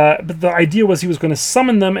 But the idea was he was going to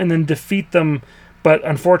summon them and then defeat them, but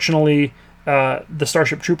unfortunately, the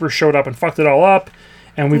Starship Troopers showed up and fucked it all up.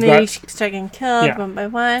 And we've they got start getting killed one by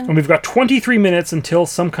one. And we've got 23 minutes until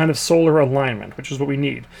some kind of solar alignment, which is what we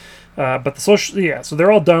need. But so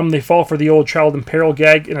they're all dumb. They fall for the old child in peril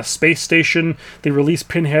gag in a space station. They release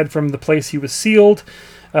Pinhead from the place he was sealed.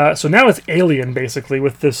 So now it's Alien, basically,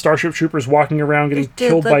 with the Starship Troopers walking around getting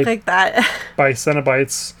killed by by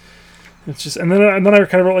Cenobites. It's just, and then I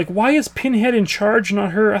kind of wrote, like, why is Pinhead in charge,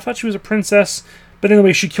 not her? I thought she was a princess. But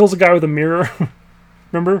anyway, she kills a guy with a mirror.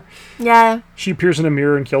 Remember? Yeah. She appears in a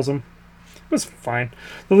mirror and kills him. It was fine.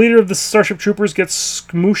 The leader of the Starship Troopers gets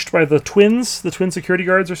smooshed by the twins. The twin security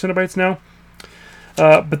guards are Cenobites now.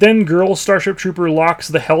 But then Girl Starship Trooper locks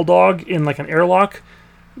the Hell Dog in like an airlock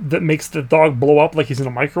that makes the dog blow up like he's in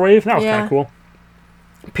a microwave. That was kind of cool.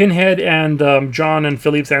 Pinhead and John and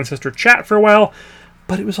Philippe's ancestor chat for a while,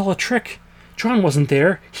 but it was all a trick. John wasn't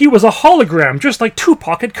there. He was a hologram, just like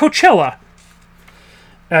Tupac at Coachella.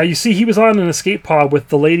 You see, he was on an escape pod with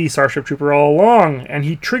the lady Starship Trooper all along, and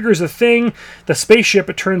he triggers a thing. The spaceship,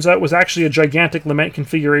 it turns out, was actually a gigantic lament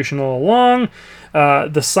configuration all along.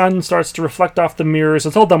 The sun starts to reflect off the mirrors.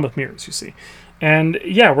 It's all done with mirrors, you see. And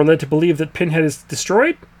yeah, we're led to believe that Pinhead is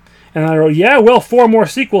destroyed. And I wrote, yeah, well, 4 more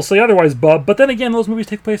sequels say otherwise, bub. But then again, those movies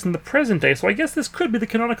take place in the present day, so I guess this could be the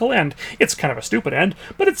canonical end. It's kind of a stupid end,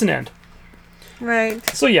 but it's an end. Right.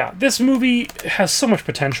 So yeah, this movie has so much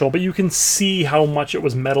potential, but you can see how much it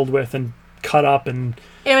was meddled with and cut up and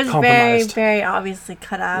it was compromised. very, very obviously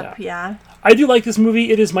cut up, yeah. I do like this movie.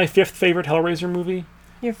 It is my 5th favorite Hellraiser movie.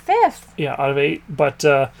 Your 5th? Yeah, out of 8. But,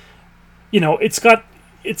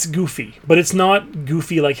 it's goofy, but it's not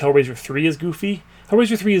goofy like Hellraiser 3 is goofy.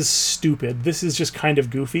 Hellraiser 3 is stupid. This is just kind of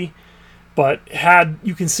goofy, but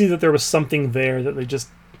you can see that there was something there that they just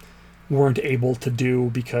weren't able to do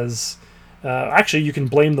because... actually, you can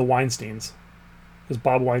blame the Weinsteins. Because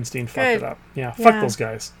Bob Weinstein fucked it up. Yeah, fuck those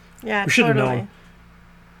guys. Yeah, we should have known.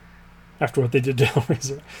 After what they did to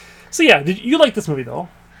Hellraiser. So yeah, did you like this movie, though?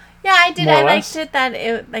 Yeah, I did. More I or liked less? it that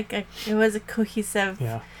it was a cohesive...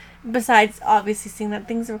 Yeah. Besides, obviously, seeing that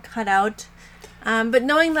things were cut out. But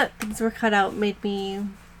knowing that things were cut out made me...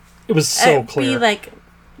 It was so clear. Be,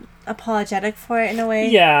 apologetic for it in a way.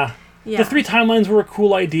 Yeah. Yeah. The 3 timelines were a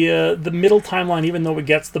cool idea. The middle timeline, even though it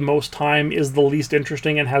gets the most time, is the least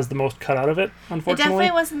interesting and has the most cut out of it, unfortunately. It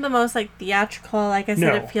definitely wasn't the most, theatrical. Like I said,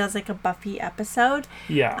 No. it feels like a Buffy episode.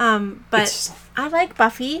 Yeah. But I like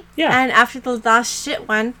Buffy. Yeah. And after the last shit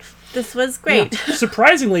one, this was great. Yeah.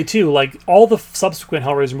 Surprisingly, too, all the subsequent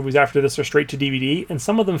Hellraiser movies after this are straight to DVD, and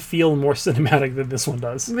some of them feel more cinematic than this one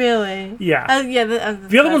does. Really? Yeah. Yeah.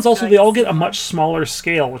 The other ones also, they all get a much smaller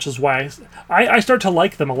scale, which is why I start to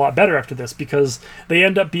like them a lot better after this, because they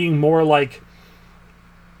end up being more like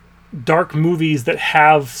dark movies that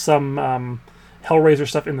have some Hellraiser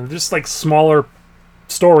stuff in them. Just smaller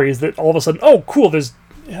stories that all of a sudden, oh, cool, there's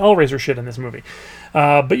Hellraiser shit in this movie.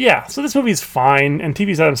 But yeah, so this movie's fine, and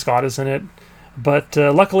TV's Adam Scott is in it. But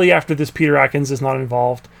luckily, after this, Peter Atkins is not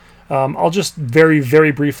involved. I'll just very,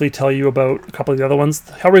 very briefly tell you about a couple of the other ones.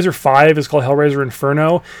 Hellraiser 5 is called Hellraiser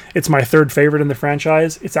Inferno. It's my 3rd favorite in the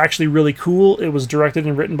franchise. It's actually really cool. It was directed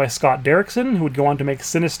and written by Scott Derrickson, who would go on to make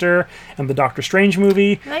Sinister and the Doctor Strange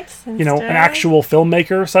movie. I like Sinister. An actual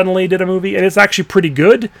filmmaker suddenly did a movie, and it's actually pretty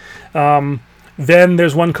good. Then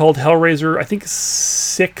there's one called Hellraiser, I think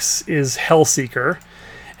 6 is Hellseeker.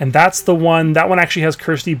 And that's the one, that one actually has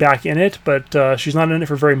Kirsty back in it, but she's not in it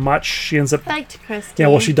for very much. She ends up... I liked Kirsty. Yeah,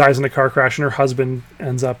 well, she dies in a car crash, and her husband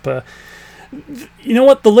ends up... you know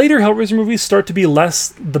what? The later Hellraiser movies start to be less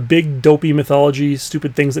the big, dopey mythology,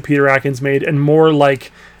 stupid things that Peter Atkins made, and more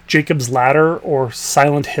like Jacob's Ladder or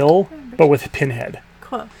Silent Hill, but with Pinhead.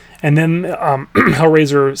 Cool. And then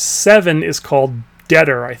Hellraiser 7 is called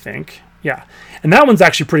Deader, I think. Yeah. And that one's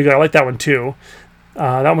actually pretty good. I like that one, too.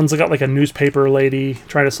 That one's got a newspaper lady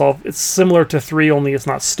trying to solve... It's similar to 3, only it's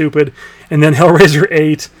not stupid. And then Hellraiser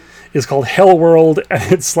 8 is called Hellworld,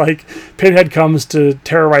 and it's like Pinhead comes to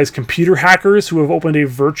terrorize computer hackers who have opened a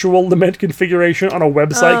virtual lament configuration on a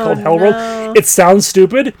website called Hellworld. No. It sounds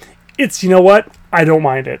stupid. It's, you know what? I don't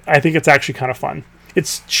mind it. I think it's actually kind of fun.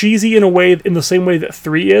 It's cheesy in a way, in the same way that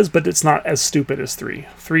 3 is, but it's not as stupid as 3.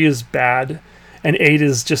 3 is bad, and 8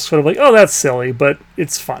 is just sort of like, oh, that's silly, but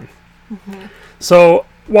it's fun. Mm-hmm. So,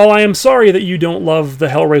 while I am sorry that you don't love the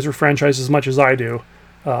Hellraiser franchise as much as I do,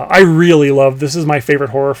 I really love, this is my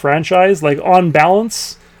favorite horror franchise. Like, on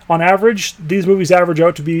balance, on average, these movies average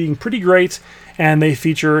out to being pretty great, and they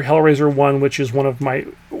feature Hellraiser 1, which is one of my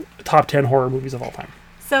top 10 horror movies of all time.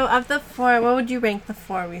 So of the 4, what would you rank the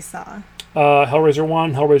 4 we saw? Hellraiser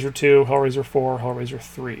 1, Hellraiser 2, Hellraiser 4, Hellraiser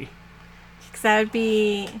 3. Because that would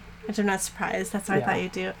be, which I'm not surprised, that's what Yeah. I thought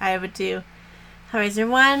you'd do. I would do Hellraiser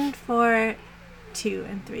 1, 4, 2,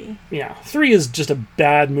 and 3. Yeah, 3 is just a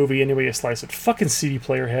bad movie any way you slice it. Fucking CD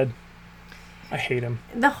player head. I hate him.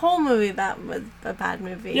 The whole movie, that was a bad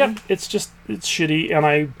movie. Yep, it's shitty, and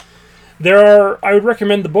I would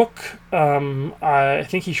recommend the book. I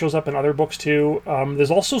think he shows up in other books too.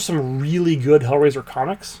 There's also some really good Hellraiser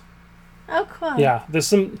comics. Oh, cool. Yeah, the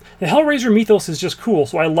Hellraiser mythos is just cool.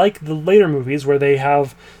 So I like the later movies where they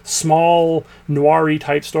have small noir-y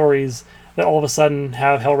type stories that all of a sudden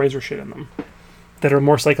have Hellraiser shit in them, that are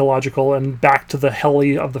more psychological and back to the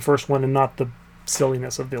helly of the first one and not the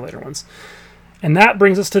silliness of the later ones. And that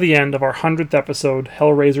brings us to the end of our 100th episode,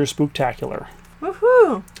 Hellraiser Spooktacular.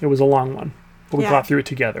 Woohoo! It was a long one, but we Yeah. got through it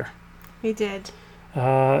together. We did.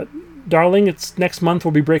 Darling, it's next month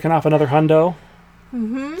we'll be breaking off another hundo.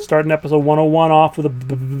 Mm-hmm. Starting episode 101 off with a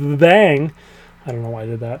bang. I don't know why I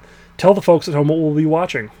did that. Tell the folks at home what we'll be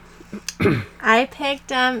watching. I picked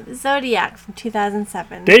Zodiac from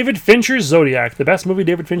 2007. David Fincher's Zodiac, the best movie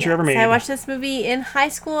David Fincher ever made. So I watched this movie in high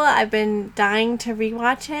school. I've been dying to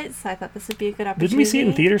rewatch it, so I thought this would be a good opportunity. Didn't we see it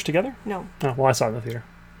in theaters together? No. Oh, well, I saw it in the theater.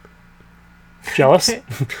 Jealous?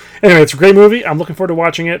 Anyway, it's a great movie. I'm looking forward to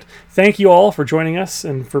watching it. Thank you all for joining us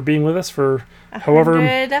and for being with us for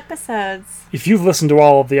 100 episodes. If you've listened to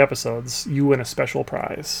all of the episodes, you win a special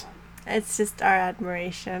prize. It's just our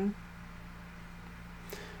admiration.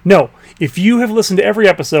 No, if you have listened to every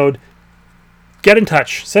episode, get in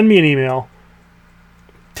touch. Send me an email.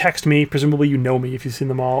 Text me. Presumably you know me if you've seen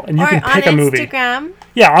them all. And you can pick a movie. Or on Instagram.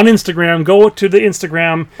 Yeah, on Instagram. Go to the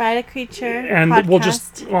Instagram. Fried a Creature And podcast. we'll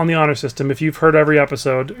just, on the honor system, if you've heard every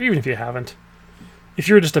episode, even if you haven't, if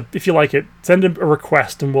you like it, send a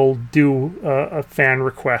request and we'll do a fan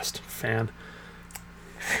request. Fan.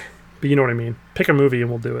 But you know what I mean. Pick a movie and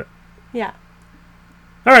we'll do it. Yeah.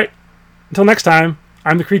 All right. Until next time,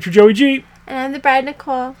 I'm the Creature Joey G. And I'm the Bride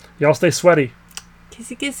Nicole. Y'all stay sweaty.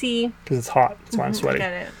 Kissy kissy. Because it's hot. That's why I'm sweaty.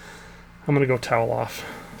 Got it. I'm going to go towel off.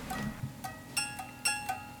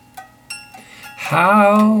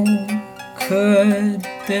 How could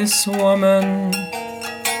this woman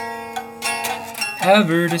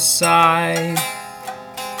ever decide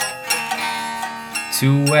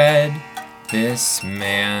to wed this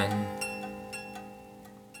man?